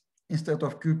files, instead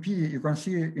of QP, you can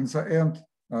see in the end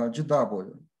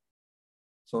GW.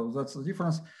 So that's the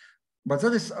difference. But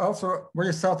there is also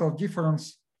very subtle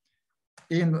difference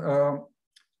in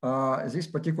this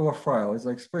particular file. As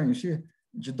I explained, you see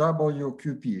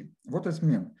GWQP. What does it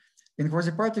mean? In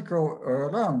quasi-particle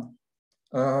run,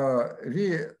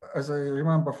 we, as I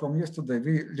remember from yesterday,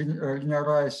 we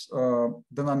linearize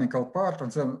dynamical part,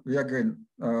 and then we again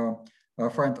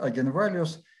find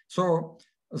eigenvalues. So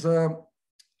the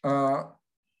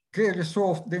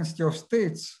K-resolved density of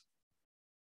states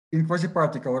in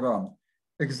quasi-particle run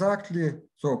exactly,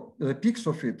 so the peaks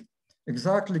of it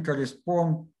exactly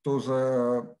correspond to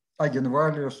the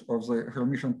eigenvalues of the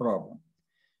Hermitian problem.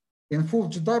 In full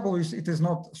GW, it is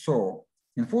not so.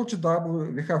 In full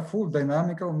GW, we have full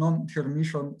dynamical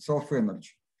non-Hermitian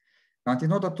self-energy. And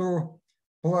in order to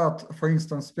plot, for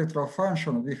instance, spectral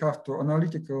function, we have to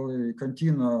analytically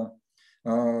continue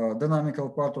dynamical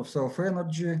part of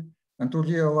self-energy and to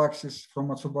real axis from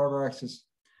Matsubara axis.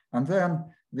 And then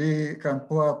we can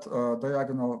plot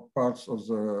diagonal parts of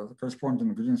the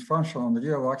corresponding Green's function on the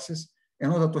real axis in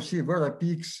order to see where the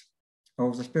peaks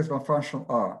of the spectral function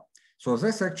are. So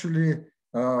this actually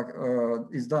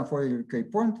is done for every K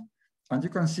point. And you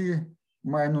can see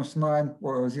minus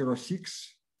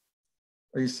 9.06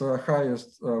 is the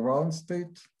highest valence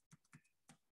state.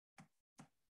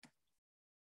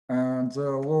 And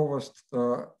the lowest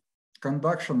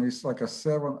conduction is like a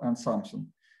 7 and something.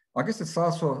 I guess it's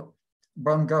also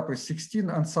band gap is 16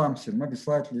 and something, maybe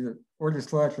slightly, only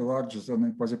slightly larger than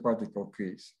in quasi-particle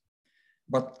case.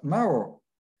 But now,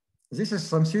 this is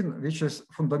something which is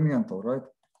fundamental, right?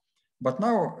 But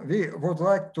now we would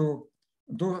like to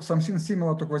do something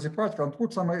similar to quasi-particle and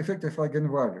put some effective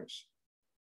eigenvalues.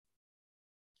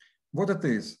 What it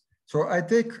is? So I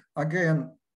take,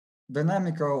 again,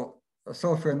 dynamical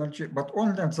self-energy, but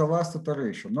only at the last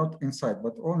iteration, not inside,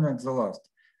 but only at the last.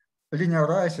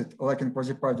 Linearize it like in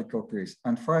quasi-particle case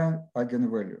and find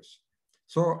eigenvalues.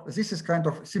 So this is kind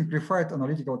of simplified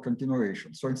analytical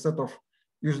continuation. So instead of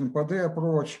using PAD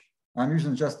approach, I'm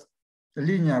using just a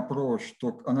linear approach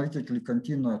to analytically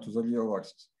continue to the real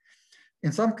axis.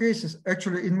 In some cases,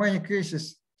 actually in many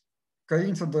cases,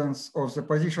 coincidence of the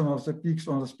position of the peaks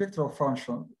on the spectral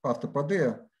function after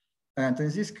PAD, and in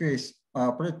this case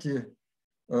are pretty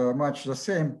much the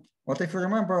same. But if you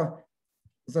remember,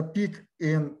 the peak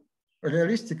in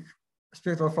realistic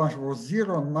spectral function was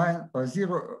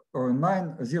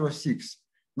 906.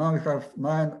 Now we have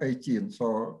 918.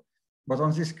 So, but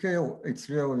on this scale, it's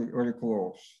really very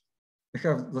close. We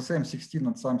have the same 16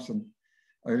 and something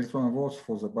electron volts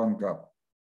for the band gap.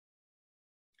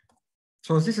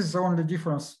 So this is the only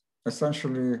difference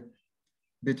essentially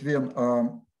between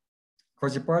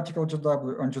quasi-particle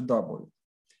GW and GW.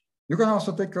 You can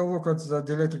also take a look at the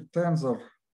dielectric tensor.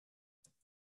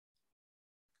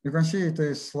 You can see it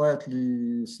is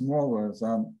slightly smaller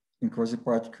than in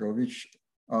quasi-particle, which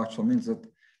actually means that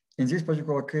in this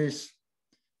particular case,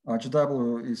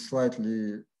 GW is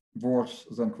slightly worse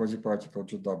than quasi-particle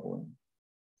GW.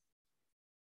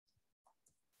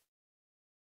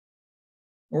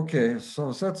 Okay,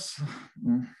 so that's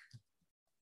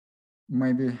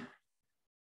maybe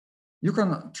you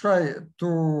can try to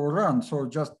run. So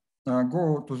just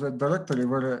go to the directory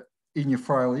where any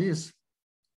file is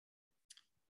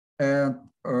and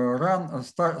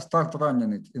start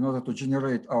running it in order to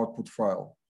generate output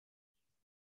file.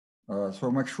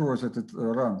 So make sure that it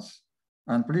runs.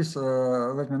 And please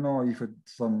let me know if it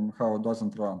somehow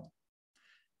doesn't run.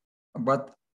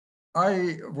 But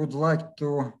I would like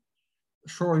to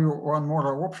show you one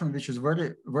more option, which is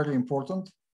very, very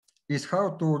important, is how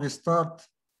to restart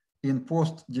in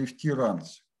post-DFT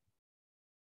runs.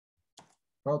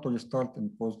 How to restart in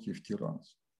post-DFT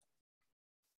runs.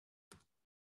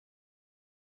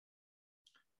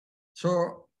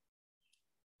 So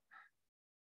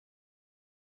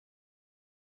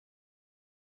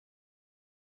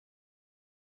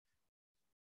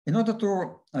in order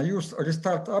to use a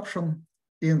restart option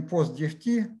in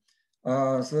post-DFT,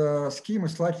 the scheme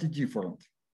is slightly different.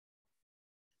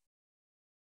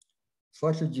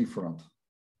 Slightly different.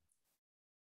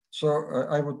 So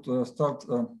I would start,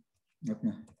 let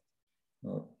me,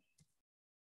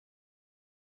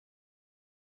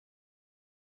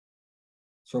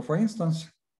 so for instance,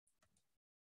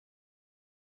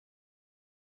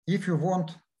 if you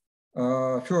want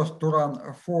first to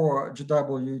run 4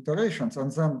 GW iterations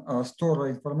and then store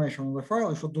information in the file,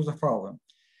 you should do the following.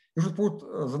 You should put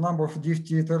the number of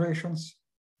DFT iterations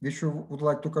which you would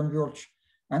like to converge,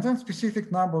 and then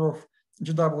specific number of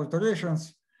GW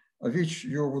iterations which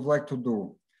you would like to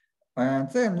do. And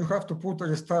then you have to put a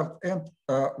restart end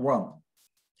 1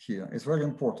 here. It's very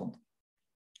important.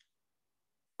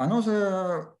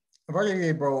 Another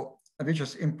variable which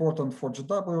is important for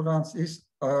GW runs is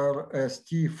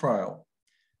RST file.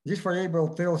 This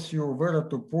variable tells you where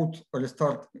to put a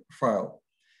restart file,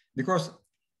 because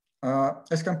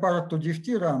as compared to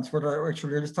DFT runs, where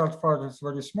actually restart file is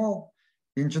very small,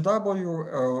 in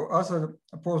GW, other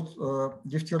post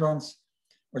DFT runs,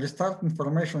 restart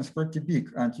information is pretty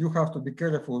big, and you have to be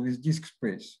careful with disk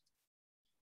space.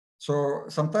 So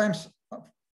sometimes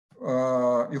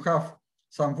you have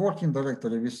some working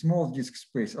directory with small disk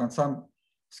space and some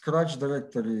scratch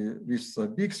directory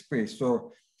with big space.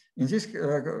 So in this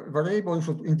variable, you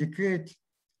should indicate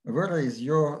where is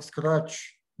your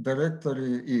scratch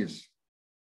directory is,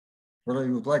 where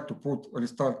you would like to put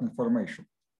restart information.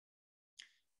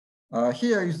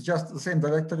 Here is just the same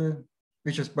directory,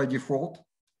 which is by default,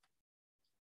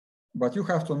 but you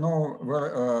have to know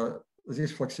where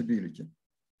this flexibility.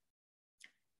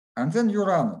 And then you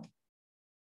run it.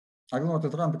 I will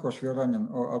not run because we are running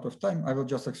out of time. I will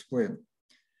just explain.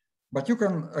 But you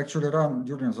can actually run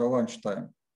during the lunch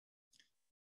time.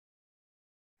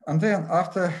 And then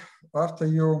after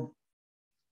you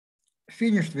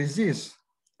finished with this,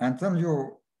 and then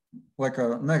you, like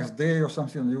a next day or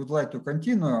something, you would like to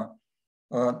continue,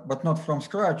 but not from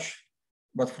scratch,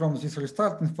 but from this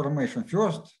restart information.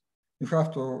 First, you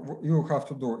have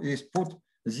to do is put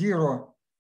 0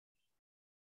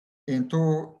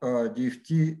 into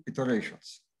DFT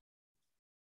iterations.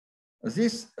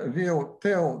 This will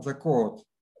tell the code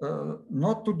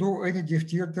not to do any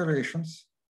DFT iterations,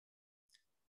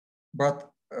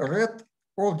 but read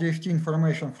all DFT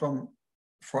information from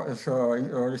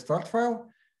restart file,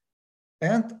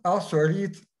 and also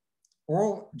read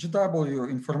all GW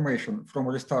information from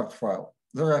restart file.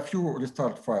 There are a few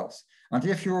restart files. And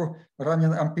if you run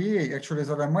an MPA, actually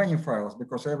there are many files,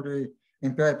 because every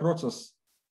MPI process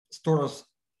stores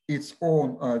its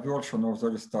own version of the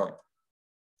restart.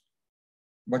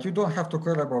 But you don't have to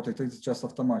care about it, it's just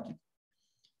automatic.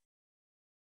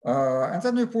 And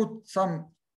then you put some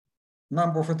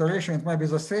number of iterations, it might be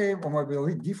the same or maybe a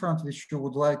little different, which you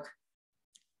would like.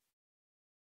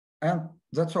 And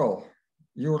that's all,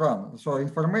 you run. So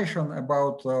information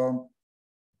about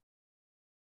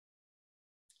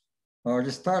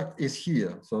restart is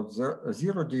here. So the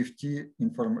 0 DFT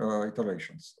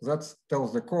iterations. That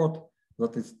tells the code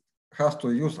that it has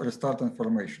to use restart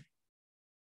information.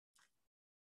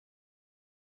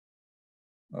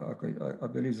 Okay, I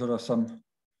believe there are some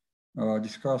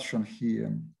discussion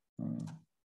here.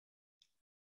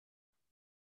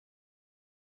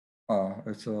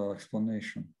 It's an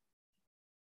explanation.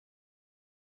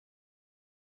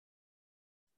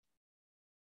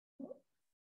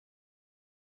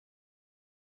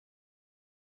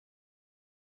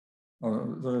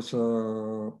 There is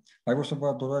I was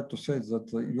about to say that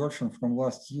the version from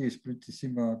last year is pretty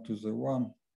similar to the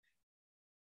one.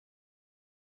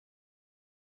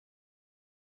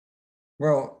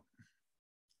 Well,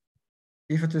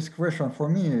 if it is question for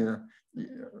me,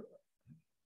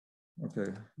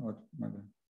 okay, maybe.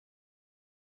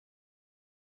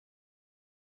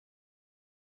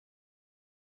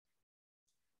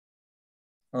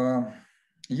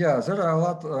 Yeah, there are a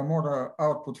lot more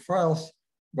output files,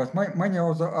 but many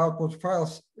of the output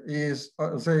files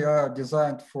they are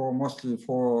designed for mostly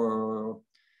for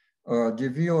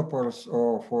developers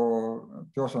or for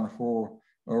person who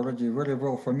already very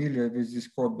well familiar with this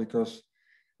code, because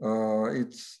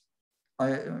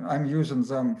I'm using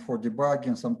them for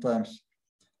debugging sometimes.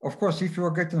 Of course, if you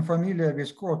are getting familiar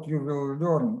with code, you will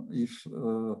learn if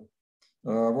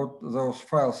what those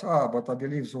files are. But I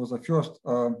believe for the first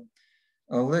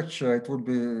lecture, it would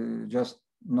be just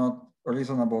not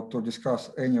reasonable to discuss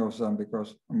any of them,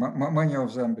 because many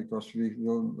of them, because we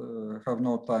will have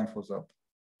no time for that.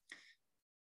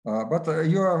 But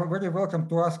you are very welcome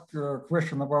to ask a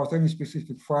question about any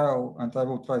specific file, and I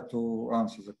will try to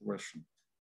answer the question.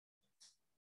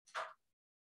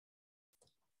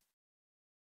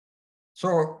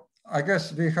 So I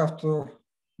guess we have to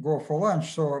go for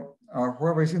lunch. So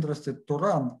whoever is interested to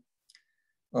run,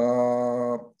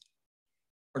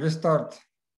 restart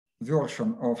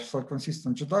version of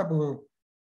self-consistent GW,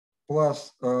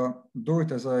 plus do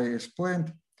it as I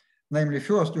explained. Namely,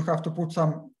 first you have to put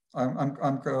some,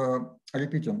 I'm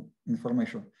repeating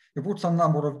information. You put some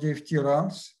number of DFT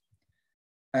runs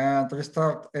and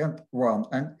restart end1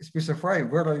 and specify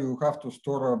where you have to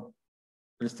store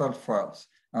restart files.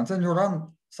 And then you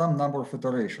run some number of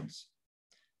iterations.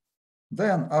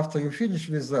 Then after you finish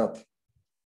with that,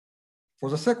 for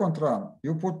the second run,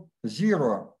 you put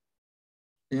 0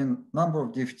 in number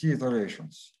of DFT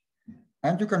iterations.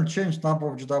 And you can change number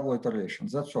of GW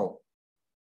iterations, that's all.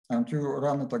 And you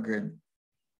run it again.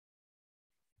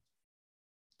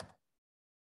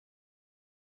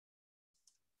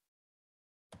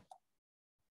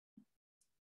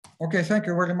 Okay, thank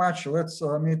you very much. Let's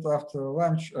meet after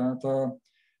lunch, and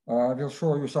I will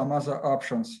show you some other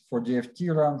options for DFT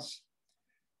runs.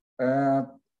 And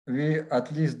we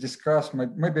at least discuss,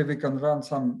 maybe we can run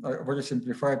some very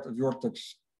simplified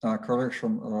vertex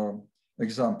correction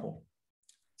example.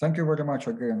 Thank you very much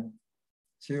again.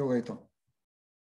 See you later.